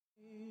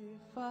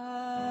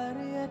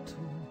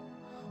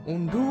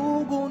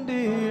undugu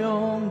ndio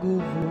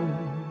nguvu,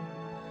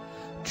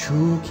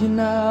 chuki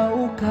na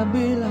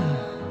ukabila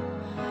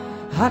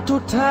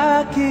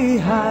hatutaki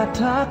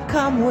hata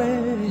kamwe.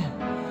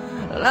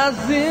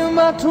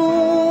 Lazima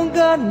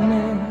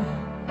tuungane,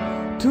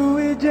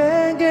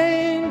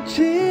 tuijenge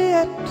nchi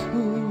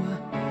yetu,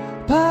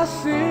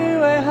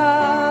 pasiwe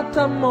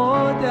hata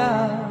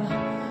mmoja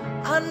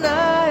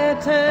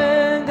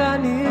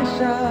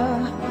anayetenganisha.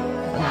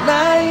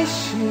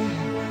 Naishi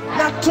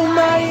na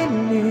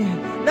tumaini,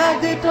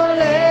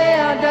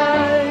 najitolea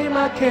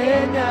daima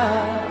Kenya.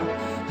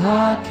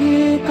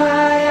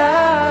 Hakika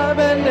ya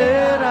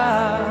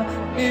bendera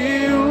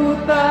ni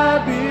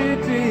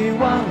uthabiti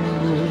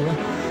wangu,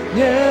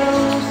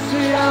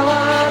 nyeusi ya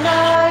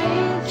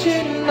wananchi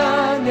na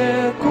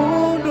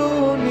nyekundu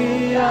ni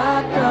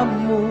ya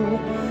damu,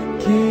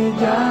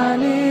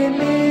 kijani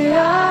ni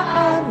ya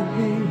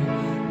ardhi,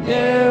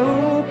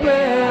 nyeupe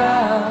ya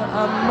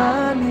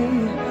amani.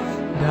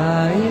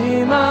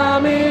 Daima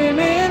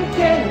mimi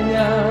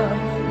Mkenya,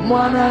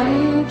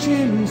 mwananchi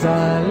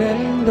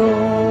mzalendo.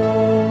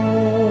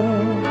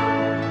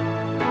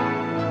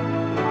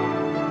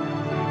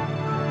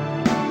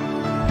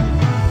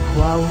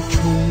 Kwa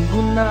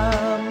uchungu na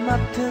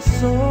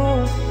mateso,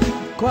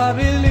 kwa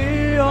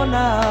vilio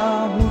na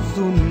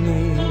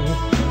huzuni,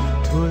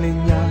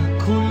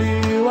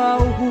 tulinyakuliwa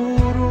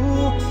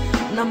uhuru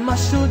na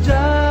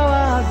mashujaa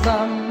wa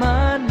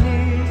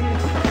zamani.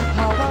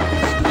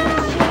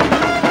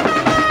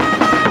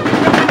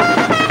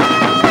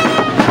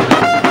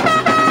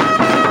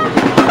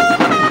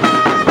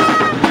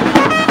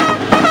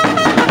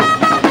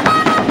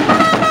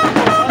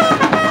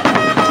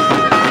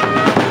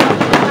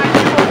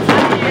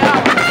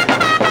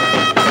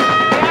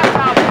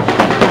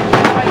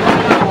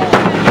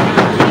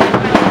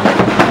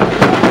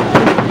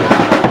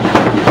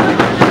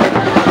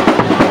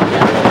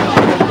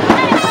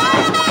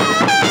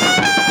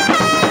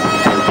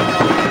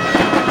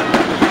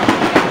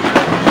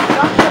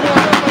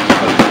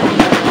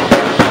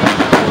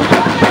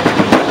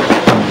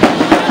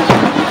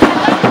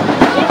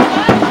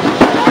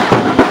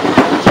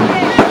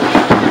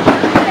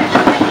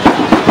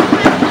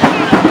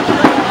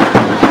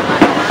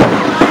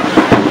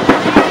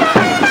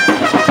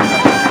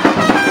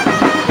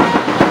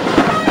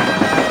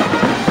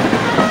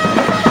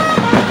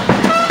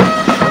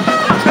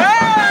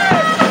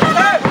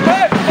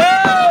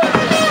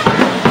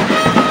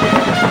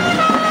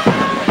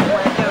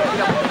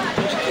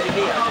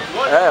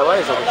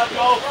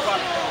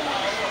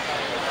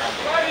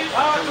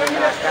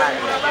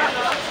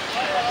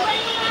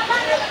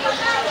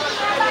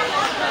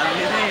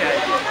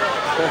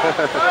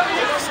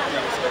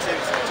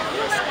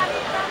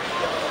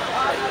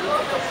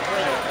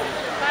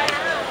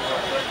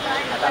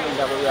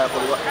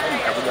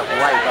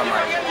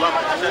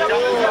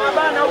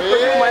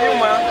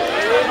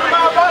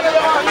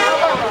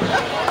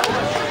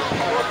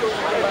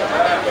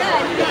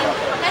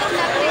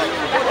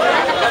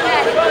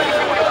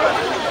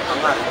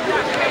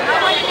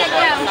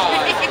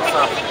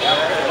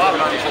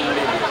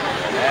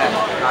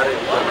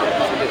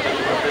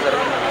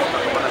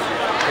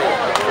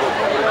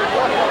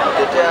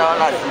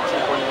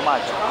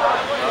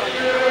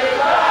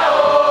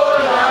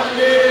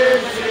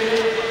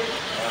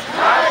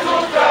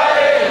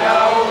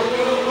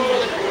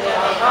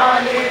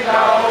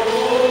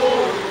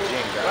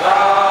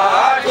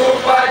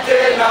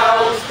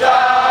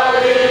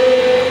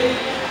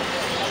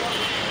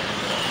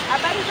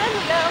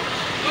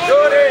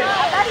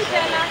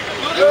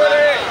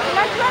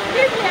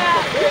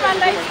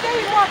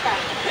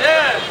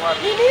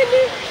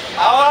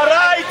 Our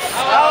rights,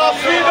 our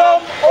freedom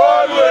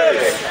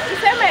always.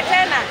 Tuseme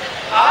tena.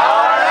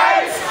 Our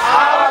rights,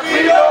 our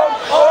freedom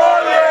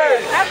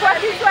always. Na kwa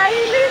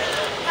Kiswahili,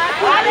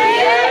 haki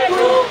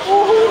yetu,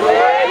 uhuru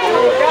wetu,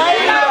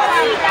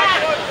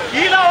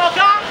 kila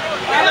wakati.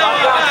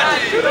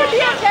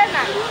 Turudie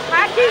tena.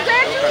 Haki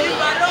zetu,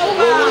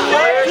 uhuru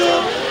wetu,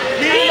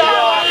 kila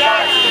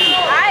wakati.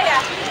 Haya.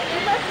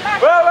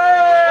 Wewe!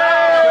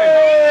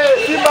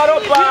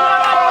 Simbaropa!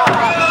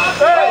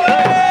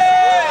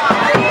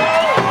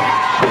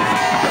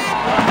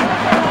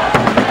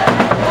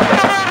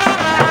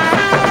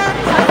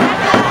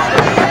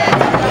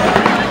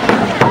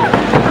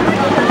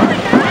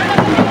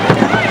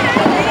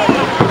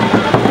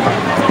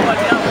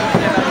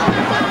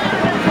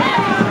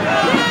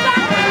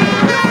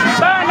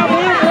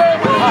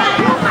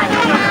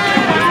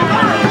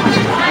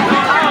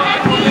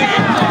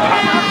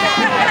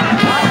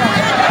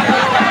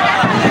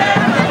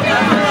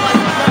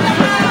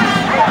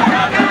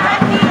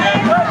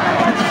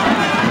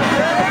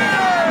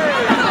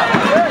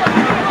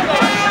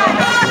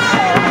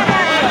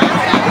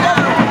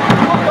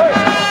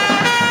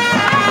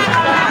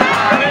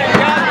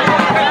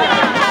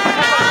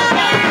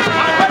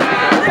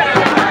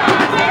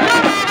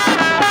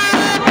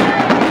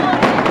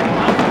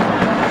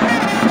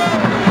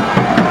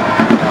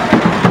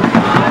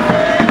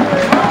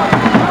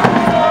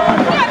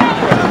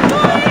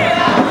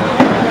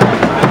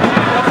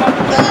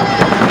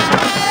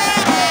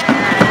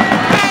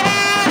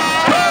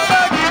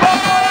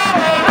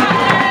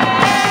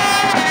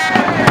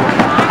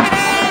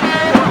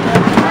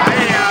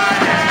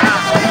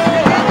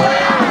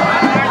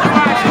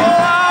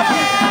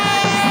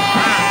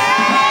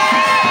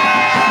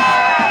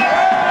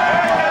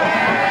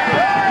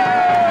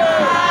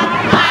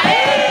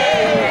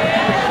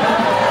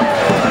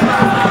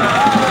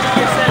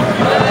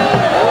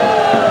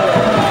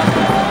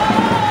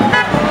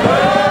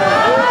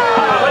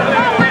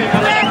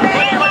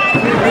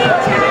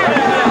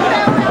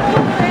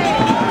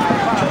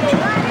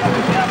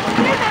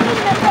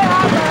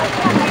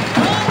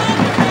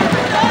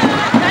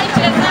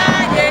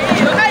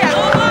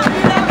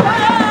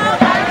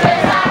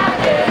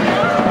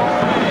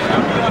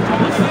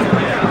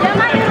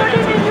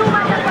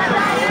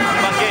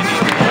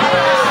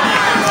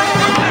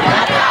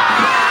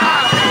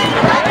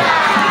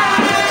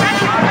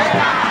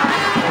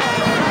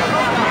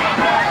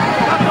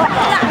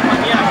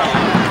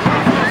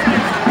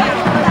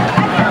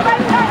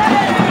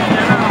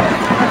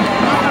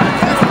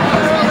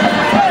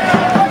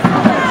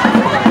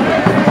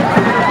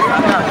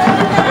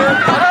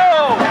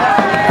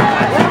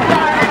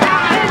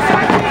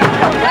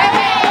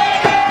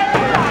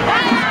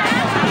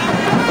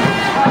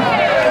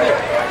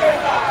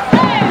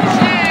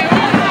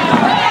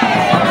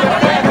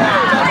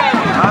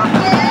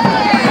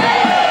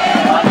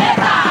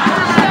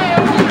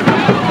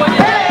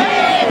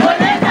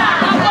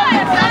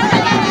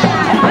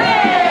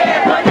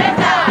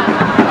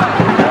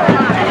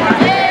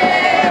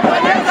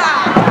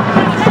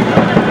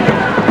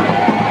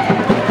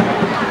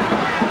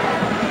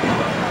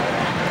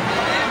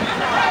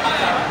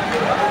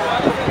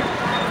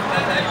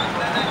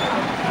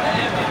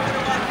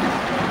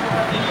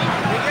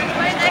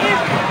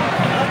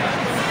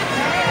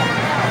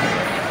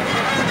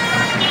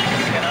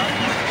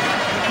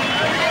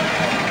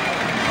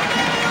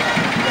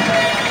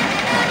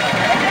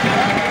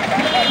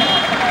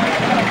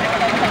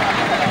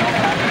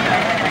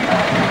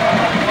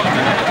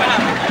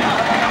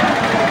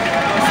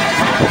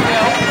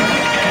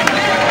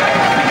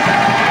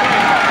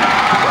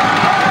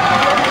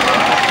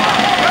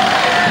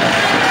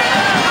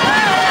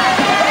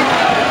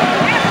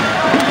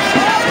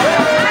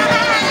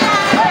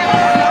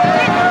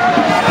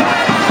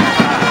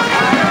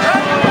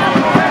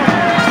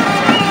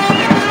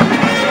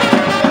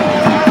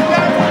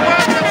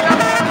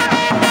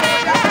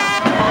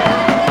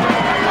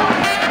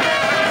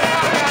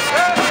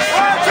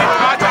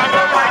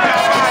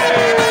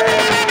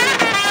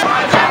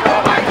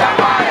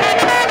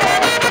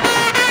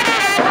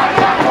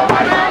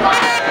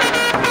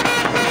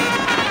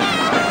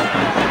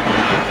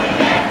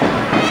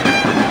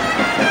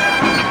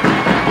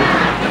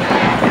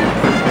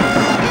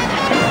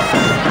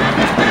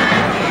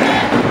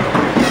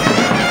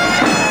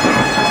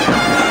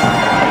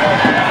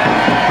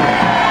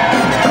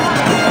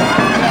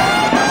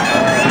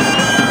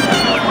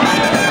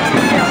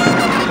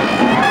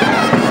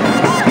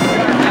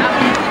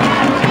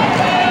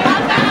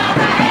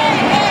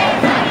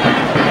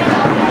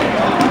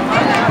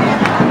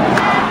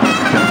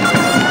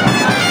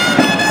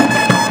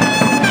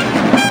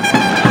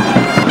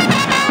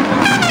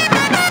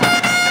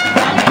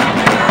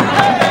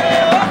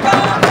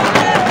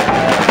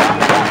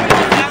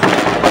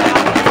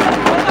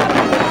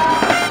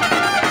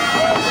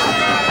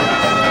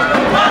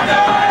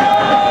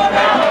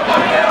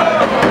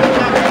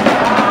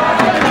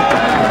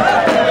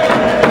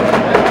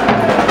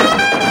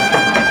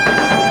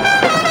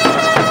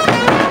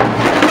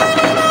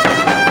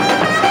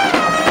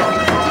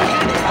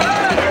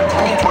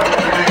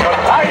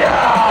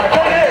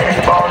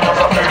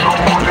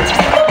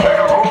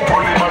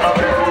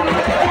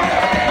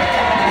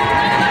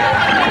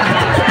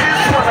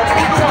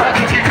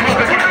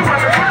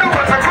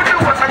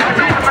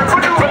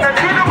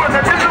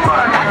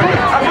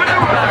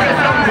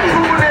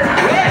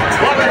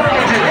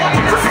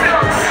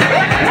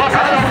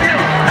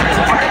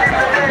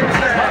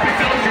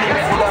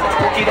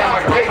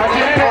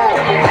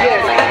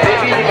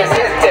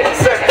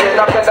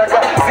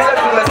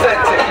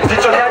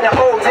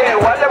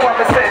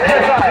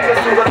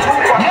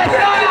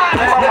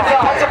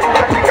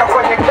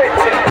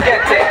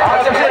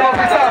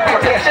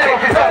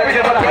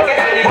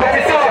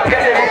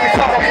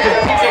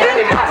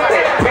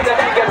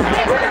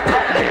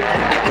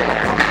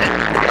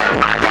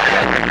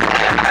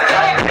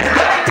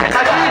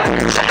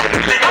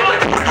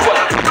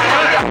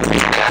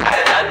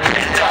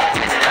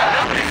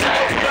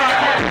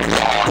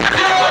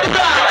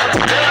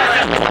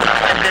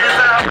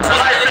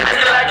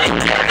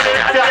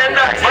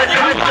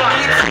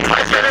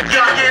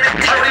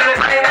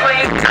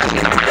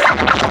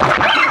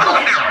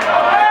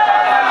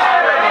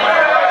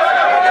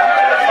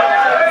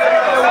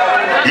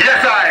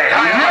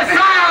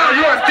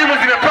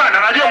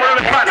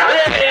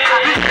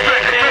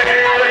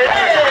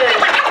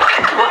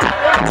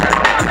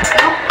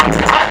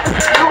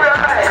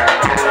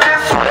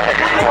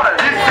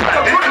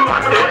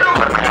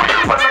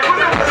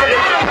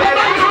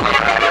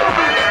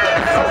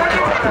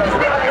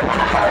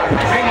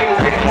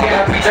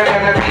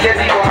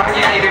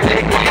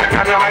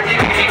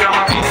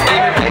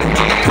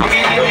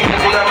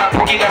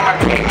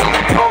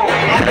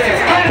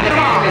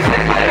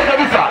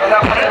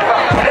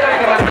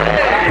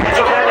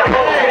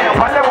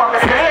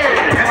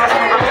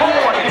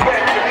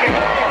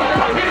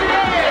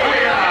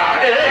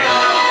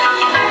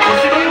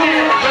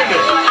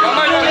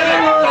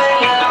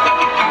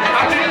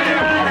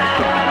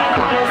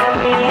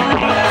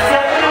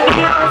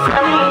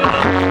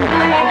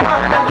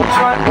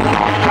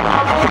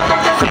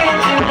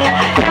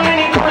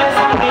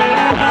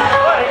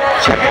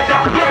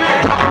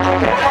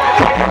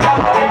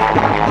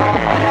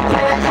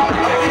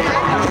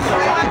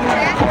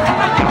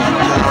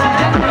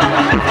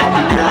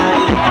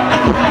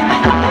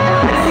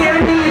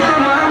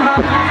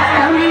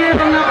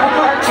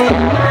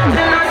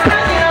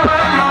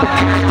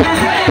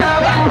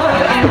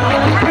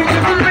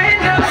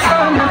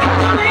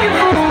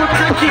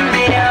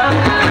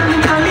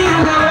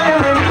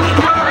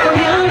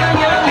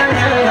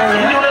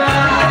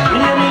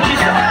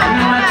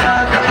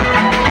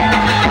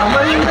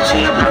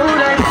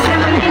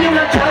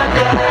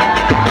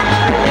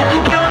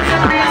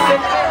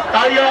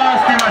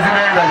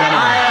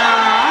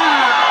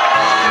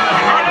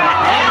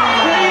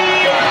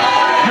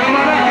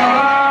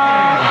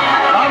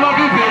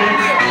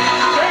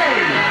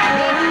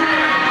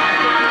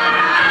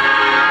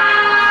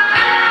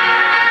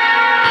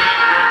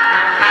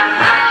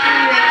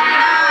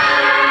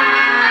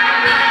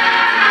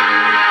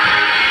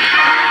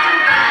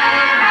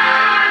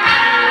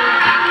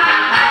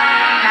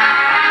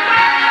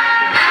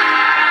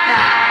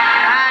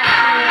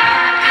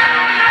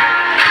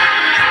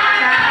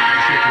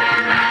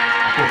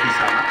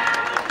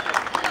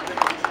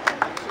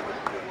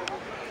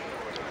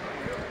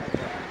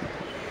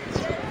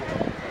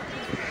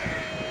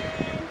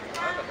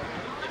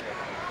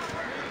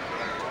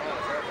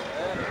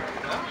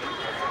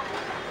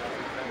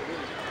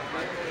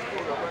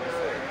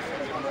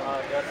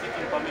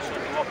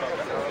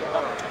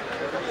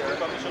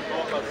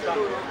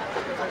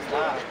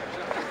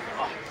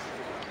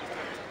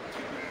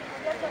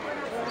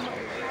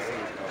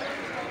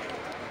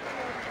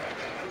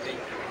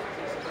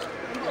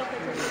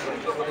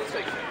 Let's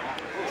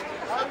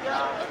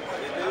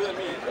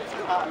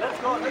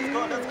go for the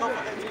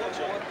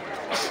introduction.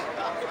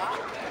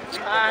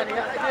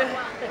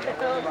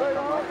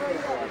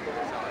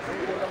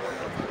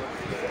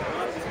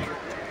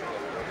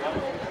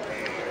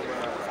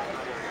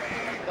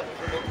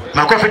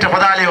 Makofi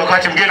tafadhali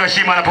wakati mgeni wa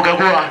heshima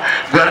anapokagua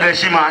gwaride ya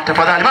heshima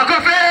tafadhali.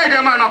 Makofi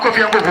jamani,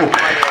 makofi ya nguvu.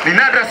 Ni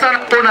nadra sana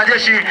kuona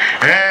jeshi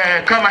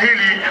kama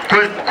hili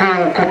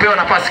kupewa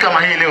nafasi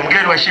kama hii leo.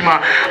 Mgeni wa heshima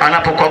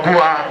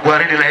anapokagua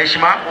gwaride la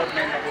heshima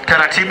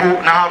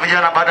taratibu, na hawa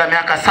vijana baada ya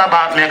miaka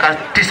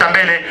 9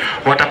 mbele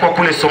watakuwa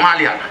kule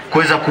Somalia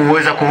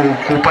kuweza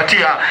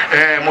kupatia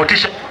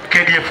motisha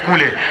KDF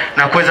kule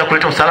na kuweza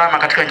kuleta usalama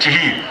katika nchi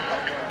hii.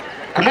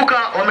 Kumbuka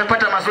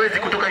wamepata mazoezi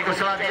kutoka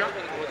Yugoslavia.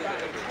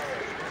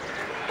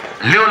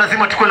 Leo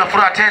lazima tukue na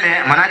furaha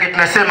tele, manake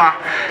tunasema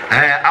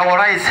our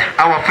rights,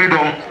 our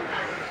freedom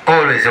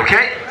always,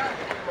 okay?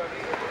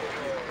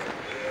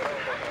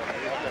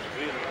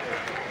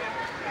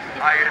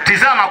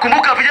 Tizama,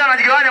 kumbuka vijana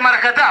wanajigawanya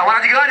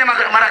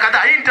mara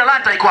kadhaa, Hii ni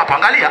talanta iko hapa,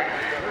 angalia.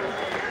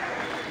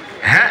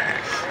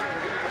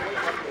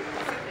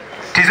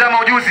 Tizama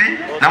ujuzi,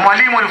 na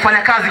mwalimu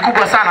alifanya kazi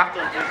kubwa sana.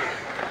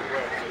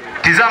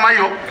 Tizama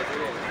hiyo.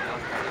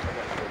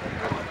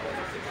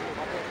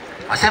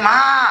 Wasema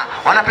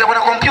wanapeleka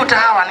kwa kompyuta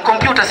hawa, ni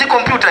kompyuta si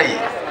kompyuta hii.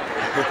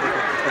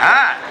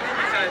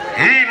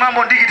 Hii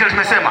mambo digital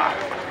tumesema.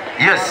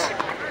 Yes.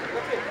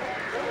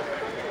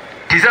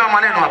 Tizama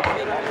maneno hapa.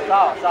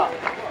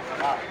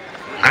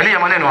 Angalia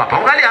maneno hapa.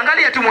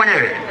 Angalia tu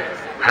mwenyewe.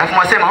 Alafu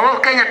mwasema,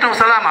 Kenya tuna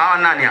usalama, hawa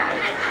nani hawa?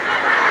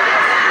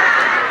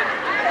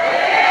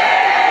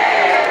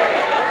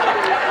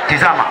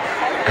 Tizama.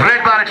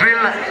 Red bar drill.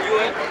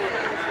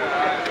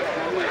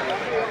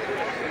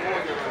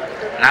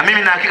 Na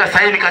mimi na hakika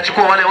sasa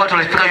nikachukua wale watu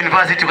walifika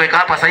university kuweka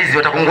hapa sasa hizi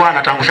watakunguana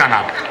watangushana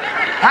hapa.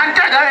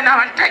 Wanatega wewe na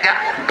wanatega.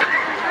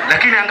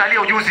 Lakini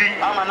angalia ujuzi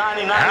ama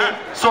nani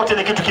sote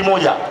ni kitu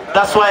kimoja.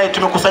 That's why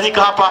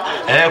tumekusanyika hapa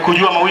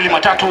kujua mawili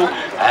matatu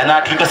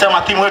na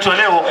tulikasema theme yetu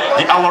leo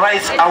ni our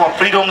rights, our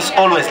freedoms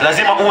always.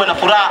 Lazima uwe na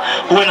furaha,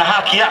 uwe na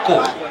haki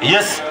yako.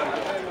 Yes.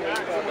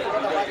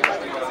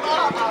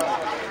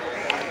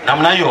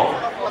 Namna hiyo.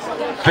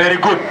 Very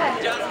good.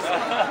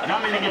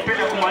 Nami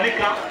ningependa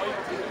kumwalika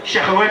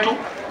Sheikh wetu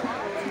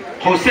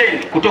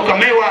Hussein kutoka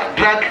Mewa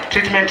Drug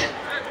Treatment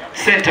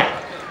Center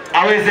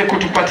aweze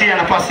kutupatia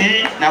nafasi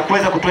hii na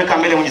kuweza kutuweka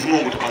mbele Mwenyezi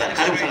Mungu tafadhali.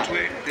 Karibu sana.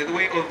 The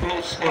way of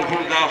those on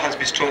whom thou has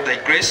bestowed thy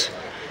grace,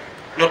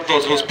 not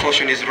those whose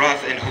portion is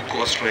wrath and who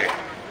go astray.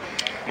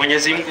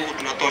 Mwenyezi Mungu,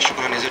 tunatoa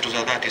shukrani zetu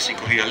za dhati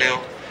siku hii ya leo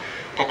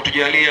kwa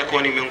kutujalia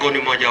kuwa ni miongoni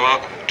mwa waja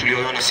wako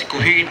tulioona siku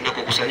hii na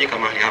kukusanyika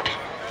mahali hapa.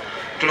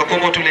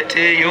 Tunakuomba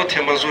tuletee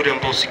yote mazuri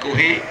ambayo siku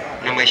hii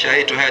na maisha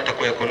yetu haya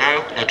yatakuwa yako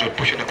nayo, na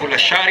tuepushe na kula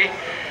shari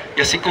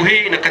ya siku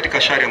hii na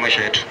katika shari ya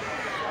maisha yetu.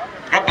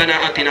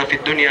 ربنا آتنا في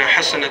الدنيا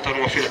حسنة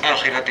وفي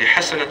الآخرة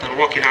حسنة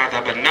وقنا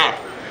عذاب النار.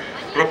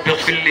 رب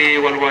اغفر لي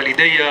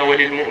ولوالدي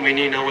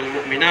وللمؤمنين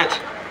والمؤمنات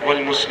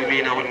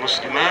والمسلمين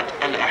والمسلمات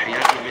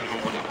الأحياء منهم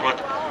والأموات.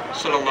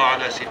 صلى الله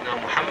على سيدنا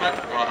محمد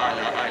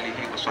وعلى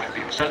آله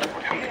وصحبه وسلم.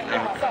 الحمد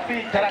لله.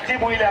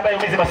 Taratibu ile ambayo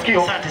umezi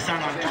masikio. Asante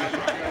sana.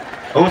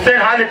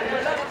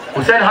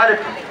 Hussein Halid.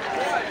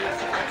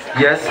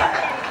 Yes.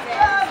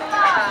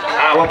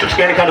 Watu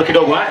tukieni kando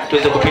kidogo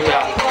tuweze kupita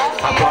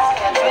hapa.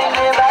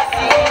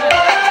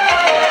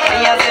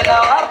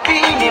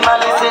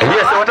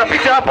 Yes,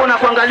 watapita hapo na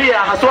kuangalia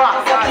haswa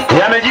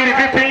yamejiri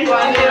vipi.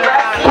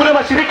 Kuna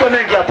mashirika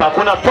mengi hapa.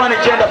 Kuna Pwani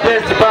Gender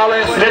Based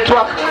Violence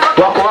Network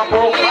wako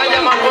hapo.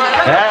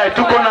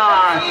 Tuko na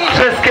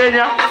Stress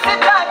Kenya,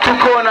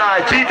 tuko na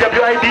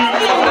GWID.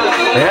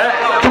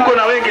 Tuko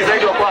na wengi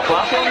zaidi wako hapa.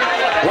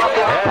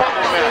 Wako hapa.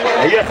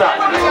 Yes sir.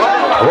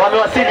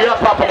 Wamewasili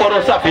hapa kwa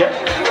roho safi.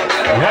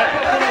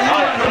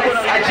 Tuko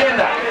na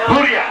agenda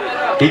Huria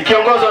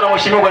ikiongozwa na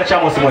mheshimiwa Bwana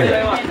Chamo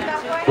Simoja.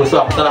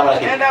 Salamu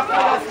alaykum.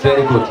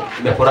 Very good.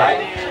 Nimefurahi.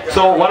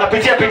 So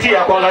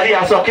wanapitia kuangalia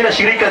hasa kila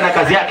shirika na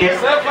kazi yake.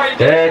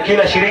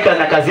 Kila shirika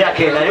na kazi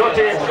yake na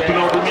yote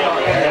tunahudumia.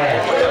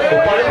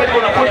 Upande wetu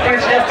kuna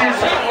footprint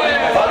justice.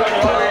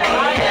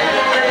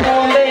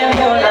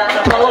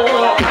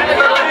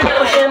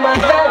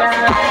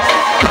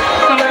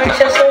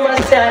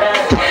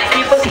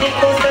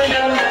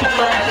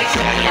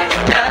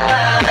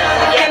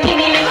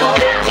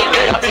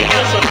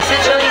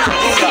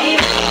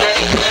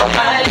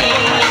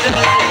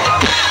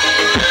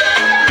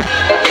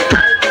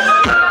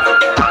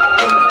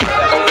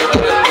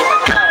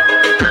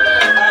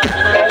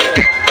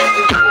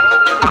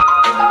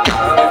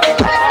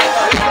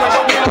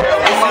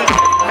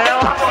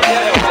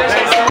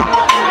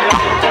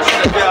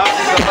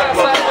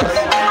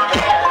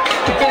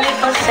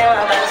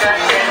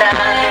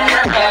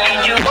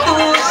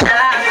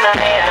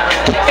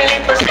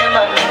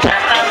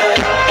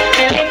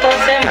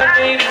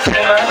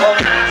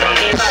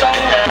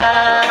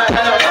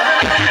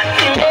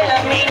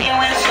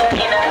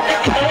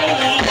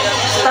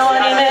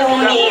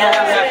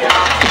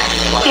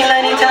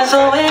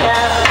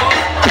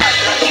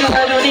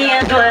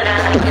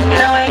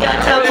 Now I got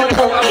to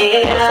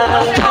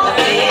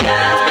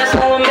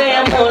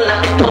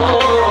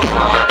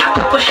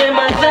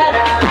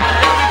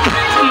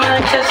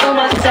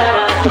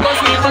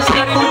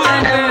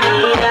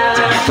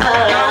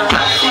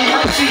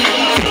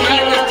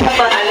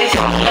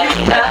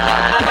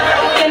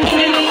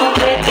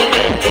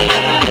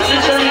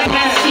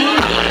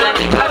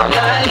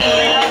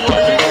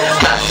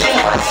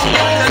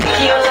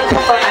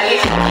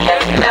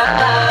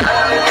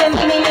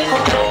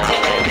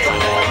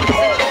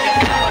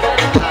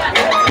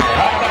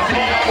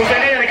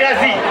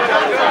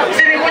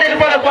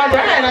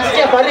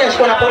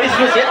na polisi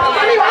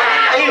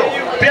hiyo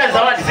pia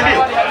zawadi, si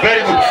ndio?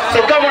 Very good.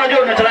 So kama unajua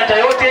una talanta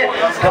yote,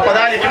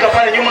 tafadhali fika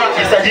pale nyuma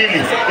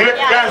jisajili. Iwe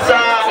dansa,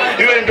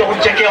 iwe ndio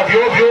kuchekea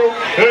ovyo ovyo,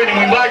 iwe ni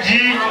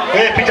mwimbaji,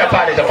 pita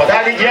pale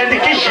tafadhali,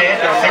 jiandikishe,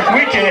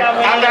 nikuite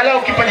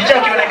angalau kipaji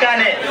chako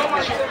kionekane.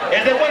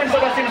 Enzekuwa ni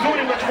msabasi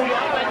mzuri mtachukuliwa.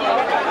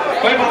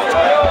 Kwa hivyo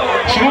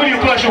shughuli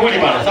kwa shughuli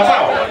bana.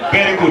 Sawa?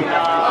 Very good.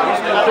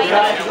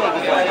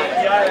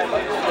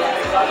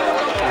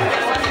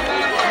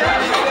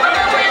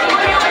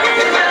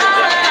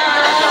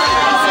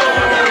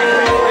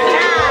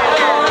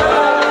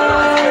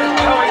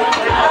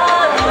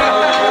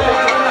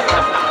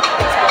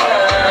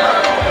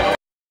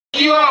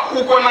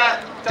 Uko na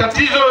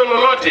tatizo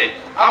lolote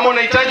ama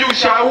unahitaji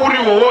ushauri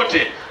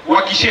wowote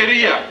wa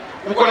kisheria,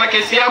 uko na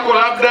kesi yako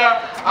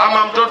labda,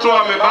 ama mtoto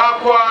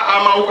amebakwa,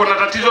 ama uko na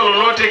tatizo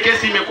lolote,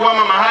 kesi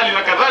imekwama mahali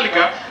na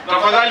kadhalika,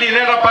 tafadhali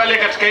nenda pale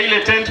katika ile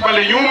tent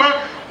pale nyuma.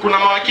 Kuna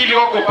mawakili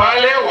wako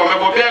pale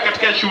wamebobea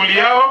katika shughuli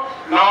yao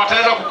na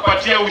wataweza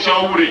kukupatia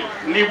ushauri.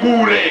 Ni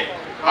bure,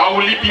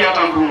 haulipi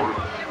hata nduru,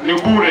 ni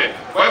bure.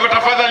 Kwa hivyo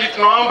tafadhali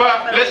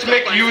tunaomba, let's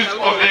make use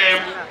of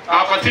the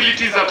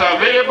facilities that are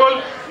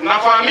available.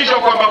 Nafahamisha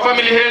kwamba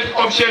Family Health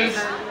Options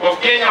of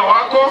Kenya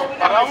wako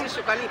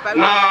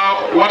na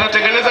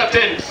watatengeneza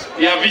tent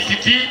ya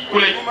VCT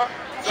kule.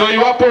 So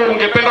iwapo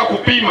ungependa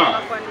kupima,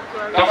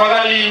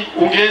 tafadhali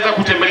ungeweza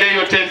kutembelea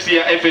hiyo tent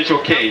ya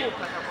FHOK.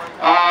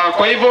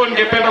 Kwa hivyo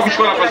ningependa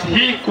kuchukua nafasi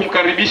hii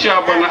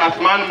kumkaribisha Bwana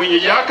Athman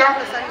Mwinyijaka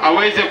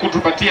aweze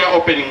kutupatia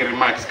opening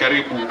remarks.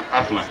 Karibu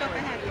Athman.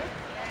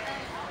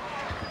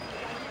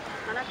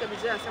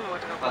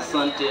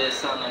 Asante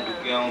sana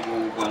ndugu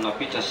yangu Bwana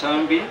Peter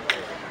Shambi,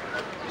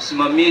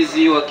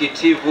 msimamizi wa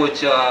kitivo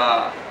cha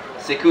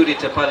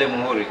security pale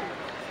Muhuri.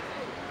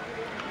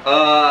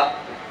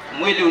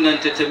 Mwili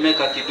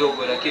unanitetemeka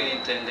kidogo, lakini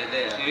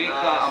nitaendelea.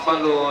 Shirika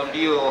ambalo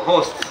ndio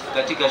host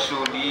katika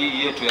shughuli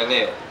hii yetu ya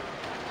leo.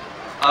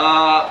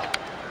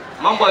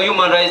 Mambo ya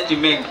human rights ni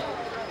mengi,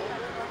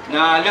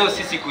 na leo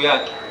si siku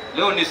yake.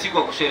 Leo ni siku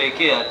ya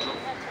kusherehekea tu.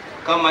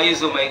 Kama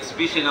hizo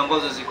exhibition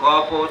ambazo ziko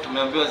hapo,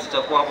 tumeambiwa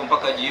zitakuwa hapo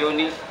mpaka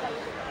jioni.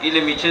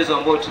 Ile michezo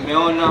ambayo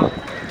tumeona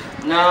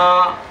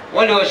na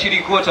wale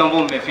washiriki wote ambao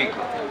mmefika,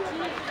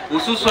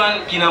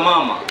 hususan kina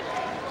mama.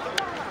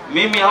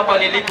 Mimi hapa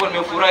nilipo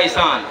nimefurahi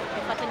sana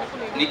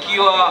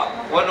nikiwa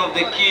one of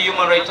the key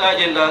human rights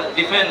agenda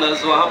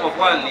defenders wa hapa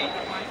Pwani,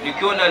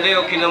 nikiona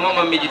leo kina mama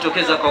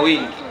wamejitokeza kwa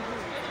wingi.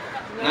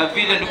 Na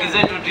vile ndugu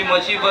zetu Dream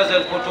Achievers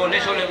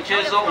walipotuonesha ule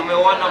mchezo,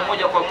 umeona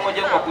moja kwa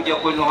moja kwa kuja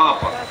kwenu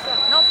hapa.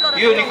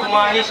 Hiyo ni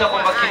kumaanisha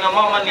kwamba kina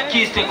mama ni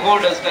key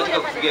stakeholders katika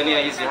kupigania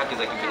hizi haki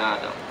za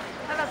kibinadamu.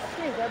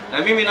 Na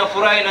mimi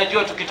nafurahi,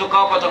 najua tukitoka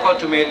hapa tutakuwa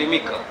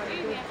tumeelimika.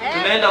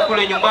 Tunaenda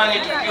kule nyumbani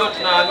tukiwa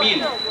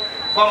tunaamini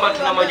kwamba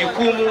tuna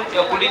majukumu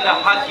ya kulinda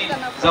haki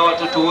za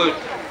watoto wetu,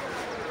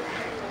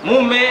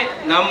 mume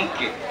na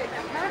mke.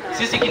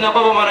 Sisi kina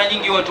baba mara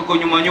nyingi watu tuko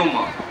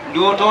nyuma,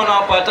 ndio utaona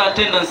hapa hata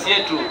attendance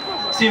yetu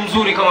si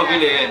mzuri kama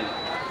vile yenu.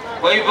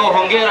 Kwa hivyo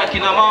hongera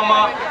kina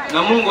mama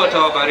na Mungu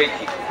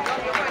atawabariki.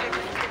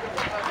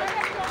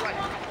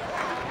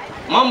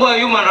 Mambo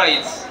ya human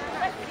rights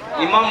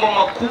ni mambo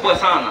makubwa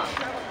sana.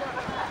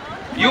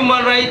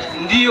 Human rights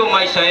ndiyo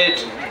maisha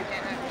yetu.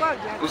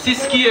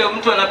 Usisikie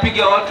mtu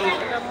anapiga watu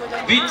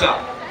vita,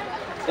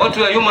 watu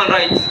ya human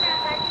rights,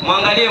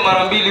 muangalie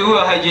mara mbili, huyo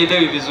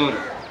hajielewi vizuri.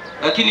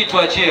 Lakini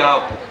tuachie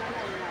hapo.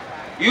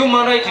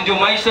 Human rights ndio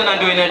maisha na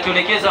ndio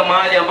inatuelekeza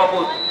mahali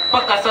ambapo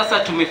mpaka sasa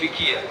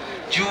tumefikia.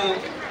 Juu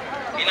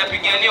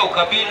inapigania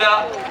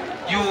ukabila,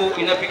 juu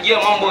inapigia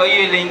mambo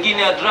ile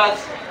nyingine ya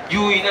drugs,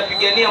 juu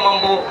inapigania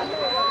mambo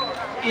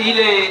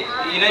ile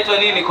inaitwa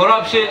nini,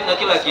 corruption na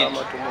kila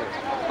kitu.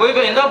 Kwa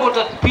hivyo endapo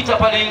utapita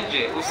pale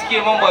nje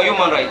usikie mambo ya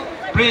human rights,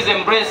 please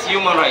embrace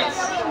human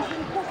rights.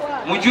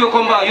 Mjue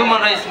kwamba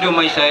human rights ndio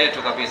maisha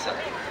yetu kabisa.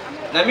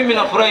 Na mimi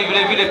nafurahi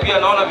vile vile pia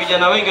naona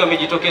vijana wengi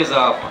wamejitokeza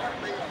hapa.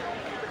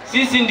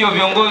 Sisi ndio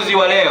viongozi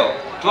wa leo.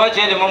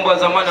 Tuache ile mambo ya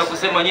zamani ya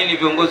kusema nyinyi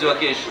viongozi wa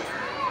kesho.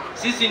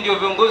 Sisi ndio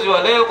viongozi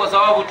wa leo kwa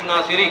sababu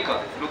tunaathirika,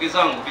 ndugu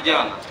zangu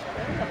vijana.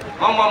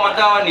 Mambo ya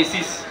madawa ni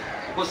sisi,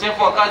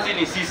 ukosefu wa kazi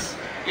ni sisi,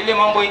 ile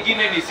mambo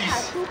mengine ni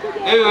sisi.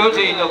 Leo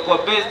yote inakuwa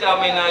based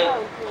ama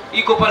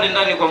iko pale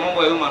ndani kwa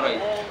mambo ya human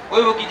rights. Kwa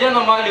hivyo kijana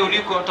mahali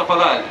uliko,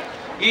 tafadhali,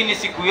 hii ni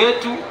siku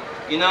yetu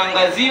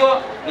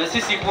inaangaziwa, na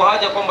sisi ipo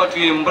haja kwamba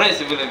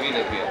tuembrace vile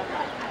vile pia.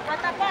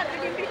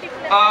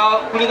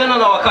 Kulingana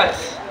na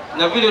wakati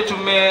na vile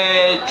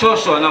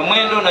tumechoshwa na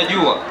mwendo na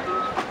jua,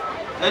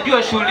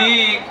 Najua shughuli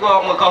hii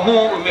kwa mwaka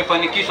huu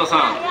imefanikishwa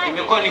sana,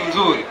 imekuwa ni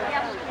mzuri.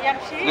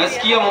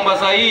 Nasikia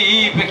Mombasa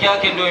hii peke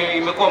yake ndio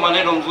imekuwa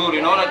maneno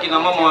mzuri, naona kina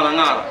mama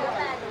wanang'ara.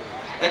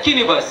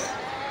 Lakini basi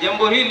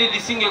jambo hili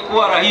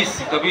lisingekuwa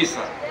rahisi kabisa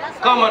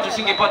kama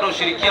tusingepata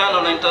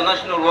ushirikiano na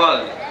International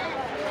World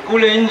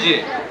kule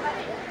nje.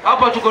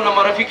 Hapa tuko na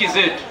marafiki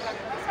zetu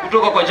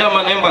kutoka kwa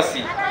German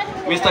Embassy,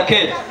 Mr.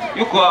 Kate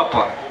yuko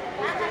hapa.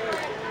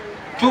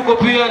 Tuko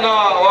pia na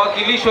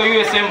wawakilishi wa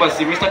US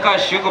Embassy, Mr.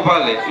 Cash yuko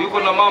pale, yuko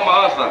na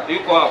Mama Arthur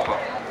yuko hapa.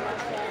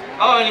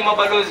 Hawa ni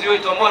mabalozi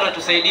wetu ambao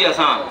wanatusaidia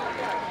sana.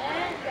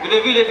 Vile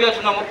vile pia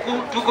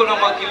tuko na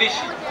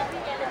mwakilishi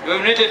wa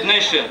United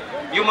Nations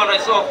Human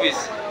Rights Office,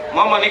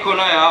 mama niko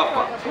naye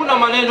hapa. Kuna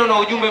maneno na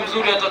ujumbe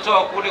mzuri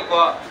atatoa kule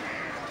kwa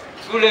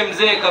yule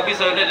mzee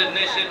kabisa United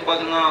Nations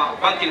bwana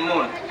Ban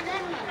Ki-moon.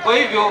 Kwa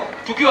hivyo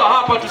tukiwa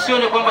hapa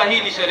tusione kwamba hii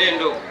ni sherehe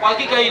ndogo. Kwa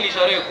hakika hii ni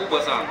sherehe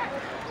kubwa sana.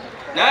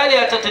 Na yale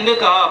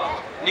yatatendeka hapa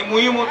ni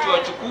muhimu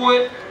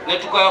tuwachukue na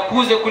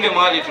tukayakuze kule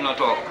mahali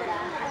tunatoka.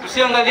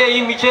 Tusiangalie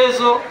hii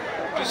michezo,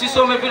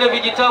 tusisome vile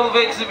vijitabu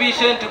vya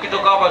exhibition,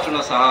 tukitoka hapa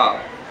tunasahau.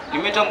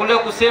 Nimetangulia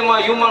kusema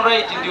human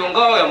right ndio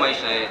ngao ya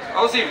maisha yetu,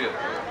 au sivyo?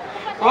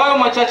 Kwa hayo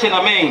machache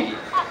na mengi,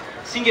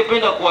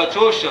 singependa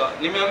kuwachosha,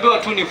 nimeambiwa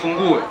tu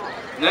nifungue.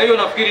 Na hiyo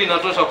nafikiri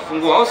inatosha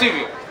kufungua, au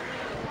sivyo?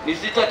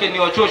 Nisitake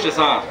niwachoshe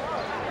sana.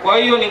 Kwa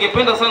hiyo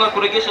ningependa sana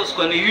kuregesha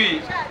shukrani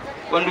hii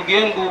kwa ndugu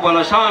yangu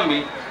Bwana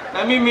Shambi,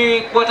 na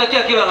mimi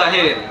kuwatakia kila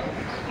laheri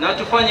na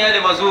tufanye yale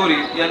mazuri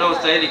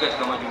yanayostahili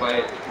katika majumba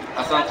yetu.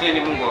 Asanteni,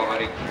 Mungu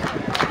awabariki.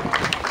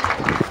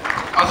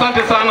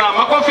 Asante sana.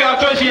 Makofi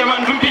hatoshi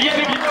jamani,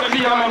 tumpigieni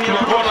bidii kama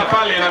mnavyoona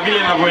pale na vile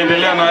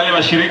ninavyoendelea na wale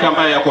mashirika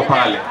ambayo yako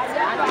pale.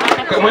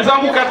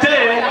 Mwenzangu Kate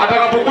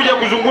atakapokuja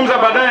kuzungumza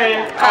baadaye,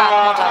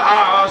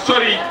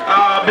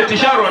 Betty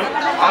Sharon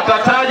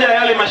atataja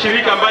yale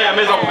mashirika ambayo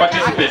yameweza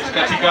kuparticipate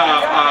katika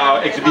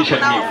exhibition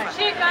hii.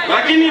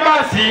 Lakini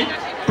basi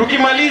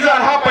tukimaliza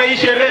hapa hii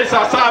sherehe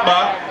saa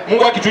 7,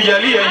 Mungu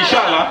akitujalia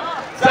inshallah,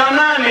 saa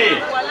 8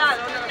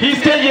 hii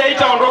stage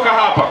haitaondoka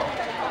hapa.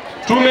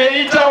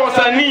 Tumeita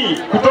wasanii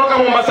kutoka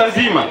Mombasa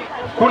nzima.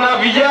 Kuna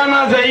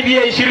vijana zaidi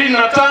ya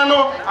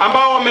 25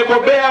 ambao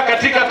wamebobea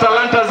katika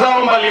talanta zao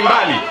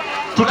mbalimbali.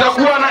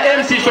 Tutakuwa na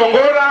MC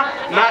Songora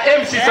na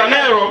MC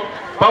Sanero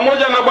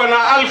pamoja na bwana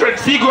Alfred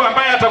Sigo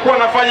ambaye atakuwa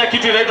anafanya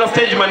kitu inaitwa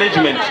stage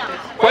management.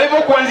 Kwa hivyo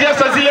kuanzia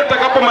saa zile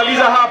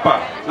tutakapomaliza hapa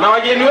na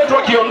wageni wetu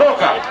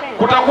wakiondoka,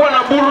 kutakuwa na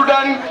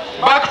burudani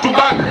back to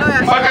back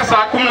mpaka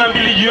saa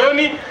 12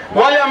 jioni.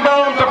 Wale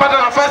ambao mtapata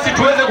nafasi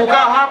tuweze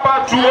kukaa hapa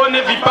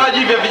tuone vipaji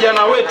vya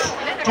vijana wetu,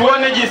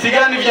 tuone jinsi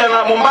gani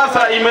vijana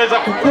Mombasa imeweza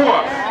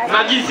kukua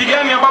na jinsi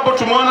gani ambapo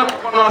tumeona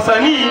kuna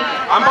wasanii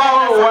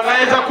ambao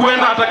wanaweza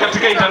kuenda hata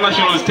katika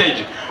international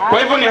stage. Kwa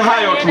hivyo ni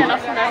hayo tu.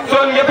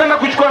 So ningependa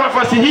kuchukua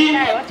nafasi hii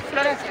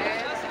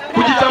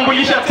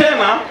kujitambulisha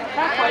tena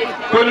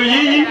kwenu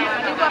nyinyi.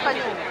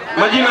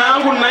 Majina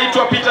yangu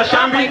ninaitwa Peter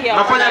Shambi,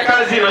 nafanya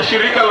kazi na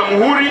shirika la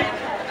Muhuri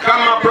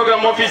kama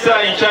program officer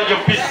in charge of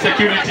peace,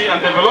 security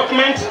and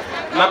development,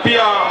 na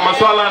pia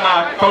masuala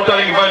na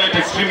countering violent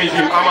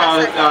extremism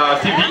ama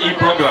CVE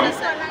program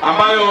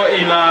ambayo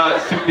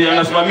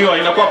inasimamiwa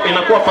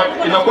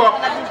inakuwa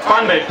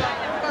funded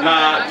na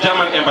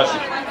German Embassy.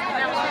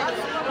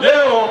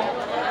 Leo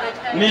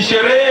ni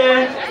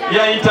sherehe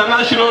ya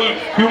International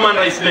Human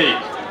Rights Day.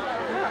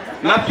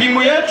 Na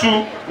thimu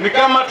yetu ni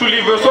kama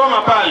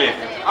tulivyosoma pale,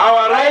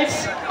 our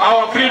rights,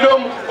 our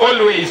freedom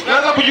always.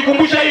 Tunaweza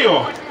kujikumbusha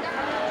hiyo?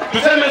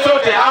 Tuseme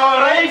sote,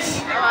 our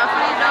rights, our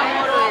freedom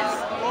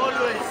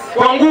always.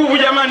 Kwa nguvu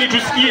jamani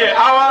tusikie,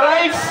 our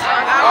rights,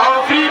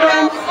 our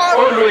freedom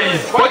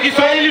always. Kwa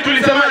Kiswahili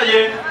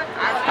tulisemaje?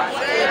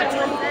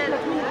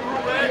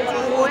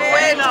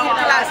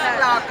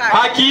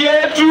 Haki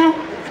yetu,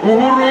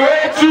 uhuru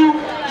wetu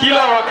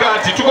kila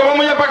wakati. Tuko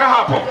pamoja mpaka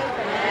hapo?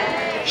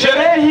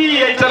 Sherehe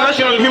hii ya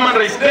International Human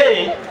Rights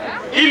Day,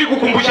 ili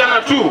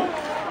kukumbushana tu,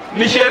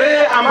 ni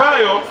sherehe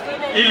ambayo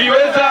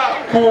iliweza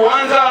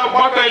kuanza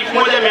mwaka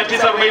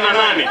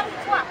 1948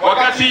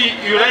 wakati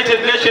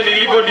United Nations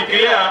ilivyo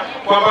declare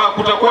kwamba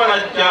kutakuwa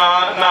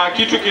na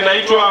kitu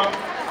kinaitwa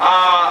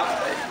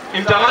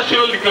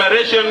International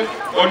Declaration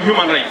on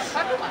Human Rights.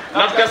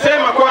 Na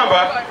tukasema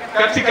kwamba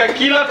katika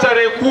kila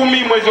tarehe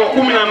 10 mwezi wa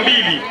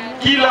 12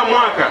 kila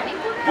mwaka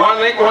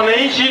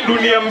wananchi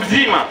dunia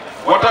mzima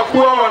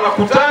watakuwa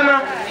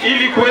wanakutana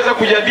ili kuweza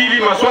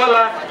kujadili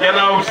masuala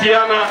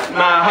yanayohusiana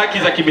na haki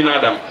za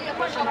kibinadamu.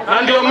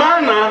 Na ndio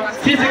maana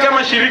sisi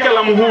kama shirika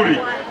la Muhuri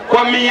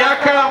kwa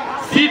miaka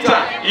 6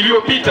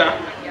 iliyopita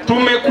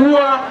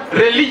tumekuwa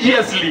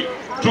religiously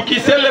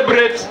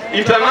tukicelebrate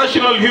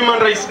International Human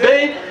Rights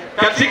Day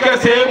katika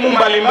sehemu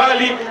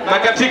mbalimbali na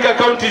katika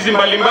counties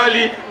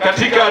mbalimbali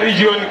katika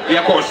region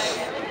ya Coast.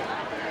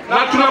 Na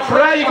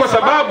tunafurahi kwa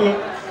sababu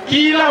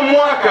kila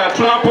mwaka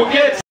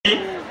tunapoketi,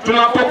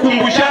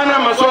 tunapokumbushana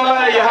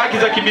masuala ya haki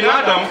za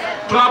kibinadamu,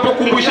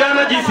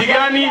 tunapokumbushana jinsi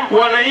gani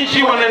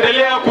wananchi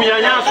wanaendelea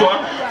kunyanyaswa,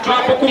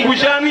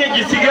 tunapokumbushana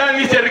jinsi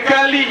gani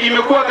serikali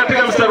imekuwa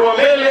katika mstari wa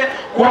mbele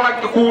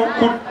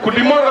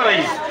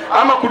kudemoralize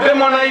ama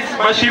kudemonize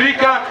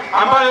mashirika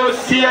ambayo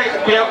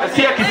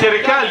si ya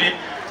kiserikali.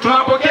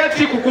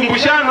 Tunapoketi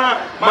kukumbushana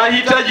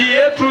mahitaji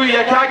yetu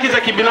ya haki za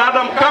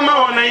kibinadamu kama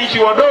wananchi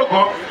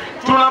wadogo,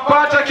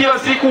 tunapata kila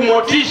siku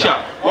motisha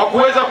wa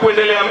kuweza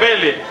kuendelea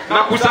mbele na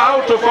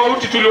kusahau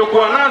tofauti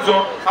tuliokuwa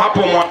nazo hapo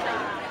mwanzo.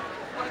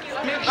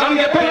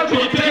 Ningependa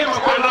tujipige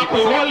mkono ku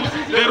hold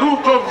the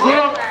root of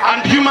law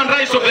and human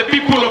rights of the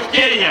people of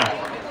Kenya.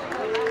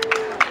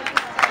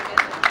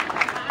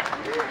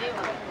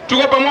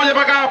 Tuko pamoja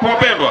mpaka hapo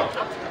wapendwa.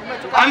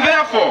 And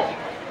therefore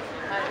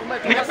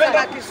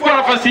ningependa kwa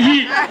nafasi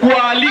hii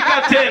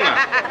kualika tena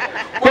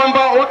kwamba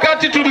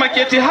wakati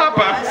tumaketi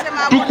hapa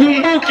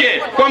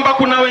tukumbuke kwamba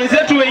kuna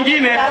wenzetu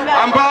wengine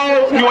ambao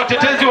ni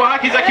watetezi wa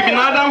haki za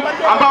kibinadamu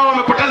ambao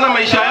wamepoteza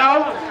maisha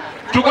yao.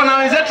 Tuko na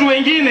wenzetu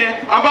wengine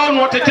ambao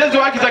ni watetezi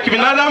wa haki za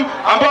kibinadamu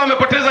ambao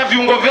wamepoteza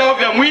viungo vyao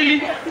vya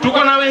mwili.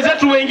 Tuko na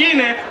wenzetu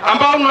wengine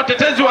ambao ni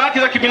watetezi wa haki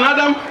za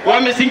kibinadamu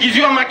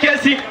wamesingiziwa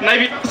makesi na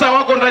hivi sasa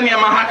wako ndani ya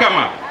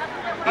mahakama.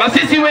 Na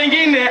sisi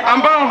wengine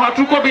ambao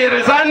hatuko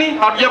gerezani,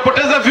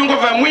 hatujapoteza viungo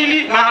vya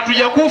mwili na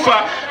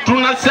hatujakufa,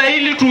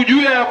 tunastahili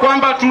tujue ya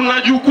kwamba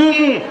tuna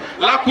jukumu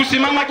la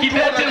kusimama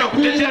kidete na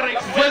kutetea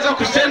rights zetu,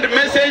 kusend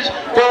message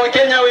kwa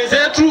Wakenya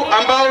wenzetu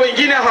ambao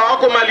wengine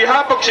hawako mali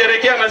hapa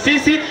kusherehekea na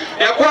sisi,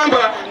 ya kwamba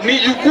ni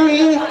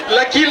jukumu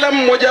la kila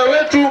mmoja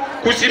wetu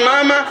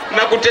kusimama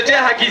na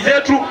kutetea haki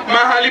zetu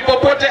mahali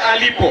popote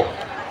alipo.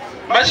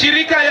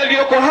 Mashirika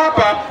yaliyoko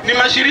hapa ni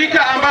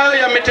mashirika ambayo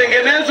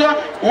yametengenezwa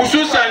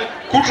hususan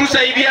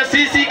kutusaidia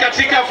sisi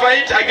katika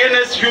fight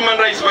against human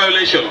rights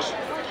violations.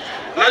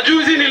 Na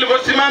juzi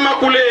nilivyosimama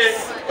kule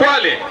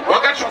Kwale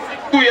wakati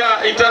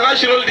ya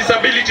International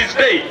Disabilities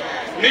Day,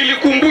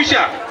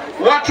 nilikumbusha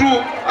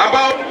watu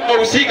ambao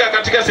wahusika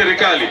katika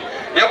serikali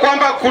ya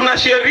kwamba kuna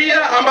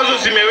sheria ambazo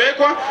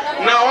zimewekwa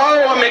na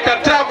wao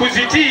wamekataa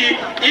kuzitii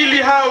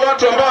ili hao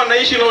watu ambao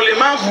wanaishi na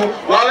ulemavu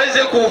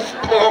waweze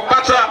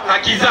kupata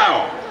haki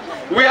zao.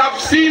 We have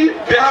seen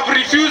they have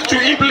refused to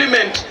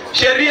implement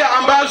sheria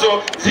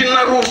ambazo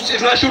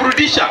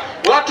zinashurudisha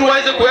watu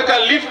waweze kuweka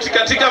lift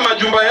katika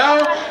majumba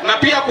yao na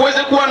pia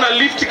kuweze kuwa na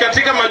lift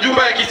katika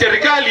majumba ya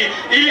kiserikali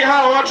ili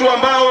hao watu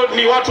ambao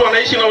ni watu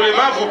wanaishi na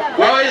ulemavu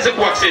waweze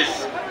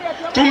kuaccess.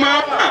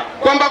 Tumeona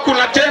kwamba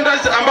kuna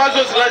tenders ambazo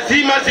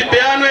lazima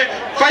zipeanwe,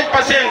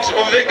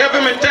 5% of the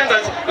government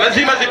tenders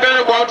lazima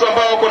zipeanwe kwa watu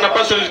ambao wako na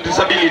personal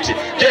disability.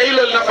 Je,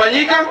 hilo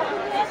linafanyika?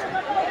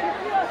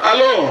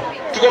 Halo,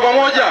 tuko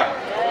pamoja?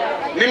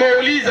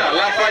 Nimeuliza,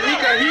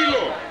 lafanyika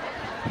hilo?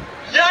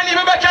 Yani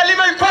baba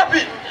Kalima yuko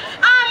wapi?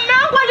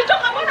 Mungu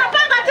alitoka mbona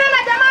panga tena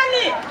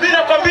jamani? Mimi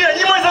nakwambia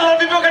nyinyi mweza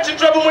vipi wakati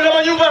tunabomola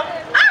manyumba?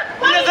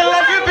 Mweza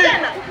vipi?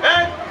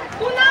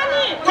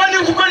 Kunani? Kwani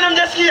huku kwani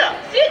mjasikia?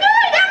 Sijui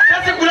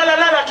jamani. Sasa kulala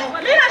lala tu.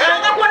 Mimi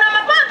nashangaa kuona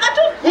mapanga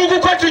tu. Huku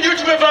kwetu juu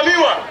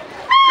tumevamiwa.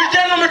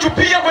 Vijana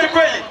wametupiga kweli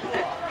kweli.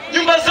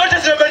 Nyumba zote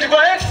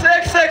zimebandikwa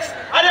XXX.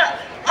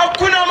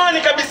 Hakuna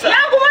amani kabisa.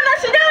 Yangu mbona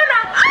sijaona?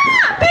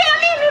 Pia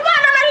mimi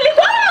bwana na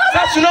nilikuwa.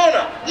 Sasa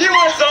unaona? Nyinyi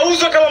mweza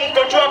uzo kama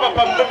mkoto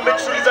hapa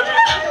mmetusuliza tu.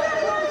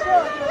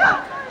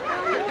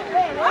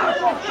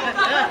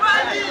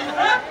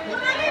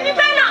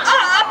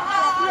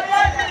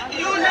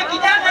 Yule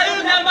kijana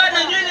yule ambaye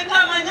ananywele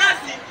kama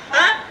nyasi,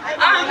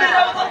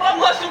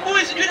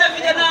 asubuhi sijui na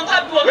vijana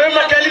wangapi wa. Wewe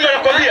Makalima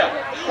nakwambia,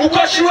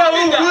 uko shua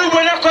huyu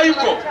bwanako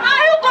yuko.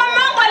 Yuko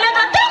Mungu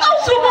aleta toka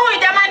usubuhi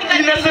jamani.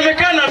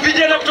 Inasemekana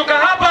vijana kutoka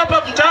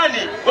hapa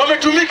mtaani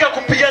wametumika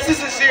kupiga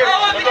sisi sio.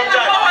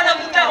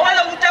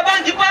 Wanavuta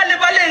bangi pale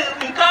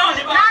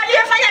mkaoni. Na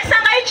aliyefanya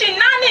kisanga hichi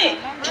nani?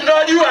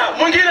 Tunajua.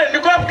 Mwingine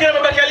niko hapo kwa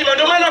baba Kalima,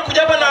 ndio maana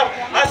kuja hapa na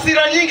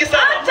hasira nyingi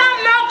sana. Hata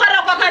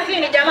mnaokara kwa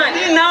kazini jamani.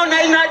 Mimi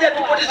naona ina haja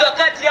tupoteze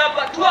wakati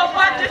hapa.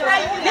 Tuwafuate sasa.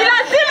 Ni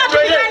lazima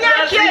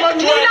tujanyake.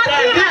 Ni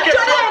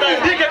lazima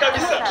tuandike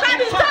kabisa.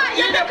 Kabisa.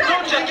 Ile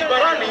plot ya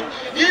Kibarani,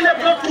 ile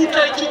plot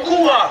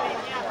tutaichukua.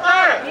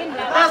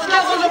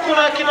 Nasikia sasa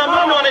kuna kina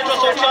mama wanaitwa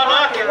sauti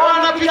wanawake.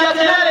 Wanapiga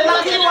kelele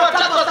lakini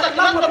wataka sasa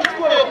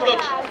tuchukue hiyo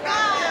plot.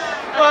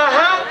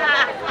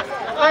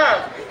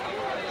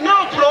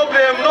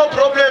 No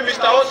problem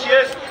Mr.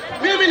 OCS.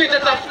 Mimi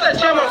nitatafuta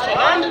chama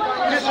Soland,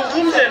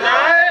 nizungumze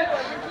naye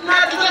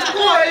na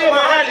tutachukua hiyo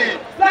mahali.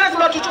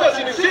 Lazima tuchukue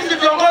sisi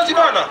viongozi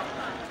bwana.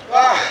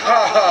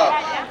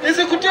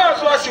 Nisikutia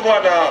wasiwasi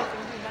bwana.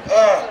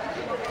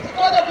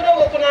 Kwanza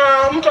kidogo kuna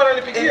mtu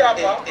ananipigia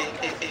hapa.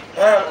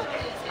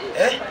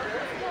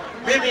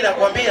 Mimi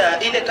nakwambia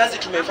ile kazi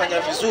tumefanya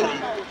vizuri,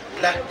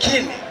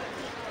 lakini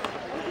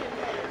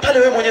pale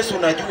wewe mwenyewe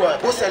unajua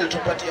bosi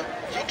alitupatia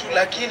vitu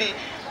lakini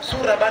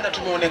sura bana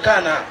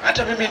tumeonekana.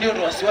 Hata mimi ndio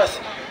ni wasiwasi.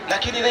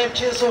 Lakini na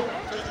mchezo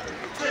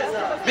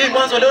mimi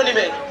mwanzo leo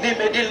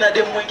nimedeal na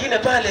demu mwingine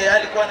pale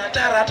alikuwa na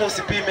tara hata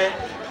usipime.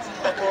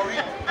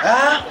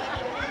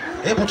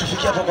 Hebu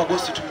tufikie hapo kwa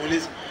bosi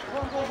tumuulize.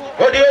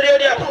 Hodi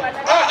hapo.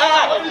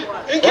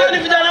 Ingieni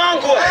vijana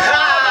wangu.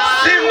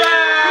 Simba!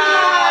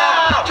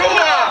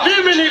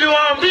 Mimi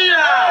niliwaambia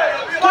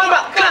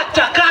kwamba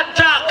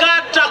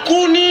kata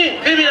kuni.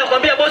 Mimi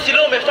nakwambia bosi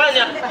leo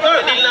umefanya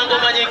deal na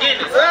ngoma nyingine.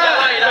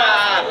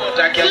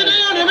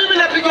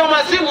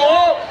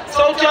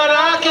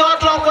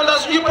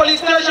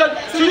 station,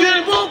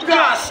 sijui book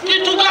gas,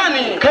 kitu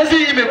gani?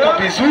 Kazi imekuwa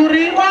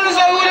vizuri.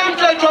 Kwanza yule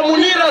mtu aitwa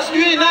Munira,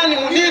 sijui nani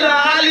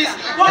Munira, Alice,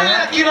 wale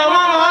kina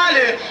mama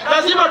wale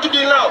lazima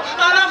tudili nao.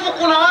 Alafu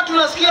kuna watu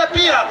nasikia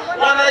pia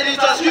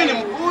wanaita sijui ni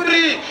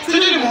Muhuri,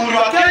 sijui ni Muhuri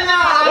wa Kenya.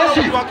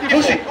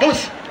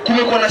 Bosi,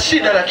 kumekuwa na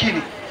shida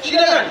lakini.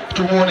 Shida gani?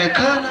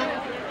 Tumuonekana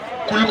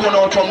kuliko na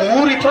watu wa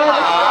Muhuri pale.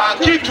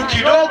 Kitu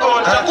kidogo,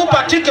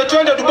 nitakupa ticket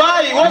twende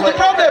Dubai. What's the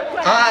problem?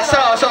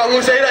 Sawa,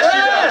 bosi, haina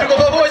shida.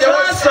 Tuko pamoja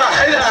bosi.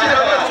 Haina shida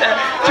bosi.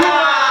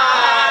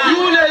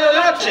 Yule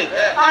yoyote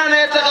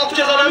anayetaka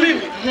kucheza na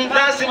mimi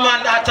lazima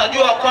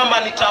atajua kwamba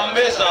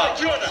nitambeza.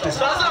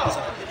 Sasa.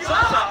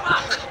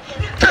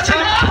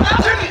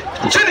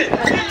 Chini.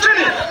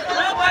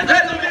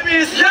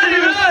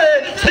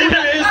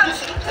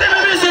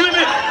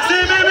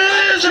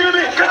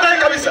 Katai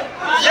kabisa.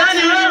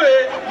 Yani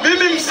wewe,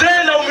 mimi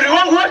mzee na umri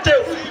wangu wote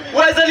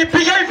waweza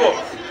nipiga hivyo?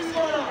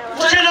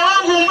 Kijana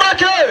wangu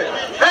umbake wewe?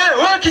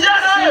 Wewe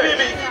kijana wewe?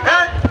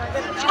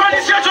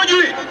 Kwani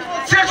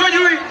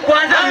siachojui?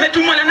 Kwanza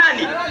mmetumwa na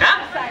nani?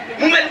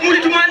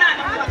 Mlitumwa na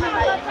nani?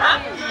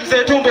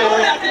 Mzee Tumbo,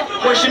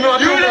 mheshimiwa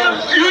Tumbo.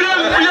 Yule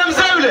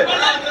mzee yule.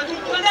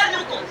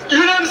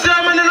 Yule mzee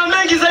ana maneno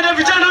mengi zaidi ya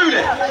vijana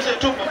yule. Mzee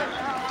Tumbo.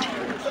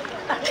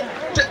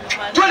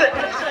 Twende.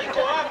 Iko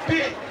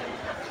wapi?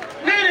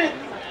 Nini?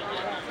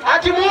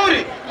 Ati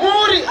Muhuri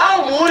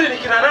au Muhuri ni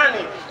kina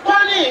nani?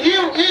 Kwani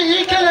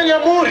hii Kenya ni ya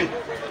Muhuri?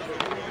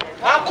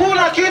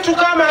 Hakuna kitu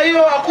kama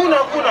hiyo, hakuna.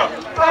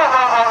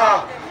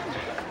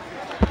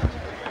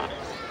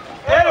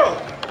 Hello.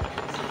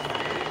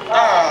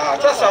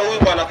 Sasa huyu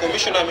bwana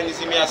commissioner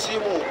amenizimia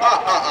simu.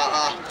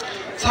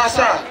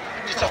 Sasa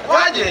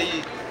itakuwaje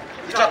hii?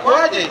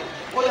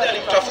 Ngoja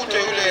nimtafute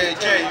yule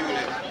J yule.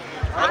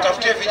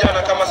 Natafutie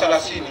vijana kama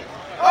 30.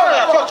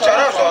 Yafaa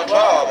kucharazwa watu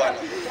hawa bwana.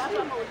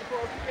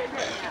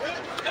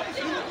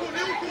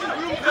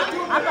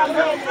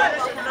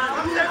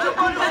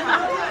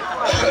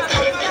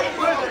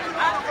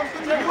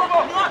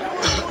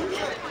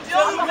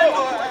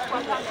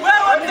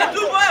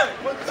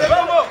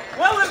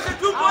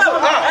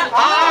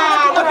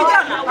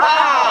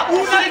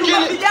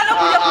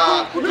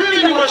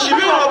 Mimi ni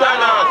mheshimiwa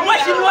bwana.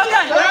 Mheshimiwa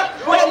gani?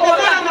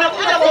 Mbona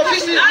mnakuja kwa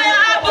ofisi? Haya,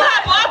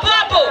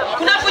 hapo.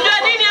 Kunafujwa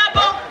nini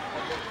hapo?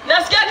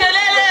 Nasikia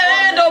kelele,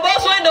 wewe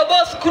ndo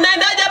boss.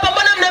 Kunaendaje hapa,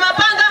 mbona mna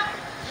mapanga?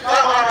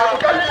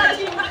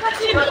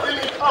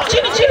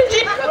 Chini.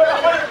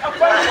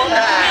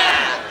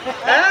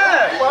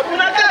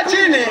 Unakaa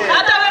chini.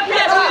 Hata wewe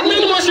pia Mimi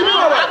ni mheshimiwa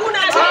bwana. hakuna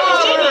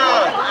chini.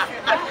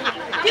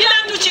 Kila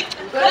mtu chini.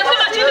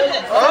 Lazima chini.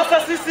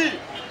 Sasa sisi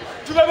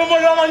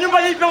tumebomolewa manyumba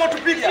hii pia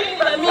watupiga. Chini.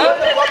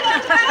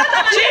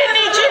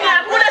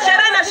 Hakuna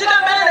sherehe na shika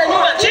mbele na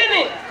nyuma.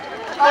 Chini.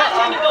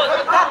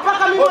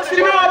 Paka mimi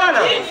mheshimiwa bwana.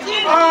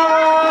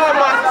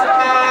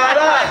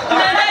 Masara.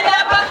 Unaendaje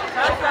hapa?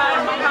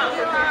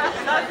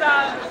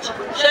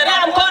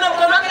 Sheria mkono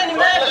wake ni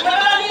mrefu.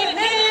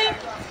 Nini?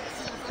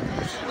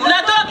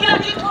 Mnatoa kila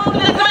kitu,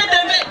 lazima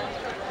itembee.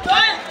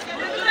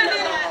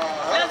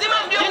 Lazima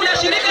mjue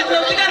mnashiriki,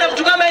 tunapiga na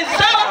vitu kama hizi,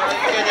 sawa?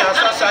 Kenya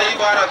sasa hii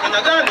bwana,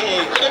 Kenya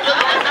gani?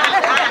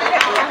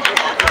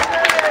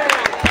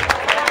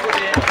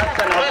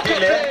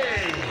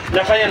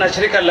 Nafanya na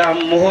shirika la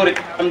Muhuri.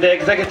 I'm the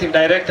executive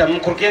director,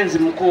 mkurugenzi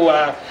mkuu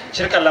wa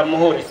shirika la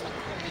Muhuri.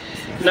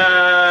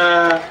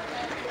 Na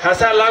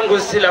hasa langu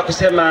si la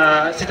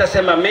kusema,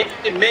 sitasema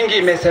mengi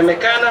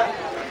imesemekana.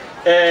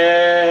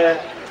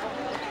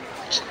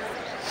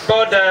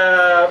 Board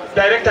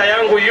director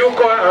yangu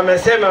yuko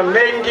amesema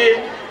mengi,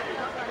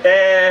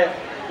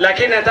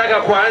 lakini nataka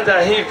kuanza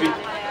hivi.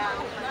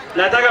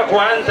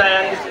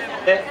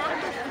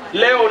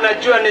 Leo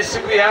unajua ni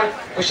siku ya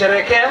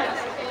kusherekea,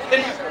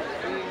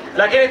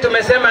 lakini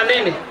tumesema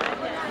nini?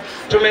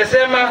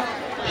 Tumesema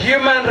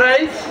human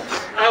rights,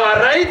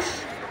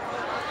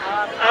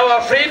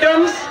 our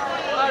freedoms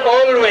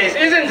always,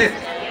 isn't it?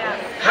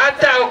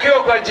 Hata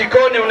ukiwa kwa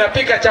jikoni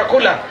unapika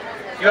chakula,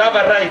 you have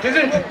a right,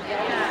 isn't it?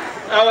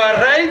 Our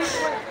rights,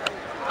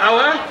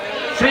 our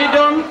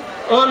freedom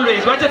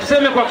always. Wacha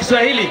tuseme kwa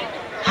Kiswahili,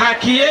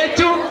 haki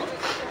yetu,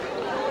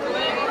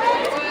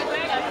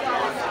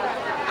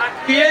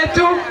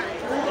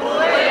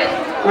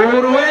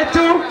 uhuru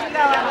wetu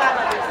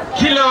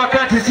kila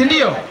wakati, si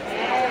ndio?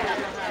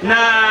 Na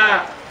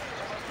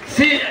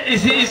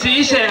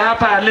isiishe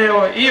hapa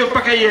leo, hiyo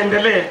mpaka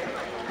iendelee,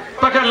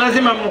 mpaka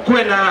lazima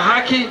mkuwe na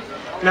haki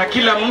na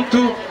kila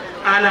mtu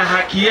ana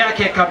haki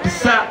yake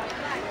kabisa.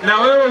 Na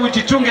wewe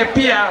ujichunge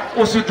pia,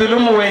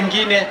 usidhulumu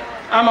wengine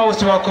ama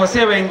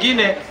usiwakosee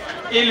wengine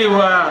ili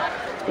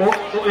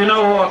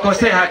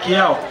wakosee haki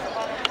yao.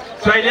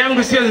 Swahili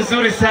yangu sio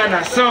nzuri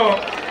sana, so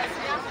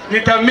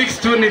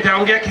nitamix tu,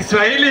 nitaongea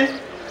Kiswahili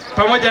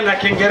pamoja na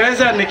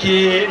Kiingereza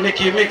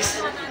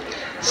nikimix.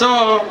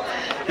 So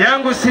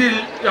yangu si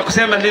ya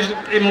kusema,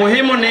 ni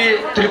muhimu, ni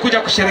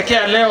tulikuja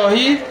kusherekea leo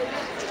hii,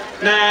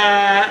 na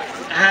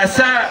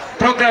hasa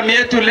program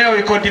yetu leo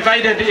iko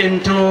divided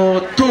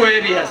into two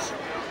areas.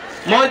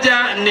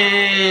 Moja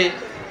ni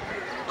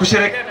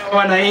kusherekea na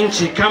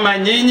wananchi kama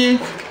nyinyi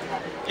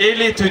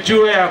ili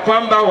tujue ya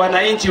kwamba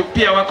wananchi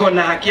pia wako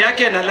na haki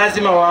yake na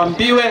lazima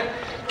waambiwe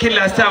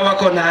kila saa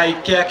wako na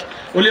haki yake.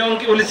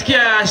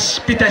 Ulisikia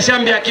Peter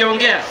Shambi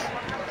akiongea?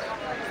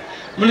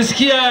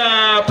 Mlisikia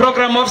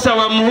program officer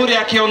wa Muhuri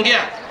akiongea?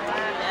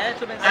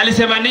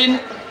 Alisema nini?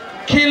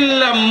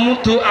 Kila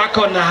mtu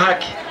ako na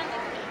haki.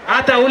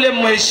 Hata ule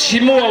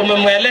mheshimiwa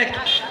umemwelect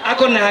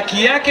ako na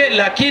haki yake,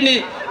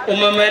 lakini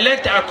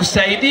umemwelect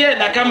akusaidie,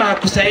 na kama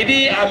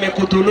hakusaidii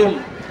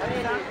amekudhulumu.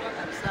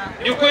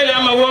 Ni kweli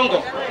ama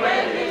uongo?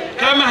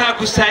 Kama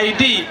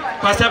hakusaidii,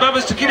 kwa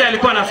sababu Sukira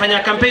alikuwa anafanya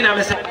campaign,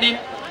 amesema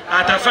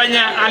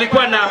atafanya,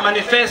 alikuwa na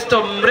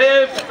manifesto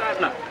mrefu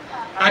sana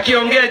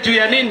akiongea juu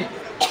ya nini?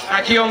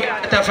 Akiongea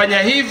atafanya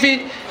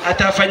hivi,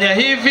 atafanya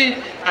hivi,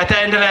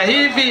 ataendelea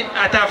hivi,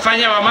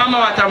 atafanya, wamama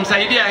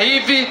watamsaidia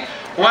hivi,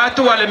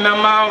 watu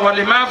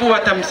walemavu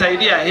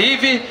watamsaidia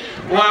hivi,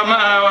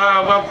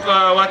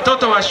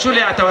 watoto wa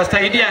shule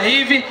atawasaidia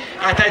hivi,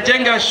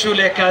 atajenga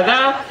shule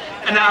kadhaa,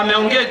 na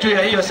ameongea juu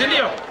ya hiyo, si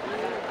ndio?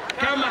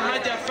 Kama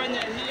hajafanya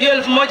hiyo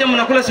 1000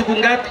 mnakula siku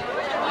ngapi?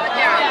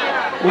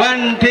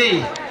 One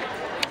day.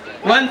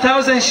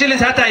 1000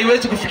 shillings hata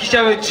haiwezi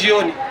kufikisha wewe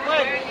jioni.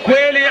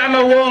 Kweli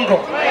ama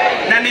uongo?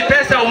 Na ni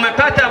pesa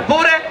umepata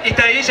bure,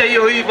 itaisha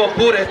hiyo hivyo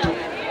bure tu.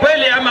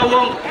 Kweli ama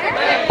uongo?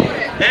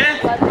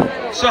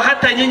 So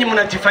hata nyinyi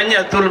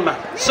mnajifanyia dhulma.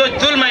 So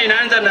dhulma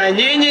inaanza na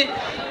nyinyi,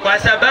 kwa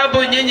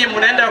sababu nyinyi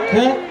mnaenda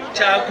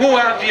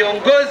kuchagua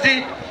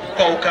viongozi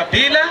kwa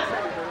ukabila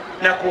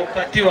na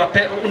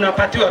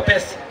unapatiwa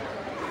pesa.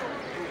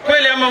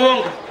 Kweli ama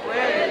uongo?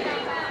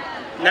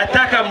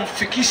 Nataka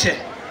mfikishe,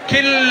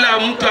 kila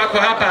mtu ako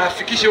hapa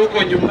afikishe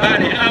huko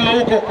nyumbani, ama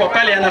huko kwa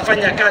pale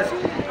anafanya kazi,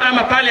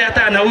 ama pale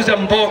hata anauza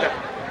mboga,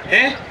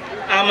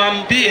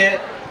 amambie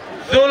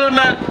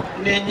dhulma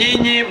ni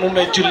nyinyi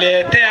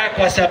mumejuletea,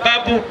 kwa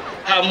sababu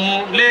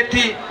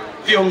hamleti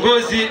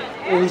viongozi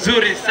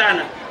nzuri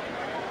sana,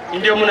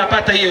 ndio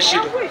mnapata hiyo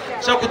shida.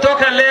 So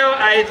kutoka leo,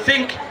 I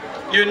think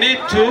you need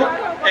to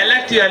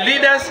elect your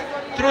leaders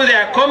through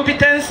their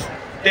competence,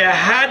 their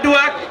hard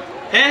work,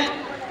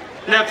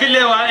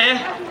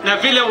 na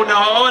vile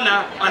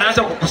unawaona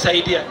wanaweza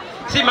kukusaidia.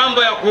 Si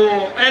mambo ya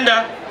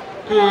kuenda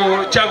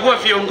kuchagua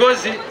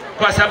viongozi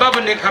kwa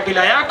sababu ni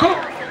kabila yako.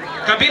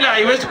 Kabila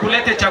haiwezi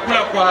kuleta chakula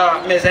kwa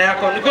meza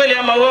yako. Ni kweli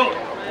ama uongo?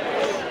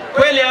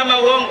 Kweli ama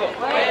uongo?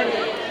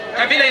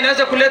 Kabila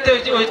inaweza kuleta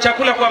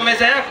chakula kwa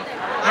meza yako?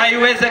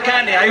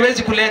 Haiwezekani,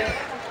 haiwezi kuleta.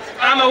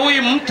 Ama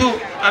huyu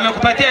mtu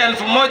amekupatia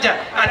 1000,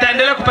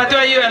 ataendelea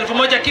kupatiwa hiyo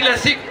 1000 kila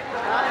siku?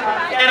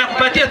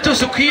 Anakupatia tu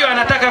siku hiyo,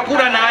 anataka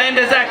kula na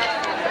aende zake.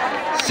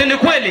 Si ni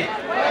kweli?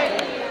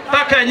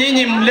 Paka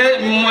nyinyi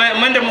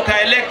mwende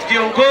mkaelect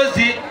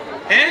viongozi,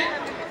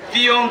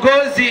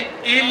 viongozi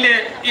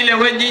ile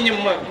we nyinyi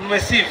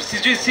mmesifu.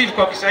 Sijui sifu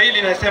kwa Kiswahili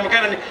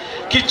inasemekana ni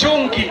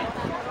kichungi.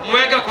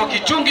 Mweka kwa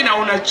kichungi na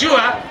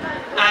unajua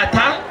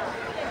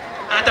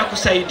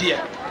atakusaidia.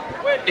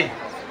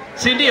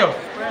 Si ndio?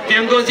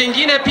 Viongozi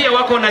wengine pia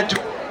wako na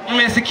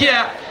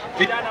mmesikia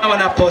vijana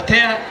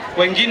wanapotea,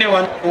 wengine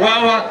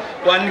wanauawa,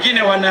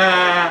 wengine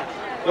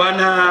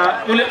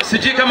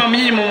sijui kama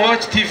mnyinyi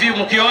mwatch TV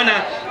mkiona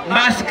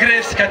mass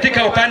graves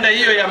katika upande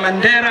hiyo ya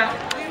Mandera,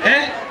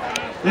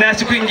 na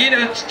siku nyingine,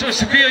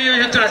 siku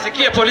hiyo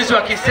tunasikia polisi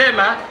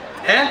wakisema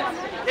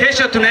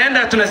kesho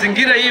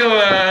tunazingira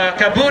hiyo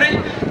kaburi,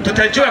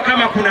 tutajua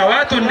kama kuna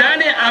watu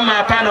ndani ama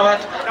hapana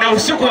watu. Na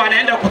usiku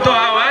wanaenda kutoa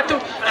hao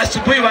watu,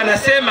 asubuhi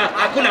wanasema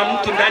hakuna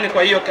mtu ndani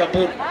kwa hiyo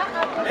kaburi.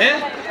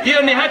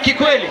 Hiyo ni haki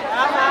kweli?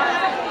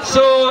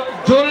 So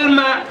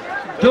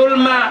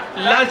dhulma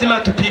lazima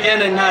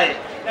tupigane naye,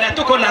 na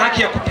tuko na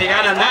haki ya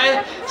kupigana naye.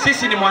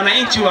 Sisi ni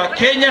mwananchi wa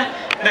Kenya,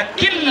 na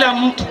kila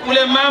mtu,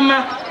 ule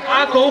mama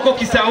ako huko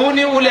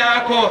Kisauni, ule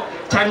ako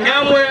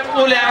Changamwe,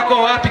 ule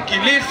ako wapi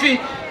Kilifi,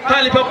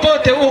 pale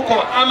popote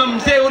huko, ama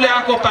mzee ule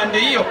ako pande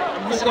hiyo,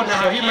 uko na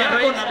haki,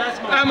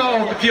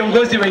 ama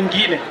viongozi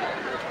wengine.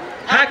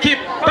 Haki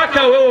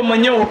paka wewe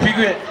mwenyewe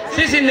upigwe.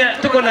 Sisi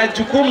tuko na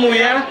jukumu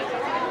ya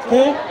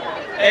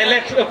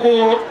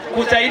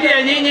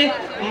kusaidia nyinyi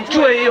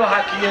mchue hiyo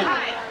haki yenu.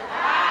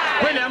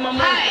 Kweli ama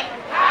Mungu?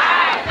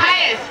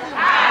 Highest.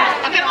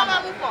 Okay,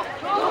 mama mpo.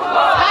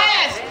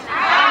 Highest.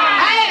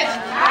 Highest.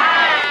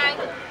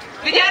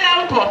 Vijana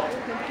mpo.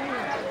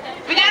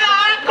 Vijana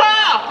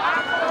wako.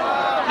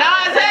 Na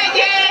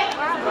wazeje.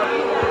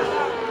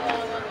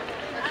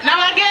 Na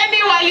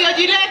wageni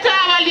waliojileta,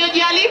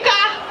 waliojialika.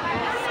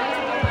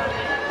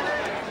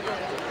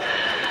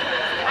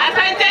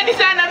 Asanteni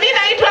sana. Mimi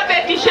naitwa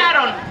Betty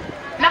Sharon.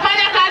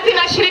 Nafanya kazi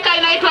na shirika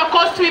inaitwa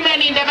Coast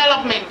Women in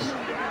Development.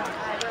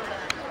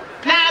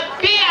 Na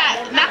pia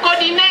na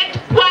coordinate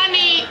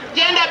Pwani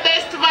Gender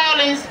Based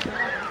Violence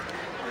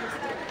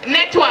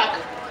Network,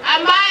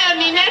 ambayo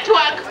ni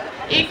network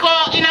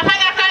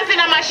inafanya kazi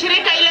na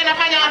mashirika ile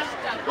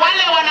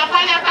wale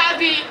wanafanya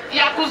kazi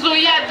ya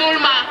kuzuia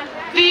dhulma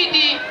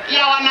dhidi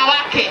ya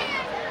wanawake.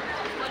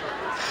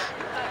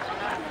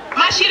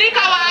 Mashirika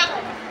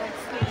wa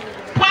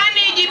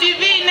Pwani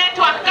GBV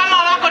Network,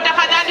 kama wako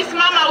tafadhali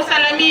simama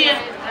usalamie.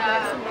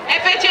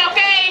 FHOK,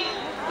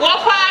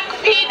 WOFAC,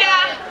 FIDA,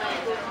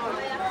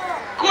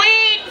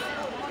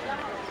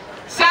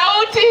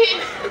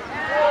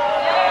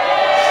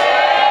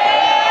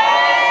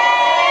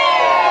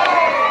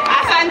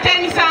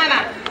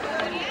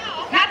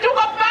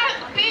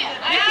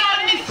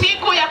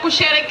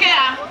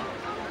 kusherekea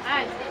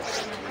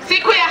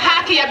siku ya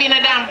haki ya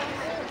binadamu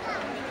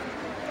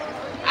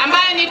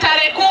ambayo ni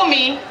tarehe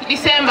 10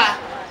 Disemba.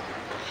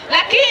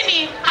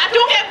 Lakini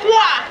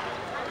hatungekuwa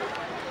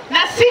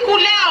na siku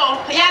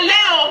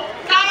leo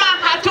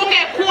kama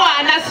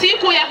hatungekuwa na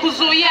siku ya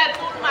kuzuia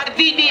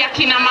dhidi ya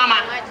kina mama.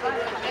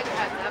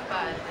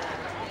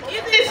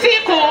 Hizi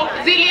siku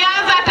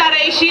zilianza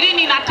tarehe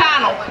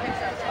 25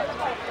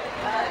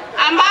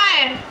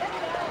 ambaye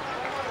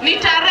ni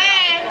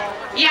tarehe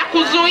ya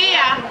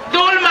kuzuia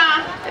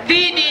dhulma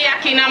dhidi ya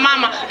kina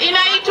mama.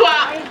 Inaitwa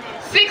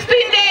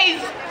 16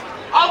 days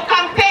of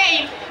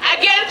campaign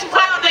against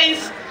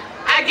violence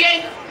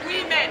against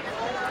women.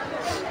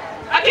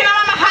 Akina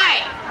mama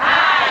hai.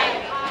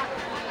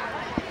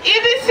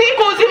 Hizi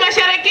siku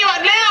zimesherekewa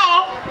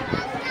leo,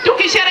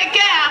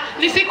 tukisherekea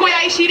ni siku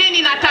ya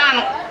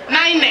 25 na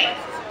 4.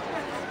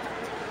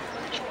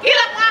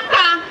 Kila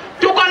mwaka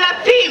tuko na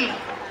theme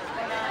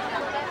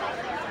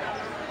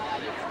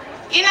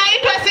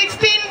inaitwa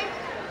 16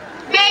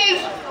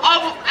 days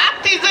of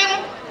activism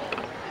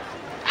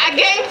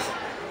against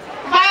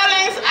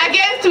violence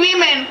against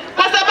women,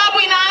 kwa sababu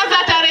inaanza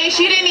tarehe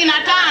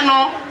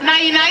 25 na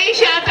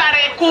inaisha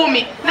tarehe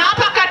 10. Na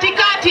hapa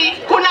katikati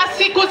kuna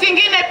siku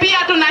zingine pia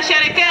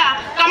tunasherekea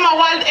kama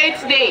World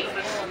AIDS Day,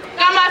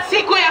 kama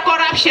siku ya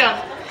corruption,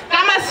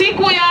 kama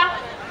siku ya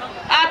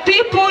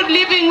people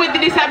living with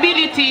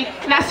disability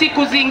na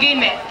siku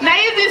zingine. Na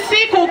hizi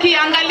siku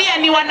ukiangalia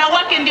ni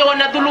wanawake ndio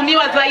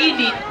wanadhulumiwa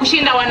zaidi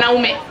kushinda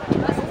wanaume.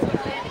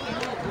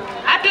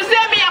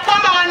 Hatusemi ya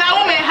kwamba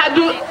wanaume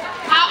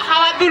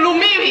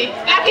hawadhulumiwi,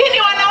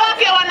 lakini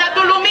wanawake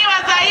wanadhulumiwa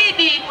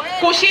zaidi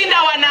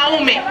kushinda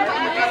wanaume.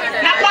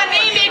 Na kwa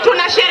nini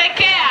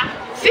tunasherekea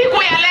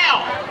siku ya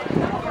leo?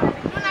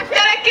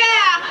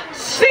 Tunasherekea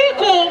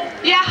siku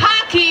ya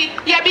haki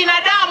ya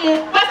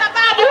binadamu kwa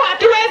sababu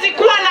hatuwezi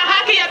kuwa na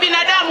haki ya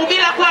binadamu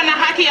bila kuwa na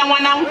haki ya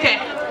mwanamke.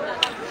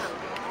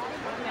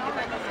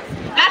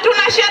 Na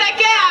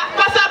tunasherekea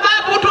kwa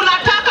sababu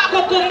tunataka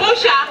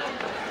kukumbusha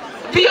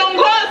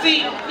viongozi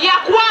ya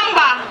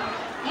kwamba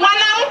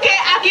mwanamke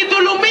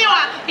akidhulumiwa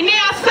ni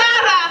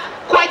hasara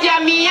kwa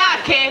jamii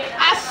yake,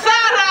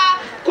 hasara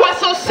kwa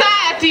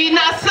society,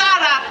 na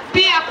hasara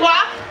pia kwa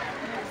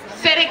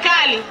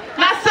serikali,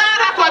 na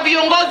hasara kwa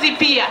viongozi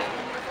pia.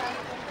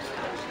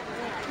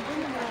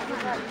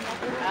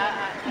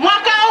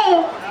 Mwaka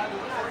huu,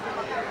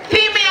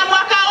 theme ya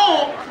mwaka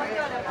huu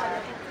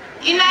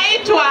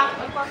inaitwa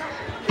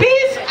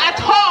Peace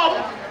at Home,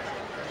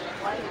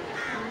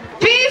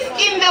 Peace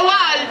in the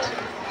World,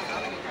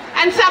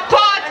 and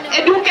Support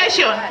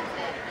Education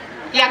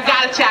ya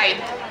girl child.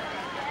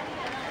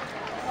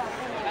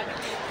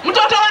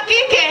 Mtoto wa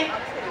kike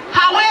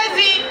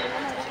hawezi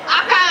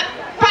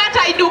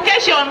akapata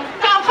education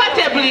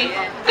comfortably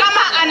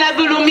kama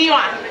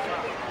anadhulumiwa.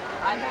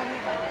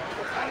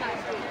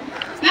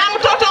 Na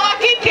mtoto wa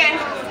kike,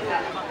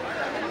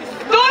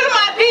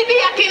 dhulma dhidi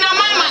ya kina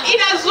mama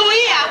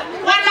inazuia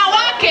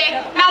wanawake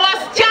na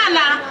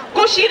wasichana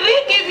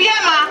kushiriki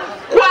vyema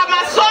kwa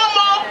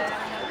masomo,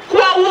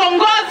 kwa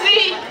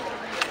uongozi,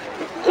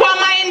 kwa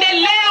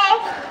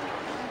maendeleo,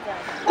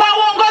 kwa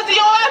uongozi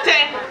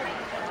wote,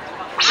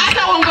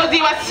 hata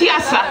uongozi wa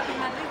siasa.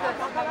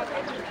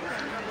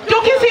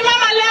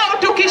 Tukisimama leo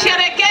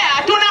tukisherekea,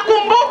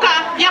 tunakumbuka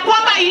ya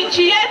kwamba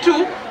nchi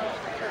yetu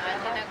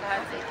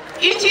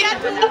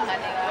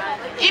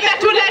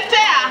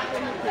imetuletea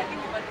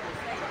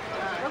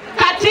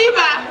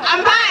katiba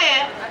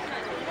ambaye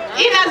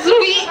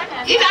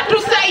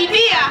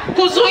inatusaidia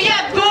kuzuia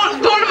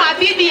dhulma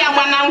dhidi ya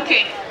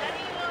mwanamke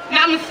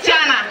na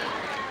msichana.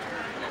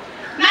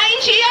 Na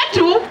nchi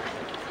yetu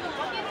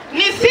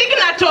ni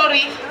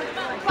signatory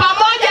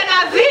pamoja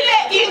na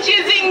zile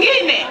nchi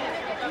zingine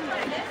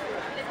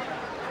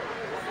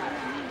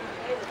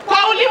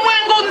kwa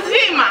ulimwengu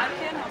nzima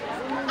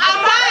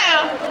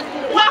ambayo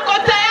wako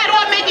tayari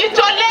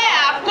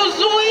wamejitolea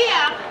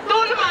kuzuia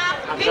dhulma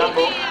dhidi ya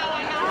wanawake.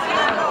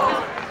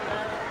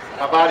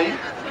 Habari.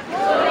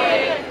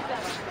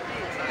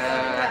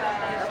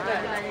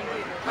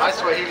 My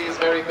Swahili is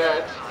very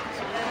bad.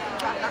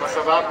 Kwa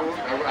sababu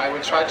I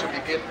will try to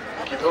begin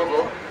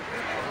kidogo.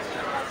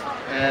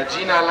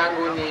 Jina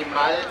langu ni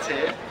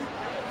Malte.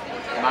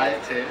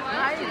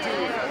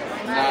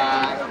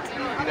 Na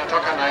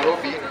ninatoka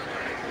Nairobi.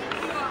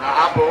 Na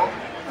hapo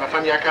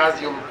nafanya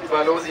kazi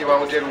ubalozi wa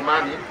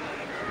Ujerumani.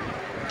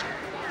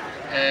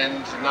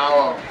 And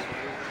now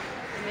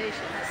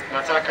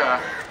nataka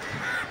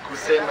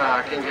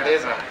kusema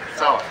Kiingereza.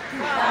 Sawa?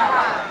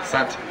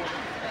 Asante.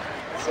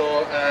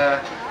 So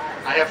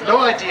I have no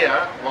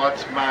idea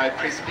what my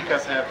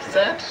pre-speakers have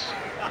said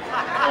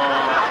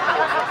or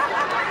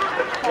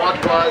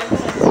what was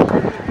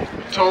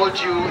told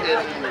you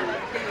in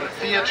the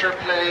theater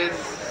plays,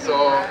 so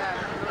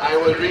I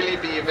will really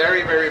be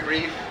very, very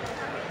brief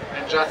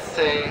and just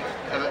say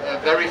a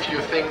very few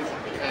things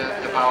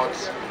about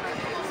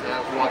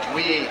what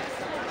we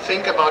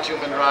think about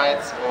human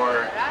rights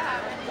or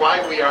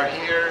why we are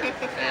here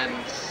and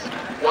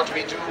what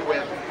we do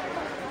with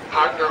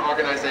partner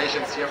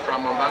organizations here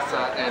from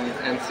Mombasa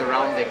and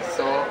surroundings.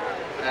 So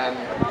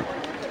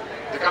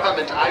the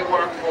government I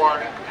work for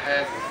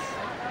has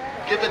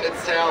given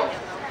itself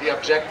the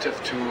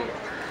objective to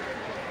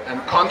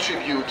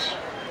contribute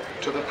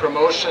to the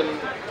promotion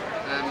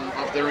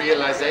of the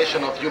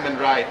realization of human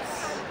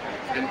rights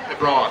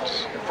abroad,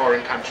 in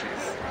foreign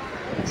countries.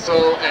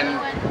 So, and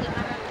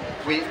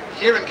we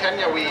here in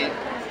Kenya,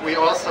 we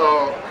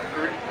also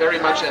very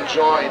much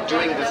enjoy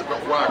doing this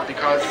work,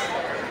 because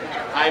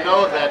I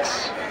know that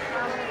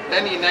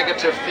many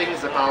negative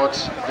things about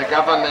the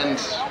government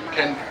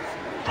can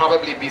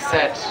probably be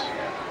said,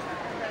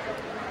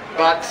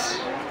 but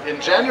in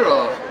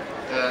general,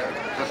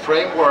 the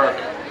framework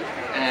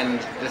and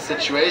the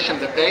situation,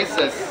 the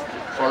basis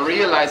for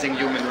realizing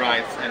human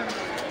rights and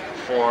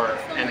for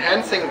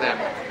enhancing them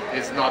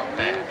is not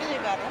bad.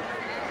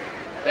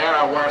 There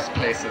are worse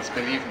places,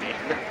 believe me.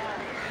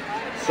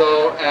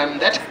 So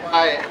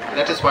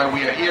that is why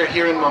we are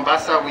here in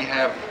Mombasa. We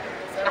have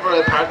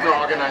several partner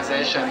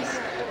organizations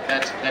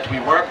that we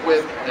work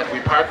with, that we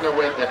partner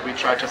with, that we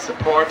try to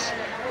support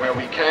where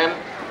we can.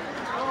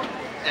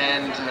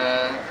 And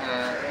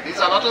these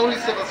are not only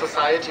civil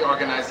society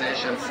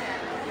organizations.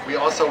 We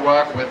also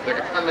work with the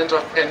government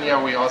of Kenya.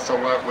 We also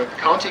work with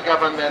county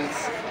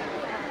governments,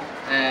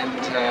 and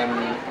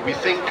we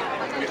think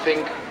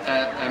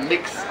a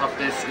mix of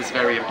this is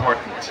very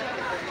important.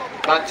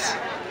 But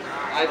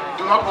I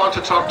do not want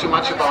to talk too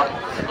much about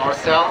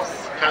ourselves.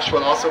 Kash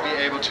will also be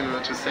able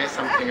to say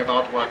something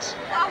about what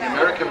the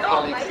American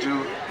colleagues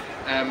do.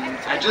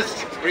 I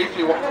just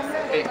briefly want to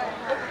say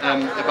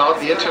about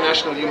the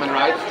International Human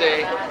Rights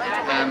Day.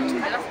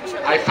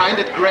 I find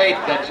it great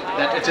that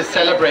it is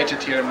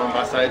celebrated here in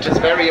Mombasa. It is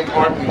very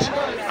important.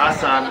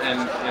 Hassan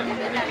and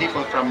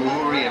people from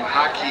MUHURI and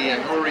Haki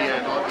and Huria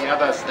and all the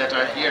others that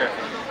are here.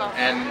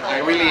 And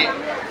I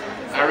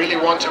really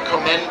want to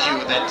commend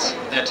you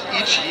that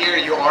each year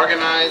you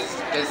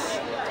organize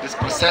this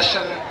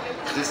procession,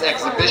 this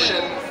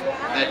exhibition,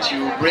 that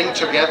you bring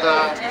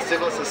together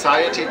civil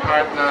society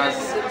partners,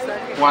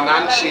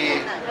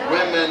 wananchi,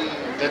 women,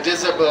 the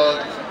disabled.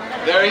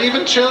 There are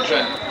even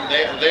children.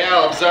 They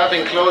are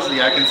observing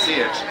closely, I can see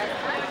it.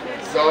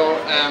 So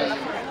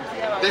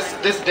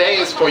this day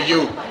is for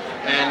you,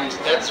 and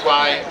that's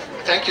why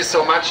thank you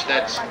so much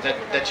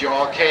that you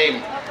all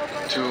came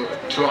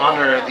to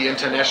honor the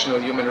International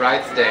Human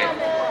Rights Day.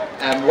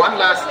 One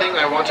last thing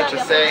I wanted to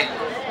say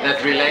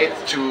that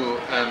relates to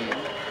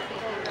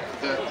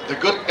the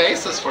good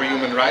basis for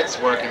human rights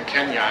work in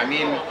Kenya. I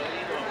mean,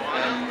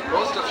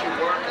 most of you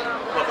work.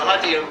 Kwa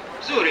bahati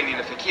nzuri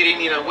ninafikiri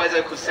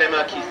ninaweza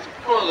kusema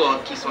kidogo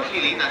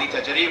Kiswahili na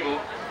nitajaribu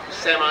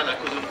kusema na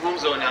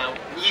kuzungumza na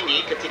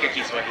nyinyi katika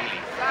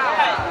Kiswahili.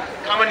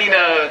 Kama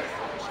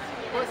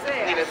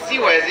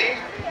siwezi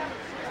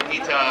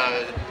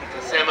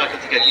nitasema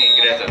katika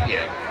Kiingereza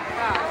pia.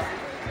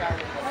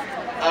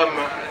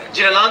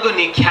 Jina langu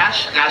ni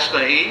Cash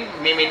Ashley.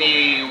 Mimi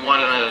ni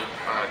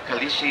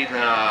wanakalishi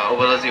na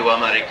ubalozi wa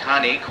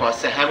Marekani kwa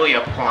sehemu ya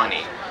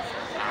pwani.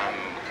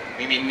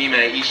 Mimi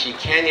nimeishi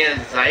Kenya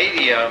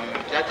zaidi ya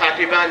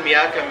takriban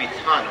miaka 5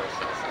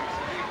 sasa.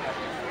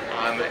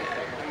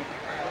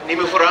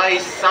 Nimefurahi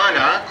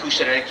sana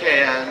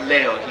kusherehekea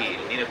leo hii.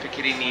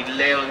 Ninafikiri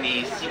leo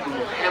ni siku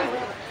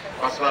muhimu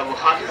kwa sababu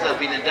haki za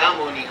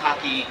binadamu ni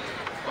haki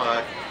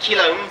kwa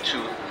kila mtu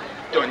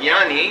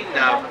duniani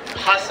na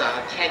hasa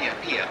Kenya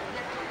pia.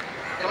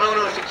 Kama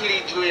unafikiri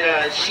juu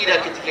ya shida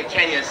katika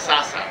Kenya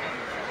sasa,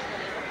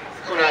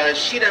 kuna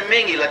shida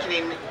mengi,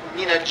 lakini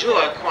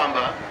ninajua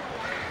kwamba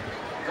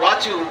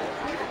watu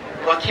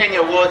wa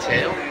Kenya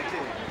wote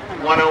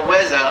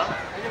wanaweza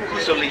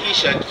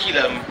kusuluhisha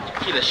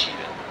kila shida.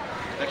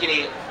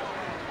 Lakini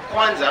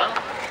kwanza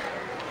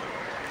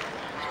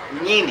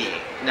nyinyi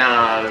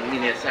na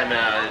ninasema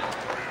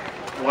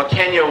wa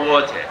Kenya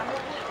wote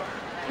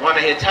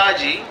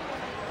wanahitaji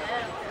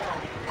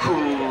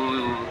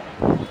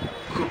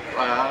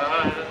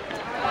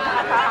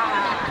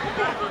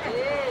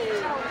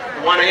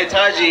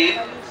wanahitaji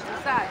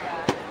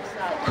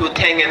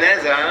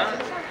kutengeneza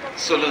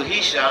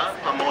suluhisha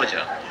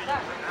pamoja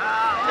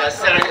na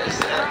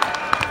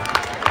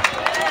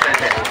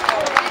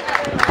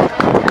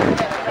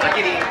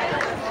lakini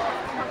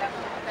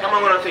kama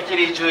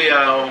unafikiri juu ya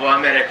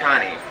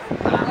Waamerikani,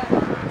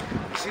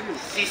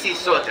 sisi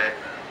sote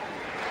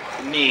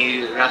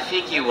ni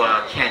rafiki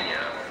wa Kenya,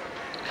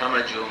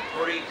 kama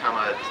Jamhuri,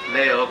 kama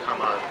leo,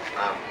 kama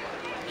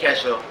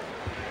kesho,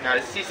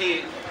 na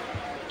sisi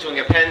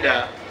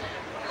tungependa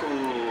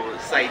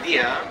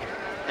kusaidia,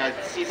 na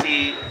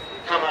sisi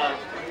kama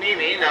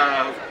mimi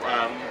na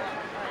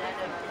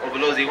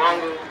ubalozi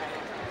wangu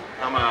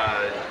kama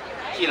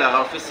kila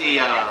ofisi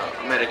ya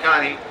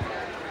Marekani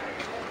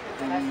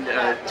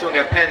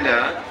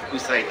tungependa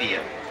kusaidia.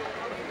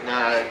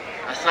 Na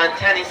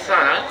asanteni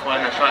sana kwa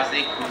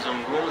nafasi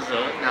kuzungumza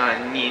na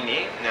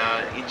nini,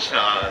 na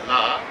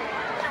inshallah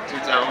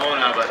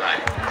tutaona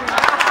baadaye.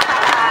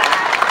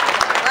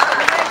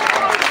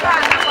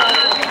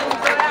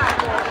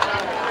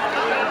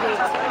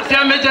 Si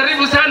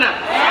amejaribu sana,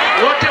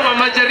 wote wa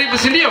majaribu,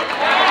 si ndio?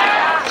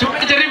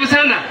 Tumejaribu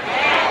sana.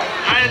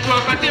 Haya,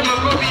 tuwapatie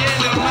makofi yenu.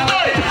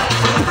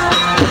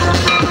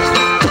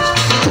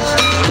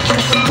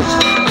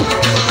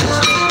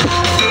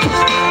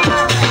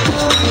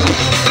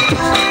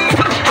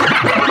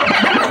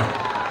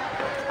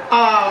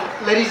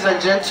 Ladies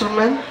and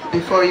gentlemen,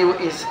 before you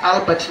is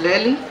Albert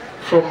Lely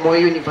from Moi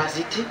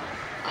University,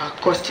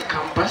 Coast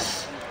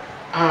Campus.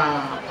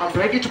 I'm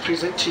ready to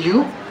present to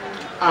you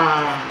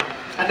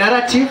a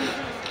narrative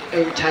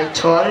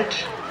entitled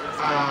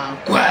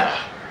Gwara.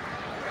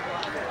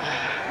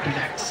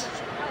 Relax.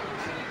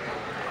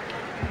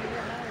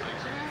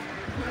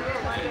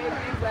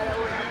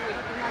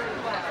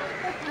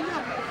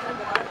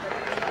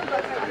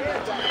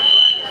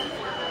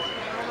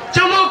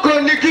 Chamoko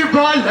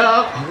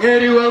nikibala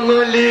ngeri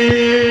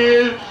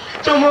wangolil.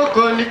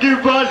 Chamoko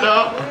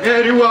nikibala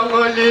ngeri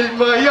wangolil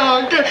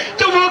mayange.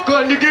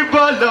 Chamoko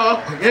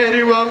nikibala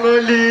ngeri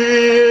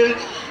wangolil.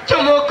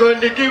 Chamoko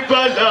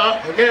nikibala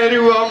ngeri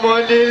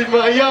wangolil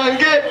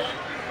mayange.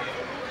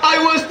 I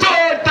was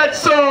taught that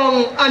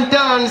song and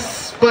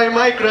dance by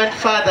my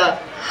grandfather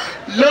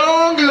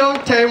long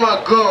time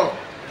ago.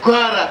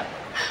 Gwara,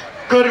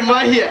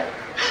 Gormahia.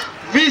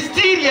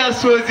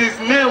 Mysterious was his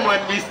name,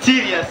 and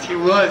mysterious he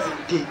was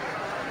indeed.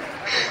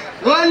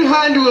 One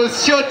hand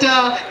was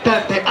shorter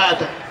than the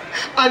other,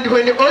 and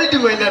when old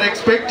men are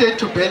expected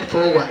to bend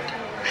forward,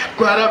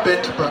 Gwara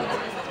bent back.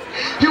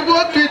 He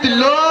walked with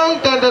long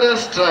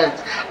thunderous strides,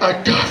 a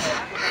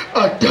duff,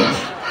 a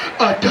duff,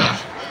 a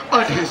duff,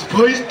 and his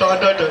voice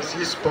thundered as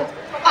he spoke.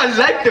 And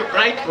like the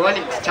bright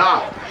morning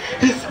star,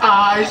 his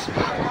eyes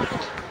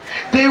sparkled.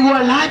 They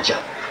were larger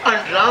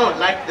and round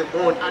like the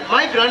moon, and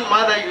my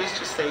grandmother used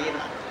to say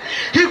that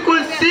he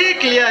could see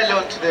clearly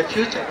onto the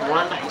future, and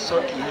one I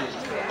saw clearly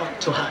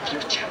onto her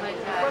future.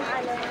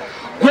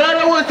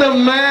 Gwara was a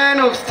man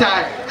of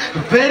style,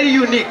 very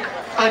unique,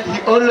 and he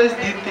always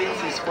did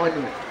things his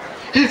own way.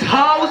 His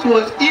house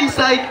was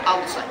inside,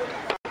 outside.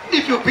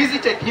 If you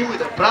visited him with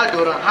a bread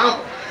or a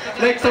ham,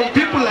 like some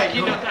people like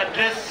you,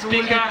 address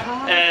speaker.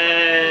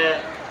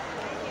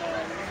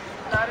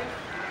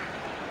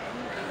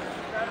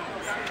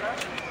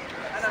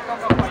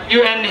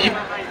 UN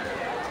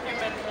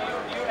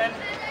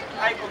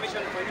High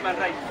Commission for Human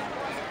Rights.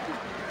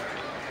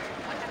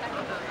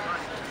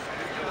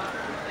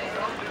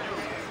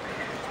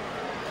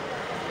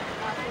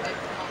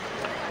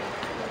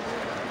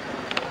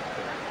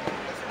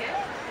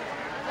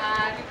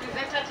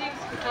 Representatives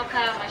kutoka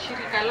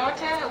mashirika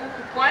lote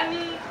huku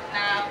Pwani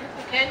na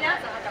huku Kenya,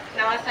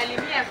 na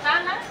wasalimia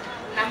sana,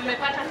 na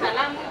mmepata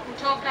salamu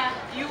kutoka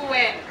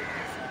UN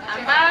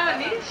ambayo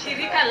ni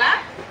shirika la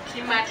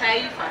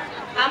kimataifa.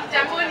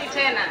 Hamjamboni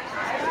tena.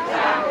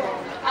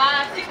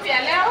 Siku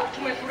ya leo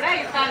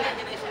tumefurahi sana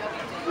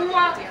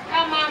kuwa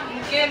kama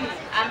mgeni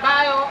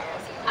ambayo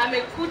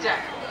amekuja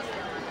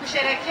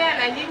kusherekea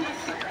na nyinyi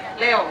siku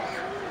leo.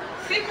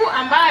 Siku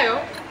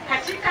ambayo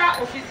katika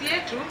ofisi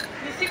yetu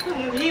ni siku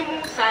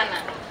muhimu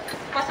sana,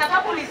 kwa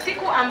sababu ni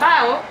siku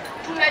ambayo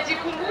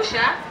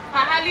tunajikumbusha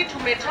pahali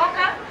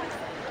tumetoka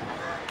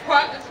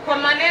kwa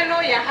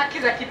maneno ya haki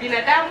za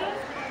kibinadamu,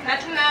 na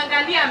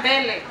tunaangalia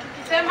mbele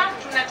tukisema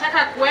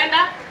tunataka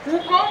kuenda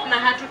huko na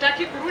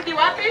hatutaki kurudi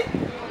wapi?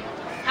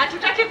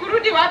 Hatutaki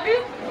kurudi wapi?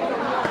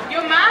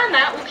 Ndio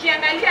maana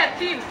ukiangalia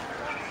theme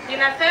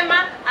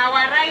inasema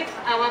our rights,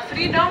 our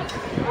freedom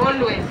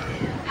always.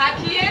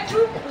 Haki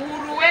yetu,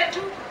 uhuru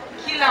wetu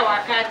kila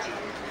wakati.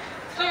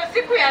 So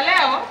siku ya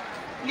leo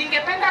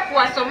ningependa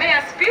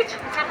kuwasomea speech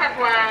kutoka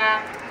kwa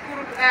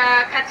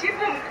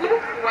katibu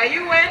mkuu wa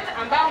UN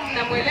ambao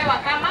mnamuelewa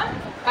kama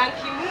Ban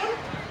Ki-moon,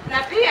 na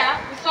pia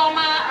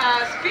kusoma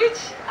speech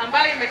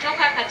ambayo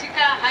imetoka katika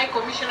High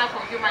Commissioner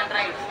for Human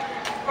Rights.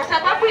 Kwa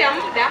sababu ya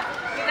muda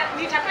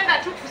nitapenda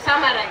tu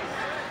kusummarize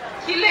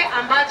kile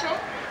ambacho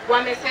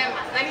wamesema,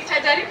 na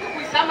nitajaribu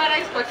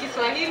kuisummarize kwa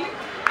Kiswahili.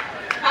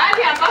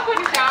 Hali ambapo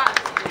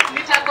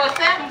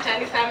nitakosea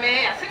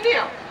mtanisamehea, si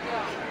ndio?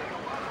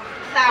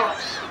 Sawa.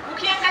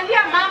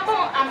 Ukiangalia mambo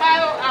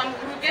ambayo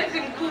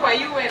mkurugenzi mkuu wa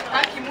UN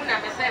Ban Ki-moon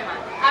amesema,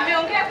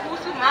 ameongea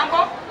kuhusu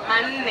mambo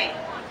manne,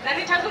 na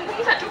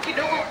nitazungumza tu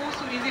kidogo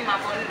kuhusu hizi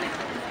mambo nne.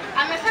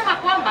 Amesema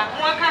kwamba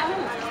mwaka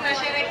huu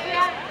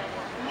tunasherehekea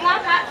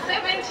mwaka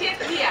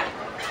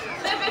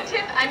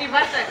 70th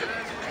anniversary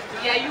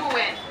ya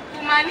UN,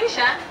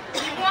 kumaanisha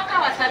ni mwaka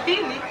wa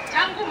 70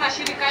 tangu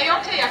mashirika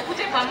yote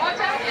yakuje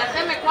pamoja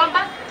yaseme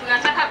kwamba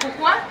tunataka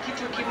kukua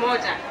kitu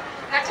kimoja.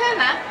 Na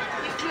tena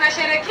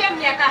tunasherehekea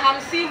miaka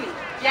 50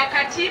 ya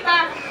katiba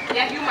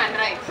ya human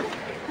rights.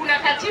 Kuna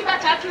katiba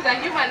 3 za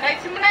human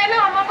rights.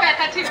 Mnaelewa mambo ya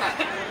katiba?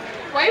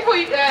 Kwa hivyo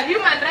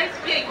human rights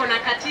pia iko na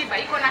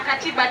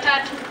katiba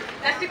 3.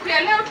 Na siku ya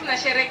leo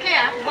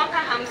tunasherehekea mwaka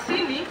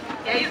 50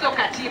 ya hizo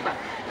katiba.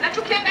 Na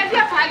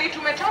tukiangalia pahali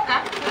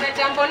tumetoka, kuna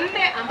jambo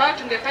 4 ambayo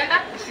tungependa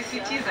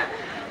kusisitiza.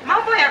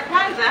 Mambo ya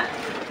kwanza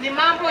ni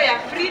mambo ya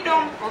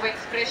freedom of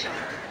expression.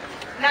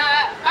 Na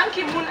Ban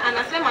Ki-moon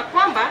anasema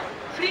kwamba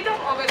freedom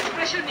of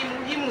expression ni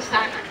muhimu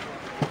sana.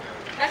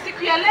 Na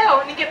siku ya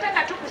leo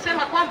ningependa tu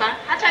kusema kwamba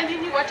hata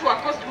nyinyi watu wa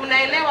Coast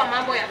mnaelewa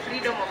mambo ya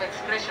freedom of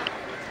expression.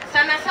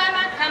 Sana sana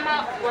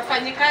kama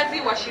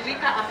wafanyikazi wa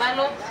shirika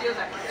ambalo sio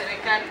za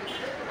kiserikali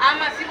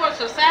ama civil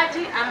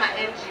society ama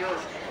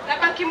NGOs. Na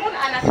Ban Ki-moon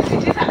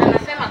anasisitiza,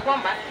 anasema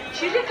kwamba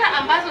shirika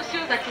ambazo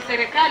sio za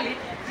kiserikali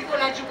ziko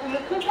na jukumu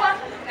kubwa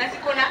na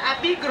ziko na a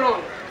big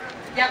role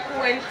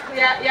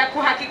ya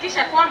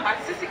kuhakikisha kwamba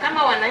sisi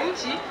kama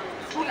wananchi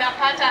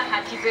tunapata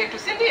haki zetu,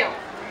 si ndio?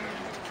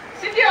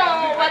 Si ndio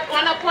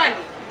wanapwani?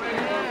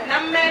 Na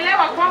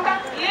mmeelewa kwamba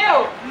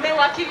leo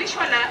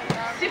mmewakilishwa na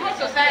civil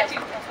society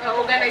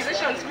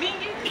organizations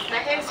mingi na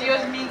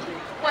NGOs mingi,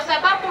 kwa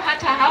sababu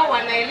hata hao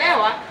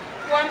wanaelewa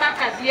kwamba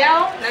kazi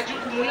yao na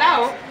jukumu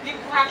lao ni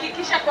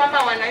kuhakikisha kwamba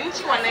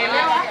wananchi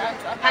wanaelewa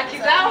haki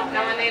zao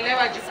na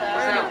wanaelewa jukumu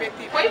zao.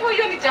 Kwa hivyo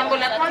hiyo ni jambo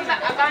la kwanza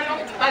ambalo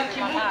Ban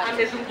Ki-moon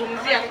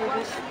amezungumzia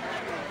kuhusu.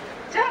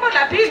 Jambo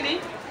la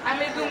pili,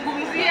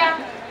 amezungumzia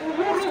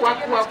uhuru wa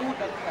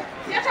kuabudu.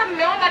 Si hata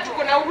mmeona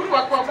tuko na uhuru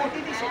wa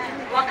kuabudu.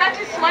 Wakati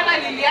swala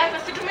lilianza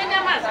si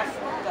tumenyamaza.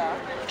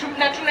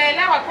 Na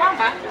tunaelewa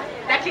kwamba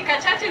dakika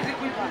chache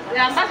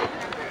ambazo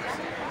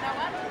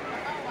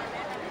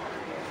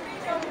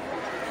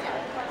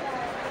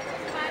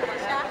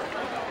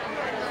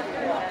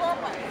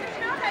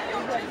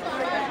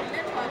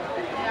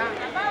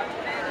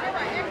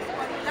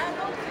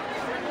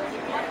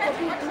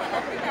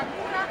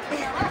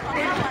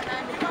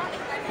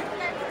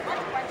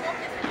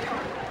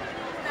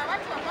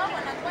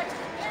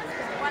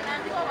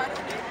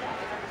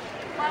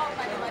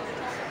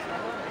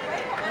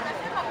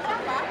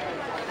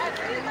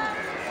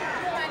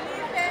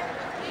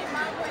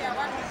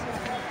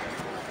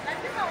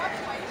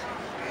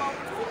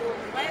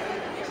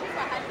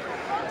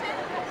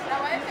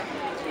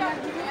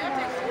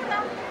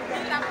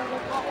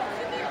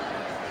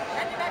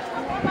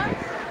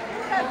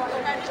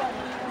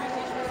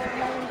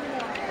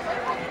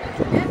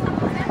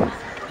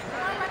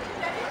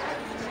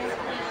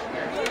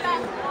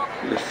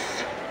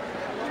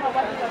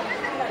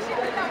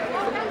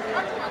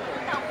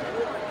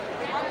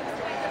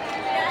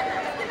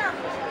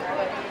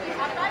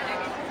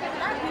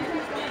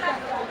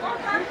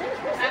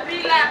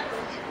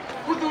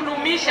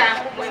kudhulumisha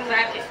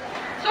mwenzake.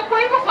 So kwa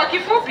hivyo kwa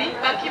kifupi,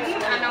 Ban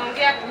Ki-moon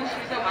anaongea kuhusu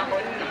hizo mambo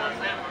nne.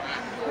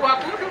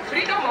 Kuabudu,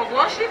 freedom of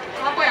worship,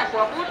 mambo ya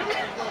kuabudu,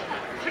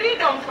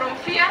 freedom from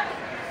fear,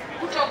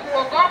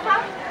 kutokuogopa,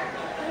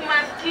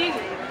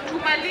 umaskini,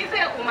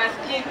 tumalize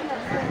umaskini.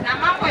 Na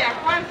mambo ya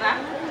kwanza,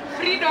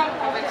 freedom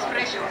of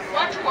expression.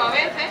 Watu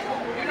waweze,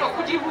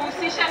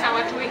 kujihusisha na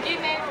watu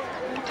wengine,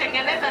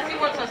 kutengeneza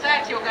civil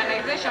society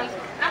organizations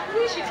na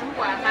kuishi tu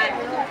kwa amani.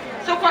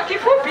 So kwa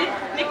kifupi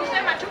ni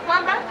kusema tu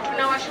kwamba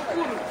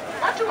tunawashukuru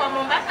watu wa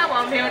Mombasa,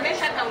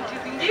 wameonyesha kaunti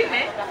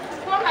zingine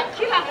kwamba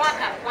kila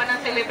mwaka wana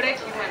celebrate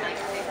Human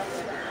Rights Day.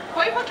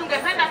 Kwa hivyo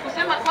tungependa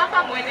kusema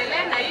kwamba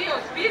muendelee na hiyo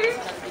spirit.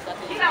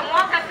 Kila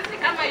mwaka sisi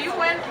kama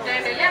UN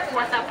tutaendelea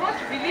kuwasupport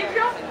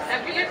vilivyo na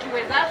vile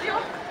tuwezavyo,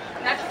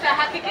 na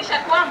tutahakikisha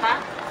kwamba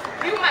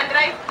human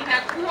rights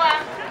inakuwa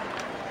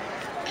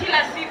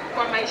kila siku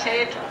kwa maisha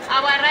yetu.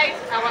 Our rights,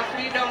 our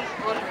freedoms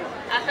always.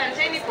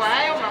 Asanteni kwa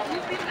hayo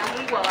mafupi na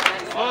Mungu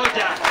awabariki.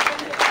 Moja,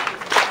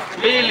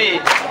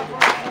 mbili,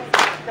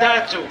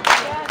 tatu.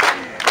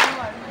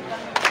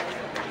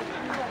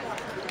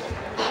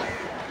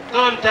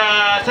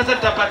 Sasa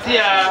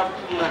nitapatia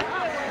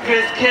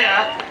Grace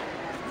Care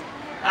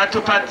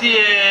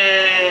atupatie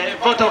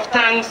vote of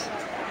thanks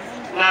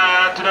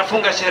na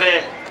tunafunga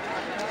sherehe.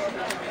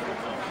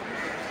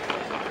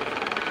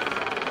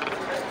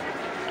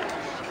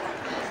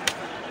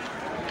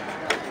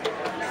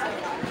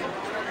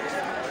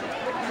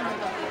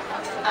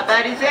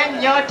 Habari zenu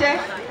nyote.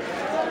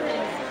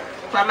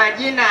 Kwa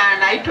majina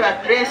naitwa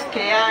Grace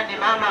Care, ni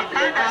mama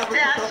mlemavu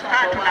kutoka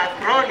tuna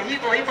crawl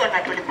hivyo hivyo, na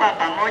tulikuwa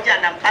pamoja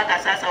na mpaka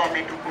sasa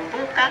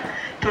wametukumbuka.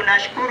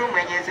 Tunashukuru,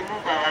 Mwenyezi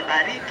Mungu